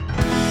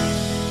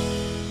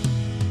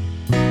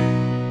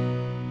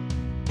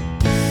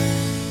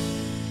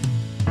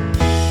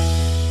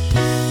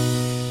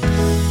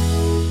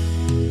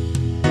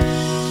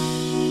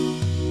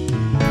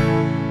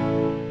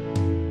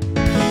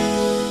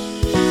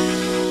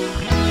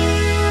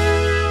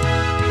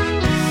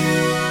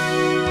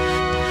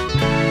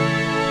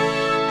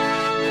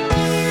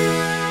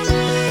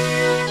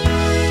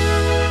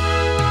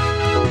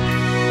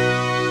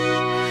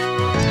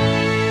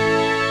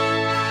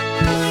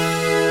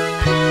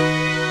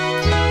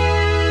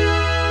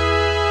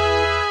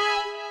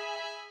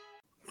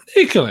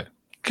 Nicola,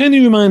 can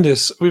you remind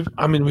us? We've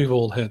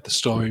all heard the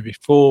story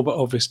before, but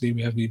obviously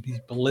we have new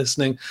people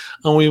listening,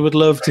 and we would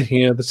love to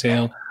hear the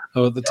tale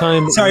of the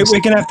time. Sorry, we're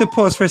going to have to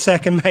pause for a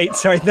second, mate.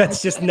 Sorry,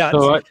 that's just nuts.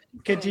 All right.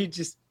 Could you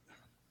just...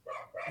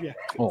 Yeah.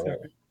 Oh.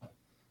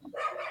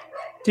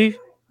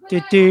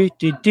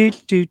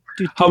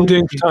 How are we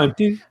doing for time?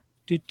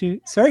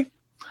 Sorry?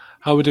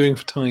 How are we doing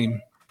for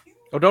time?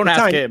 Oh, don't ask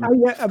time. him. Oh,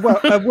 yeah. Well,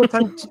 what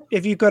time?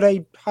 Have you got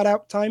a hot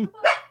out time?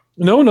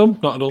 No,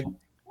 not at all.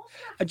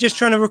 I'm just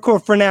trying to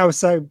record for an hour,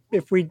 so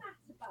if we...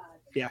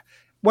 Yeah.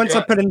 Once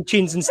I put in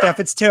tunes and stuff,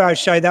 it's a 2-hour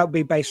show. That'll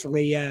be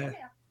basically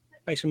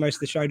most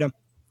of the show done.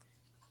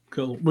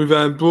 Cool. We've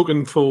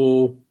broken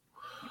for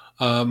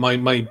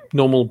my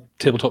normal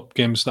tabletop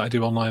games that I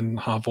do online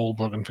have all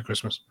broken for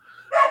Christmas.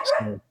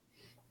 So,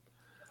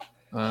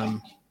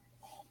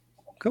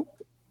 cool.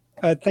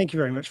 Thank you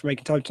very much for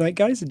making time tonight,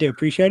 guys. I do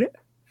appreciate it.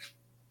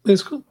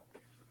 It's cool.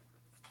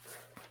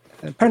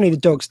 Apparently the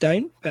dogs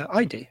don't, but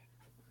I do.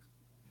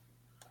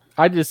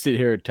 I just sit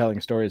here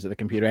telling stories at the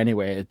computer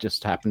anyway. It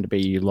just happened to be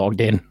you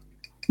logged in.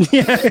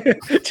 Yeah,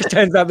 it just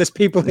turns out there's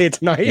people here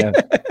tonight. Yeah.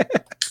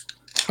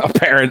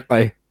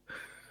 Apparently.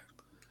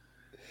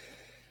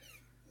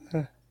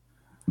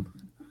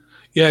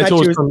 Yeah, it's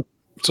always fun.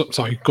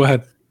 Sorry, go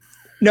ahead.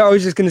 No, I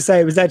was just going to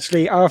say it was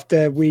actually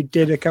after we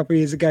did a couple of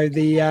years ago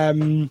the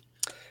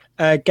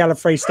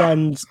Gallifrey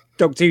Stands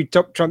Doctor Who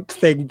Top Trump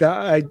thing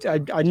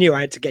that I knew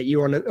I had to get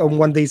you on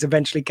one of these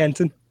eventually,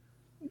 Kenton.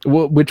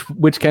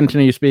 Which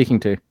Kenton are you speaking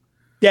to?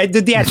 Yeah,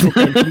 the actual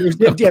Kenton.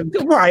 Yeah,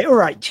 all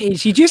right.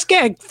 Jeez, you just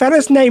get a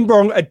fella's name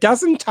wrong a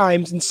dozen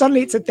times and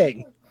suddenly it's a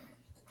thing.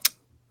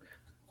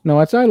 No,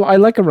 I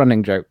like a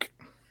running joke.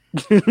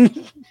 Yeah,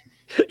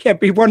 it'd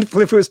be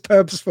wonderful if it was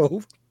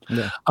purposeful.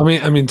 Yeah.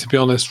 I mean, to be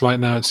honest, right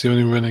now it's the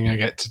only running I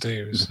get to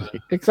do. So.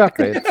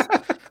 Exactly.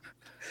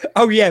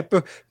 Oh yeah,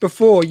 but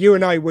before you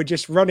and I were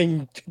just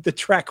running the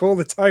track all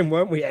the time,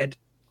 weren't we, Ed?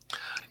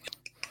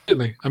 I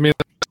mean, I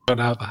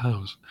got out of the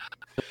house.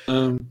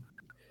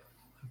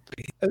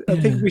 I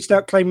think if we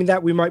start claiming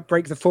that, we might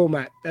break the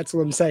format. That's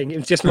all I'm saying.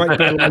 It just might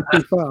go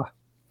too far.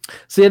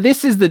 So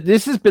this has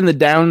been the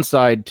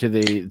downside to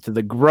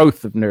the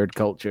growth of nerd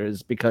culture,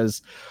 is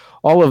because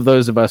all of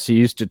those of us who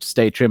used to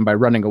stay trim by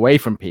running away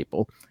from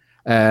people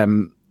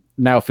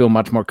now feel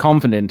much more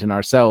confident in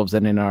ourselves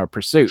and in our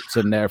pursuits,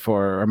 and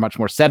therefore are much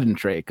more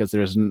sedentary because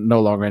there's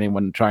no longer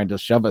anyone trying to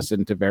shove us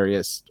into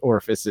various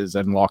orifices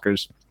and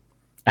lockers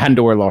and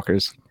door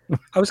lockers.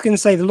 I was going to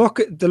say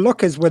the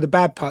lockers were the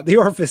bad part. The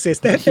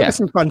orifices, there were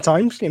some fun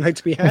times,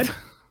 to be had.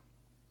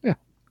 Yeah.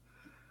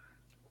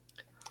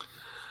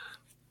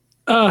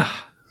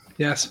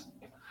 Yes.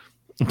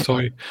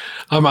 Sorry,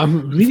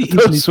 I'm really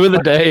easily. Those were the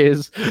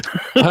days.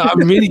 I'm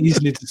really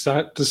easily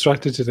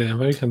distracted today. I'm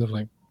very kind of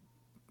like.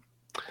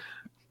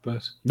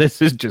 But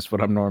this is just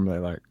what I'm normally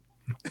like.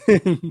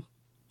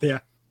 Yeah.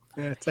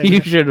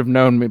 You should have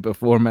known me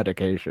before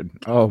medication.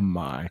 Oh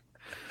my.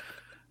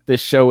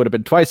 This show would have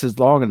been twice as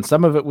long, and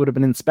some of it would have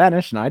been in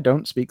Spanish, and I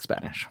don't speak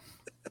Spanish.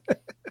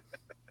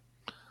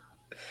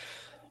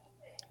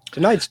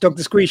 Tonight's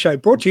Dr. Squee Show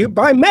brought to you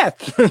by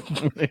meth.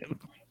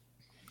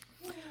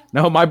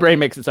 No, my brain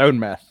makes its own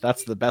meth.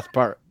 That's the best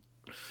part.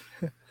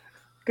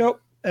 Go.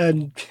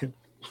 And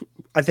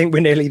I think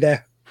we're nearly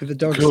there with the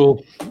dogs.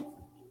 Cool.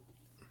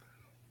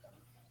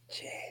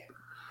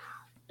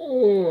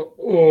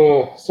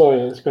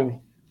 Sorry, it's been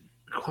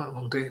quite a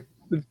long day.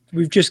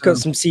 We've just got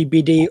some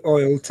CBD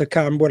oil to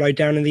calm Willow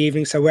down in the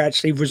evening, so we're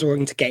actually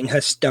resorting to getting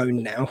her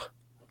stoned now.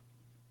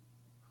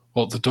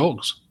 What, the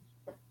dogs?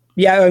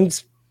 Yeah,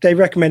 and they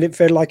recommend it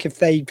for like if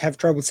they have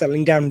trouble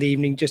settling down in the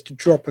evening, just a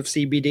drop of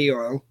CBD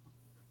oil.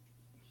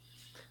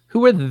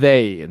 Who are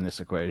they in this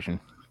equation?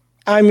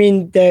 I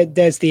mean,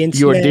 there's the internet.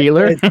 Your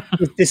dealer?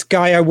 There's this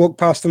guy I walk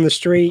past on the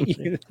street.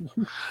 You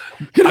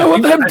know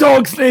what them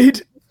dogs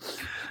need?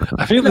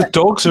 I think the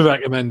dogs are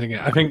recommending it.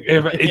 I think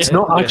if it's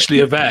not actually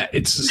a vet.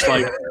 It's just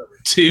like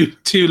two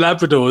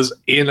Labradors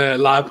in a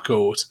lab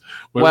coat.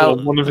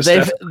 Well, one of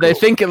they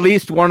think at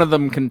least one of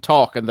them can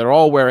talk, and they're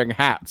all wearing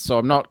hats. So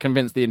I'm not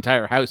convinced the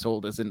entire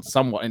household isn't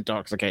somewhat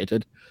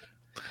intoxicated.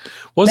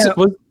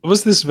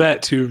 Was this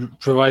vet who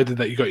provided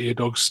that you got your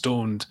dog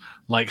stoned?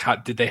 Like,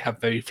 did they have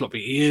very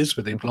floppy ears?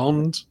 Were they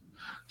blonde?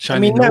 I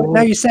mean,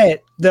 now you say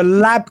it. The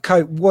lab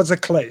coat was a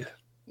clue.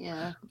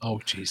 Yeah. Oh,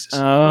 Jesus.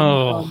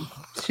 Oh.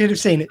 Should have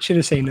seen it.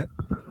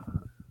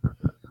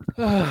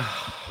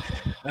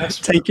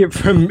 Take it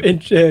from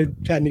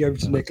handing over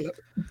to Nicola.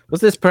 Was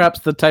this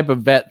perhaps the type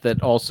of vet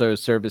that also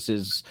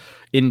services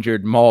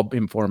injured mob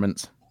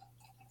informants?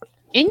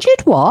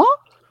 Injured what?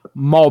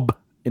 Mob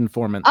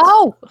informants.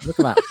 Oh. Look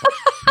at that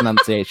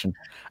pronunciation.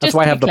 That's Just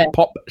why I have the clear.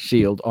 pop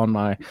shield on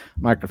my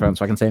microphone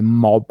so I can say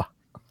mob.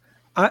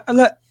 I'm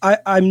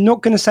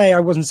not going to say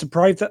I wasn't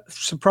surprised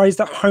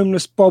that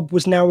homeless Bob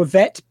was now a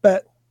vet,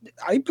 but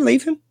I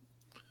believe him.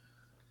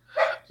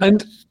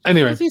 And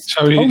anyway,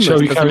 shall we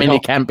doesn't carry mean on? he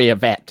can't be a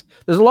vet.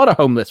 There's a lot of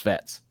homeless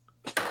vets.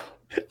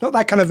 Not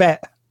that kind of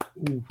vet.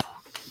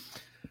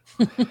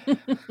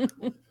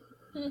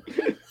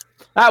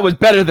 That was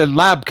better than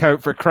lab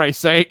coat, for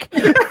Christ's sake.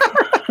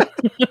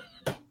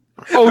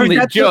 Only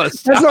that's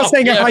just. not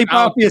saying a hype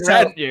I'll up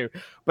yourself. grant you,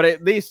 but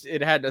at least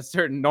it had a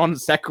certain non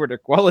sequitur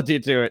quality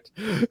to it.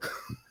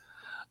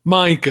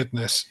 My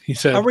goodness, he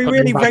said. Are we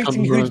putting really back on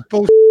rating the who's road.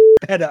 bullshit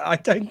better? I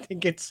don't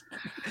think it's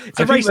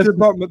a race to the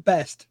bottom at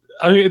best.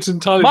 I mean, it's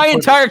entirely. My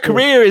entire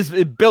career is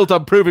built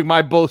on proving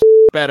my bullshit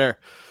better.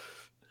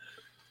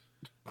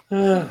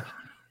 Most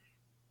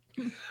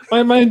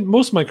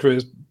of my career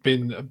has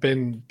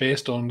been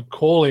based on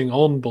calling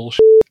on bullshit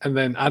and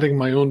then adding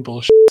my own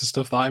bullshit to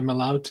stuff that I'm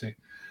allowed to.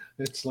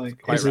 It's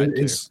like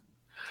it's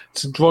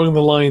drawing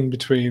the line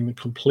between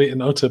complete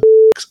and utter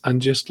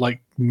and just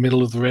like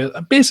middle of the rail.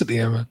 Basically,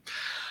 I'm a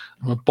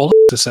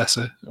bollocks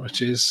assessor,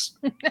 which is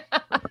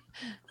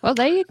Well,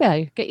 there you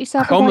go. Get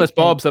yourself a Homeless vet.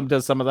 Bob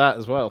does some of that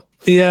as well.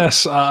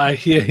 yes. I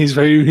hear he's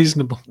very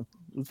reasonable.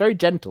 It's very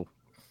gentle.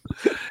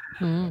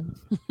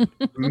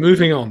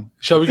 Moving on.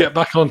 Shall we get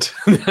back onto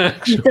the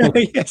actual?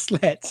 Yes,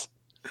 let's.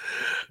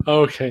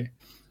 Okay.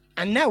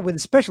 And now with a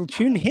special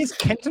tune, here's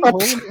Kenton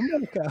Hall and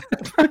Monica.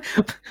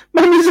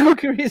 My musical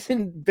career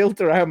isn't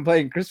built around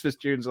playing Christmas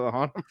tunes on the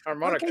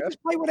harmonica. Okay,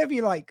 just play whatever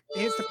you like.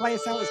 Here's to play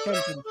us out as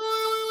Kenton.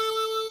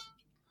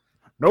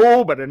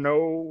 Nobody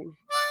knows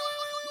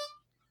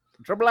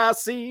the trouble I've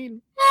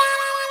seen,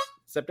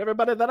 except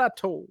everybody that I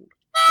told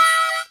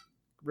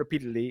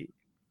repeatedly.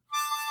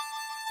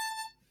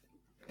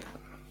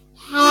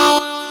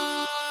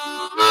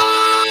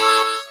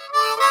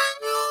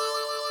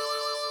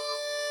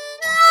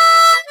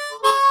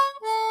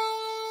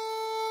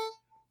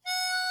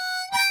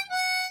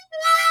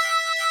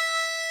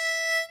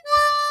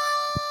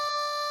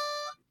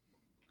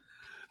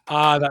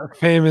 That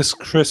famous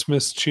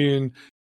Christmas tune